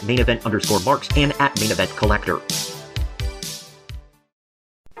Instagram at Main Event _Marks and at Main Event Collector.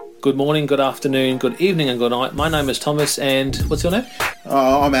 Good morning, good afternoon, good evening, and good night. My name is Thomas, and what's your name?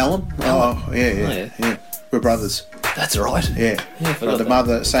 I'm Alan. Yeah. We're brothers. That's right. Yeah.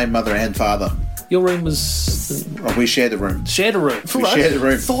 Same mother and father. Your room was... we shared the room. Shared a room? We shared the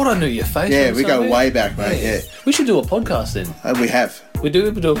room. Thought I knew your face. Yeah, we go way back, mate. Yeah. We should do a podcast then. We have. We do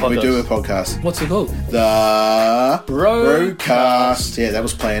a podcast? We do a podcast. What's it called? The Brocast. Yeah, that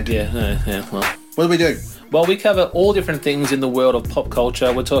was planned. Yeah, well. What do we do? Well, we cover all different things in the world of pop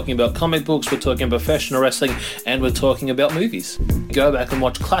culture. We're talking about comic books, we're talking about professional wrestling, and we're talking about movies. Go back and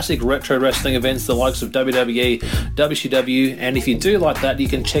watch classic retro wrestling events, the likes of WWE, WCW, and if you do like that, you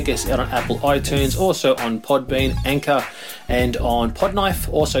can check us out on Apple iTunes, also on Podbean, Anchor, and on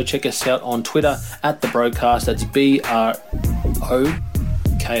Podknife. Also check us out on Twitter at The Brocast. That's BROKAST.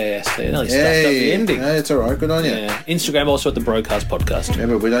 I nearly stuffed up the ending. No, it's all right. Good on you. Yeah. Instagram also at The Brocast Podcast.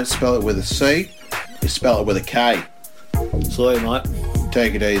 Remember, we don't spell it with a C. You spell it with a K. Salute, mate.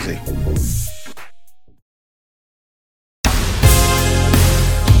 Take it easy.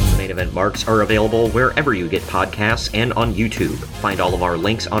 The Main Event Marks are available wherever you get podcasts and on YouTube. Find all of our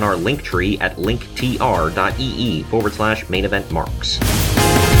links on our link tree at linktr.ee/Main Event Marks.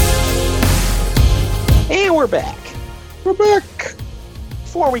 And we're back. We're back.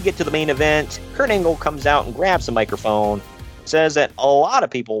 Before we get to the main event, Kurt Angle comes out and grabs the microphone. Says that a lot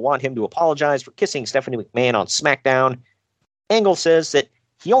of people want him to apologize for kissing Stephanie McMahon on SmackDown. Angle says that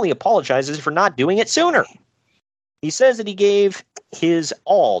he only apologizes for not doing it sooner. He says that he gave his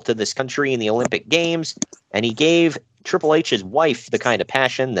all to this country in the Olympic Games, and he gave Triple H's wife the kind of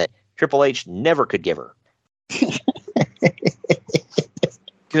passion that Triple H never could give her.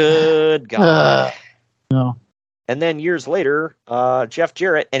 Good God. No. And then years later, Jeff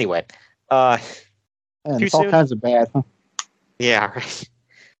Jarrett, anyway. It's all kinds of bad, huh? Yeah,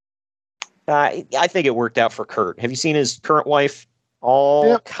 right. I think it worked out for Kurt. Have you seen his current wife?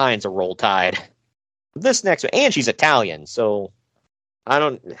 All kinds of roll tide. This next one, and she's Italian, so I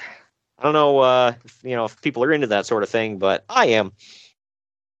don't know, if people are into that sort of thing, but I am.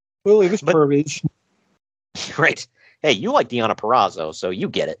 Willie, this perv is. Right. Hey, you like Deonna Purrazzo, so you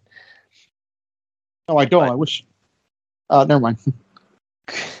get it. No, I don't. I wish. Never mind.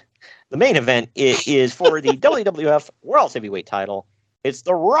 The main event is for the WWF World Heavyweight title. It's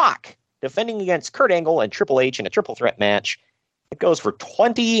The Rock defending against Kurt Angle and Triple H in a triple threat match. It goes for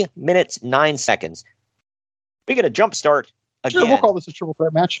 20 minutes, 9 seconds. We get a jump start again. Sure, we'll call this a triple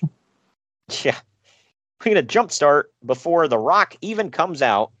threat match. Yeah. We get a jump start before The Rock even comes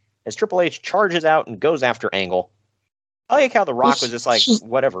out as Triple H charges out and goes after Angle. I like how The Rock was just like,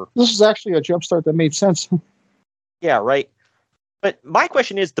 whatever. This is actually a jump start that made sense. Yeah, right. But my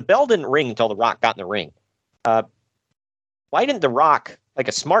question is, the bell didn't ring until The Rock got in the ring. Why didn't The Rock, like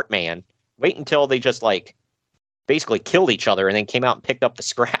a smart man, wait until they just, like, basically killed each other and then came out and picked up the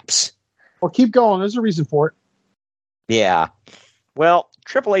scraps? Well, keep going. There's a reason for it. Yeah. Well,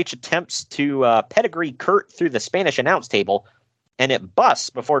 Triple H attempts to pedigree Kurt through the Spanish announce table, and it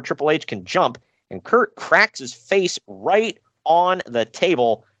busts before Triple H can jump, and Kurt cracks his face right on the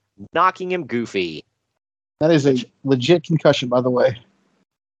table, knocking him goofy. That is a legit concussion, by the way.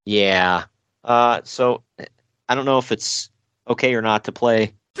 Yeah. So I don't know if it's okay or not to play.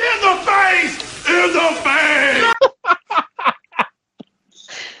 In the face! In the face!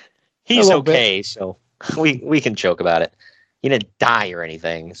 He's okay, so we can joke about it. He didn't die or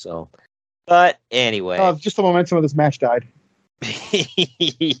anything, so. But anyway. Just the momentum of this match died.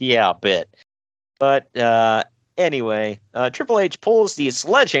 Yeah, a bit. But Anyway, Triple H pulls the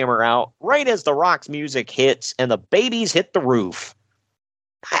sledgehammer out right as The Rock's music hits and the babies hit the roof.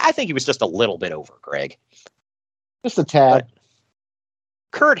 I think he was just a little bit over, Greg. Just a tad.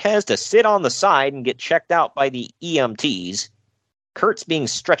 But Kurt has to sit on the side and get checked out by the EMTs. Kurt's being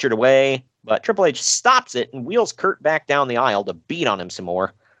stretchered away, but Triple H stops it and wheels Kurt back down the aisle to beat on him some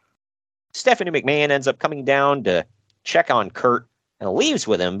more. Stephanie McMahon ends up coming down to check on Kurt and leaves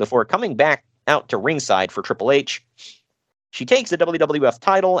with him before coming back out to ringside for Triple H. She takes the WWF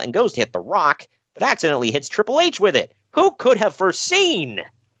title and goes to hit The Rock, but accidentally hits Triple H with it. Who could have foreseen?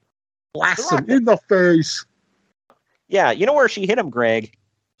 Blast him in the face. Yeah, you know where she hit him, Greg?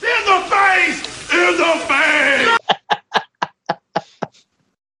 In the face! In the face!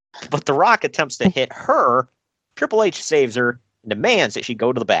 But The Rock attempts to hit her. Triple H saves her and demands that she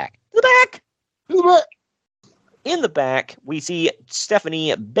go to the back. To the back! To the back! In the back, we see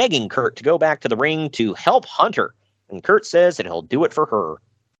Stephanie begging Kurt to go back to the ring to help Hunter. And Kurt says that he'll do it for her.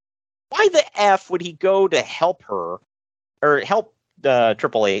 Why the F would he go to help her, or help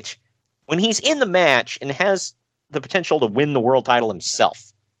Triple H, when he's in the match and has the potential to win the world title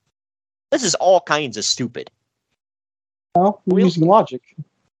himself? This is all kinds of stupid. Well, we're using logic.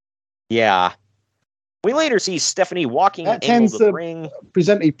 Yeah. We later see Stephanie walking that angle tends to the to ring.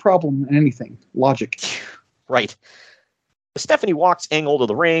 Present a problem in anything. Logic. Right. Stephanie walks angle to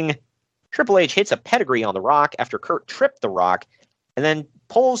the ring. Triple H hits a pedigree on The Rock after Kurt tripped The Rock, and then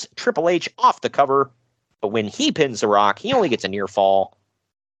pulls Triple H off the cover. But when he pins The Rock, he only gets a near fall.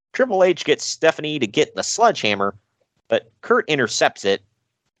 Triple H gets Stephanie to get the sledgehammer, but Kurt intercepts it.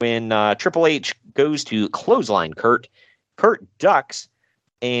 When Triple H goes to clothesline Kurt ducks,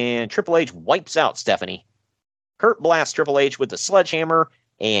 and Triple H wipes out Stephanie. Kurt blasts Triple H with the sledgehammer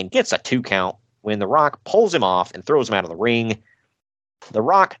and gets a 2 count when The Rock pulls him off and throws him out of the ring. The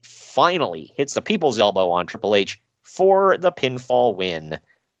Rock finally hits the people's elbow on Triple H for the pinfall win.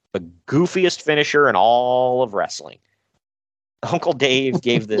 The goofiest finisher in all of wrestling. Uncle Dave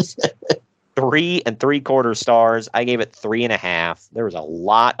gave this 3 3/4 stars. I gave it 3.5. There was a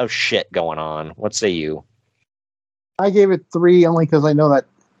lot of shit going on. What say you? I gave it 3 only because I know that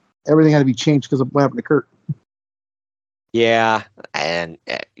everything had to be changed because of what happened to Kurt. Yeah, and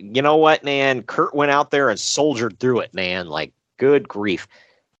you know what, man? Kurt went out there and soldiered through it, man. Like, good grief.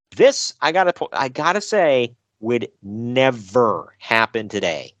 This, I gotta say, would never happen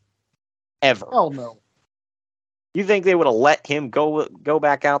today. Ever. Hell no. You think they would have let him go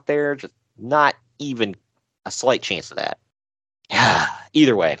back out there? Just not even a slight chance of that.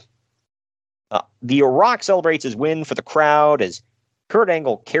 Either way. The Rock celebrates his win for the crowd as Kurt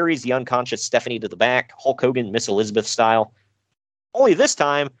Angle carries the unconscious Stephanie to the back, Hulk Hogan, Miss Elizabeth style. Only this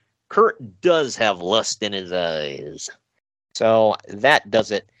time, Kurt does have lust in his eyes. So that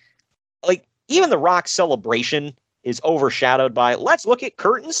does it. Like, even the Rock celebration is overshadowed by, let's look at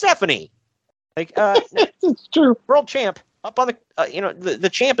Kurt and Stephanie. Like, it's true. World champ up on the, the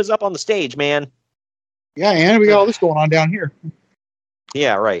champ is up on the stage, man. Yeah, and we got all this going on down here.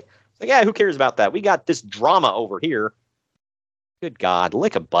 Yeah, right. Like, yeah, who cares about that? We got this drama over here. Good God,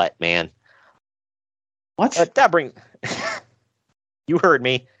 lick a butt, man. What? That brings... You heard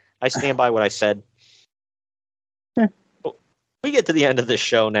me. I stand by what I said. We get to the end of this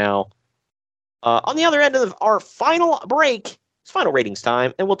show now. On the other end of our final break, it's final ratings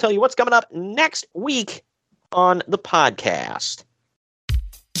time, and we'll tell you what's coming up next week on the podcast.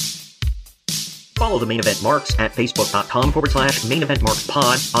 Follow the Main Event Marks at Facebook.com/Main Event Marks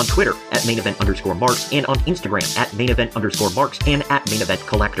Pod, on Twitter at Main Event _Marks, and on Instagram at Main Event _Marks and at Main Event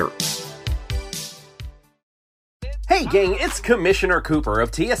Collector. Hey gang, it's Commissioner Cooper of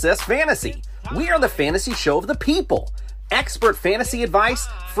TSS Fantasy. We are the fantasy show of the people. Expert fantasy advice,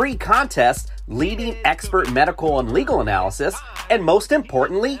 free contests, leading expert medical and legal analysis, and most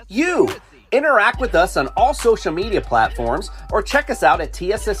importantly, you. Interact with us on all social media platforms or check us out at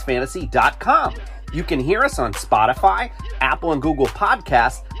tssfantasy.com. You can hear us on Spotify, Apple and Google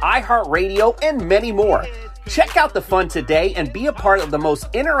Podcasts, iHeartRadio, and many more. Check out the fun today and be a part of the most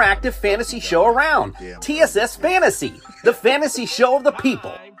interactive fantasy show around. TSS Fantasy, the fantasy show of the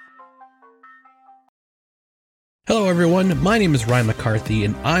people. Hello, everyone. My name is Ryan McCarthy,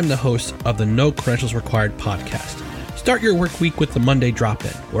 and I'm the host of the No Credentials Required podcast. Start your work week with the Monday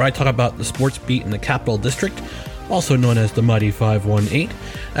Drop-In, where I talk about the sports beat in the Capital District, also known as the Mighty 518,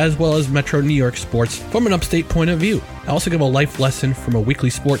 as well as Metro New York sports from an upstate point of view. I also give a life lesson from a weekly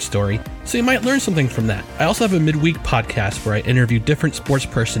sports story, so you might learn something from that. I also have a midweek podcast where I interview different sports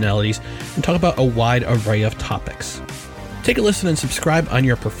personalities and talk about a wide array of topics. Take a listen and subscribe on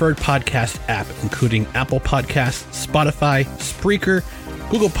your preferred podcast app, including Apple Podcasts, Spotify, Spreaker,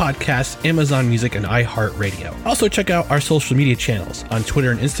 Google Podcasts, Amazon Music, and iHeartRadio. Also check out our social media channels on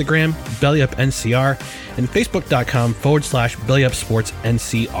Twitter and Instagram, BellyUpNCR, and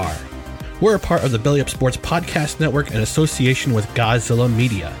Facebook.com/BellyUpSportsNCR. We're a part of the Belly Up Sports Podcast Network in association with Godzilla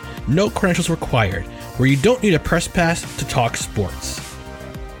Media. No credentials required, where you don't need a press pass to talk sports.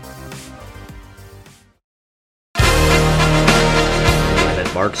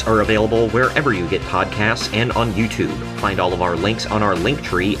 Marks are available wherever you get podcasts and on YouTube. Find all of our links on our link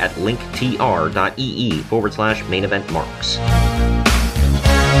tree at linktr.ee/main event marks.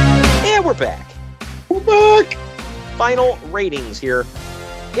 And we're back. We're back. Final ratings here.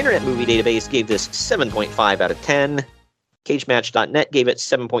 Internet Movie Database gave this 7.5 out of 10. CageMatch.net gave it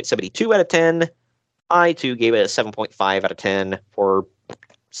 7.72 out of 10. I, too, gave it a 7.5 out of 10 for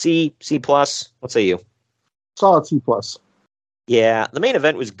C+. What say you? Solid C+. Yeah, the main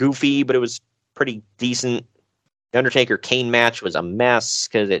event was goofy, but it was pretty decent. The Undertaker-Kane match was a mess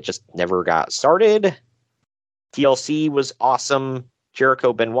because it just never got started. TLC was awesome.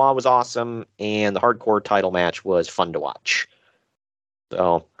 Jericho-Benoit was awesome. And the hardcore title match was fun to watch.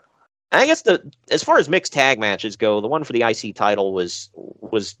 So, I guess as far as mixed tag matches go, the one for the IC title was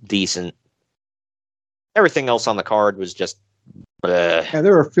decent. Everything else on the card was just... Yeah,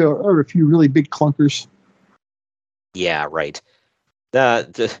 there were a few really big clunkers. Yeah, right.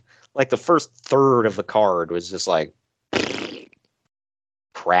 The first third of the card was just like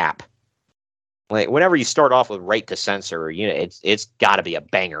crap. Like whenever you start off with Right to Censor, it's got to be a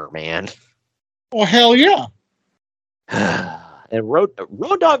banger, man. Oh hell yeah! And Road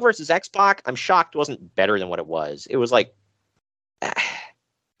Dogg versus X-Pac, I'm shocked wasn't better than what it was. It was like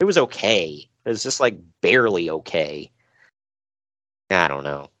it was okay. It was just like barely okay. I don't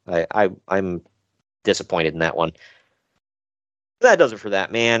know. I'm disappointed in that one. That does it for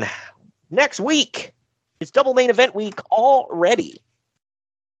that, man. Next week, it's double main event week already.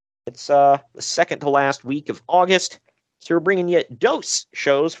 It's the second to last week of August. So we're bringing you dose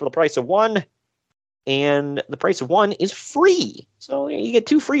shows for the price of one. And the price of one is free. So you get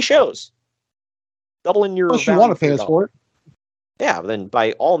 2 free shows. Doubling your Unless you want to pay us for it. Yeah, then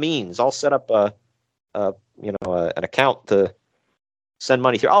by all means, I'll set up an account to send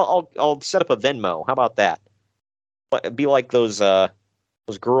money through. I'll set up a Venmo. How about that? Be like those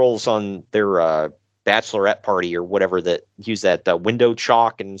girls on their bachelorette party or whatever that use that window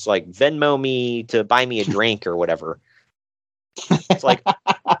chalk and it's like Venmo me to buy me a drink or whatever. It's like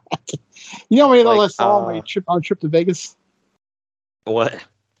you know how many of those I saw on my trip to Vegas? What?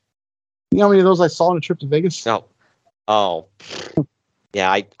 You know how many of those I saw on a trip to Vegas? Oh, yeah,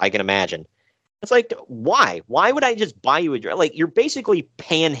 I can imagine. It's like, why? Why would I just buy you a drink? Like you're basically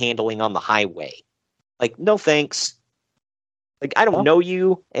panhandling on the highway. Like, no thanks. Like, I don't know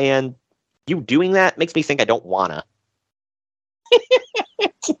you, and you doing that makes me think I don't wanna.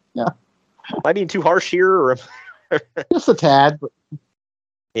 Yeah. Am I being too harsh here? Or just a tad. But...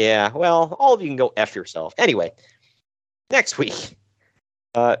 Yeah, well, all of you can go F yourself. Anyway, next week,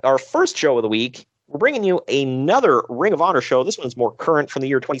 our first show of the week, we're bringing you another Ring of Honor show. This one's more current from the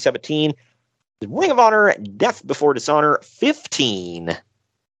year 2017. The Ring of Honor Death Before Dishonor 15.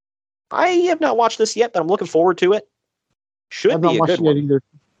 I have not watched this yet, but I'm looking forward to it. Should be a good one. Either.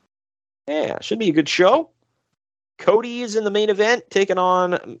 Yeah, should be a good show. Cody is in the main event, taking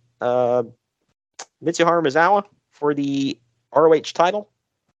on Mitsuharu Misawa for the ROH title.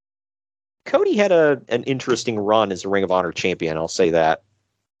 Cody had an interesting run as a Ring of Honor champion, I'll say that.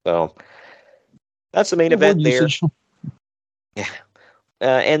 So, that's the main event there. Yeah.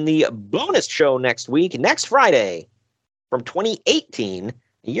 And the bonus show next week, next Friday, from 2018, a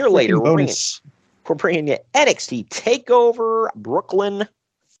year later, we're bringing you NXT TakeOver Brooklyn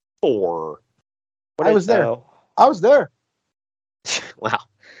 4. I was there. Wow.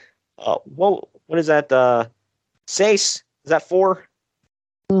 Well, what is that? Seis? Is that 4?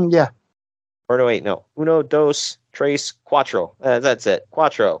 Yeah. Or no, wait, no. Uno, dos, tres, cuatro. That's it.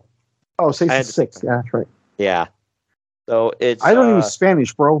 Cuatro. Oh, Seis is 6. Yeah, that's right. Yeah. So it's. I don't even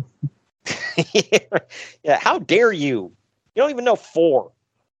Spanish, bro. Yeah. How dare you? You don't even know 4.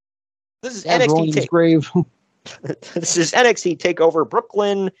 This is NXT grave. This is NXT TakeOver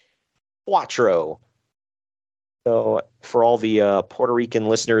Brooklyn Cuatro. So for all the Puerto Rican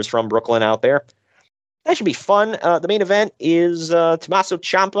listeners from Brooklyn out there, that should be fun. The main event is Tommaso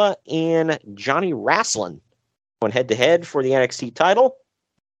Ciampa and Johnny Wrestling going head-to-head for the NXT title.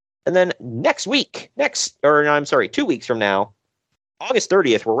 And then 2 weeks from now, August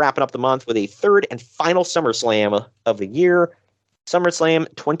 30th, we're wrapping up the month with a third and final SummerSlam of the year, SummerSlam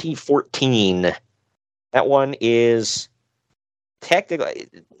 2014. That one is technically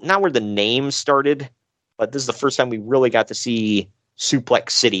not where the name started, but this is the first time we really got to see Suplex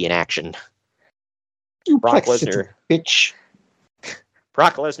City in action. Brock Lesnar, bitch.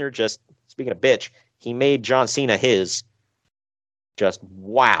 Brock Lesnar just, speaking of bitch, he made John Cena his. Just,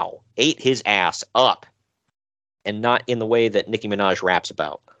 wow. Ate his ass up. And not in the way that Nicki Minaj raps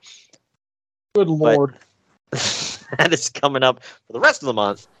about. Good Lord. That is coming up for the rest of the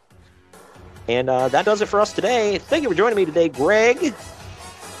month. And that does it for us today. Thank you for joining me today, Greg.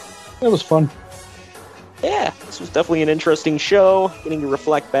 It was fun. Yeah, this was definitely an interesting show. Getting to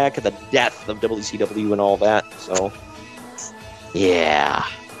reflect back at the death of WCW and all that. So, yeah.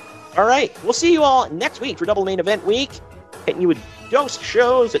 All right, we'll see you all next week for Double Main Event Week. Hitting you with Ghost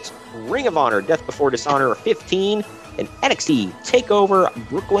shows. It's Ring of Honor, Death Before Dishonor 15, and NXT TakeOver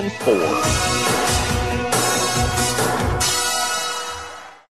Brooklyn 4.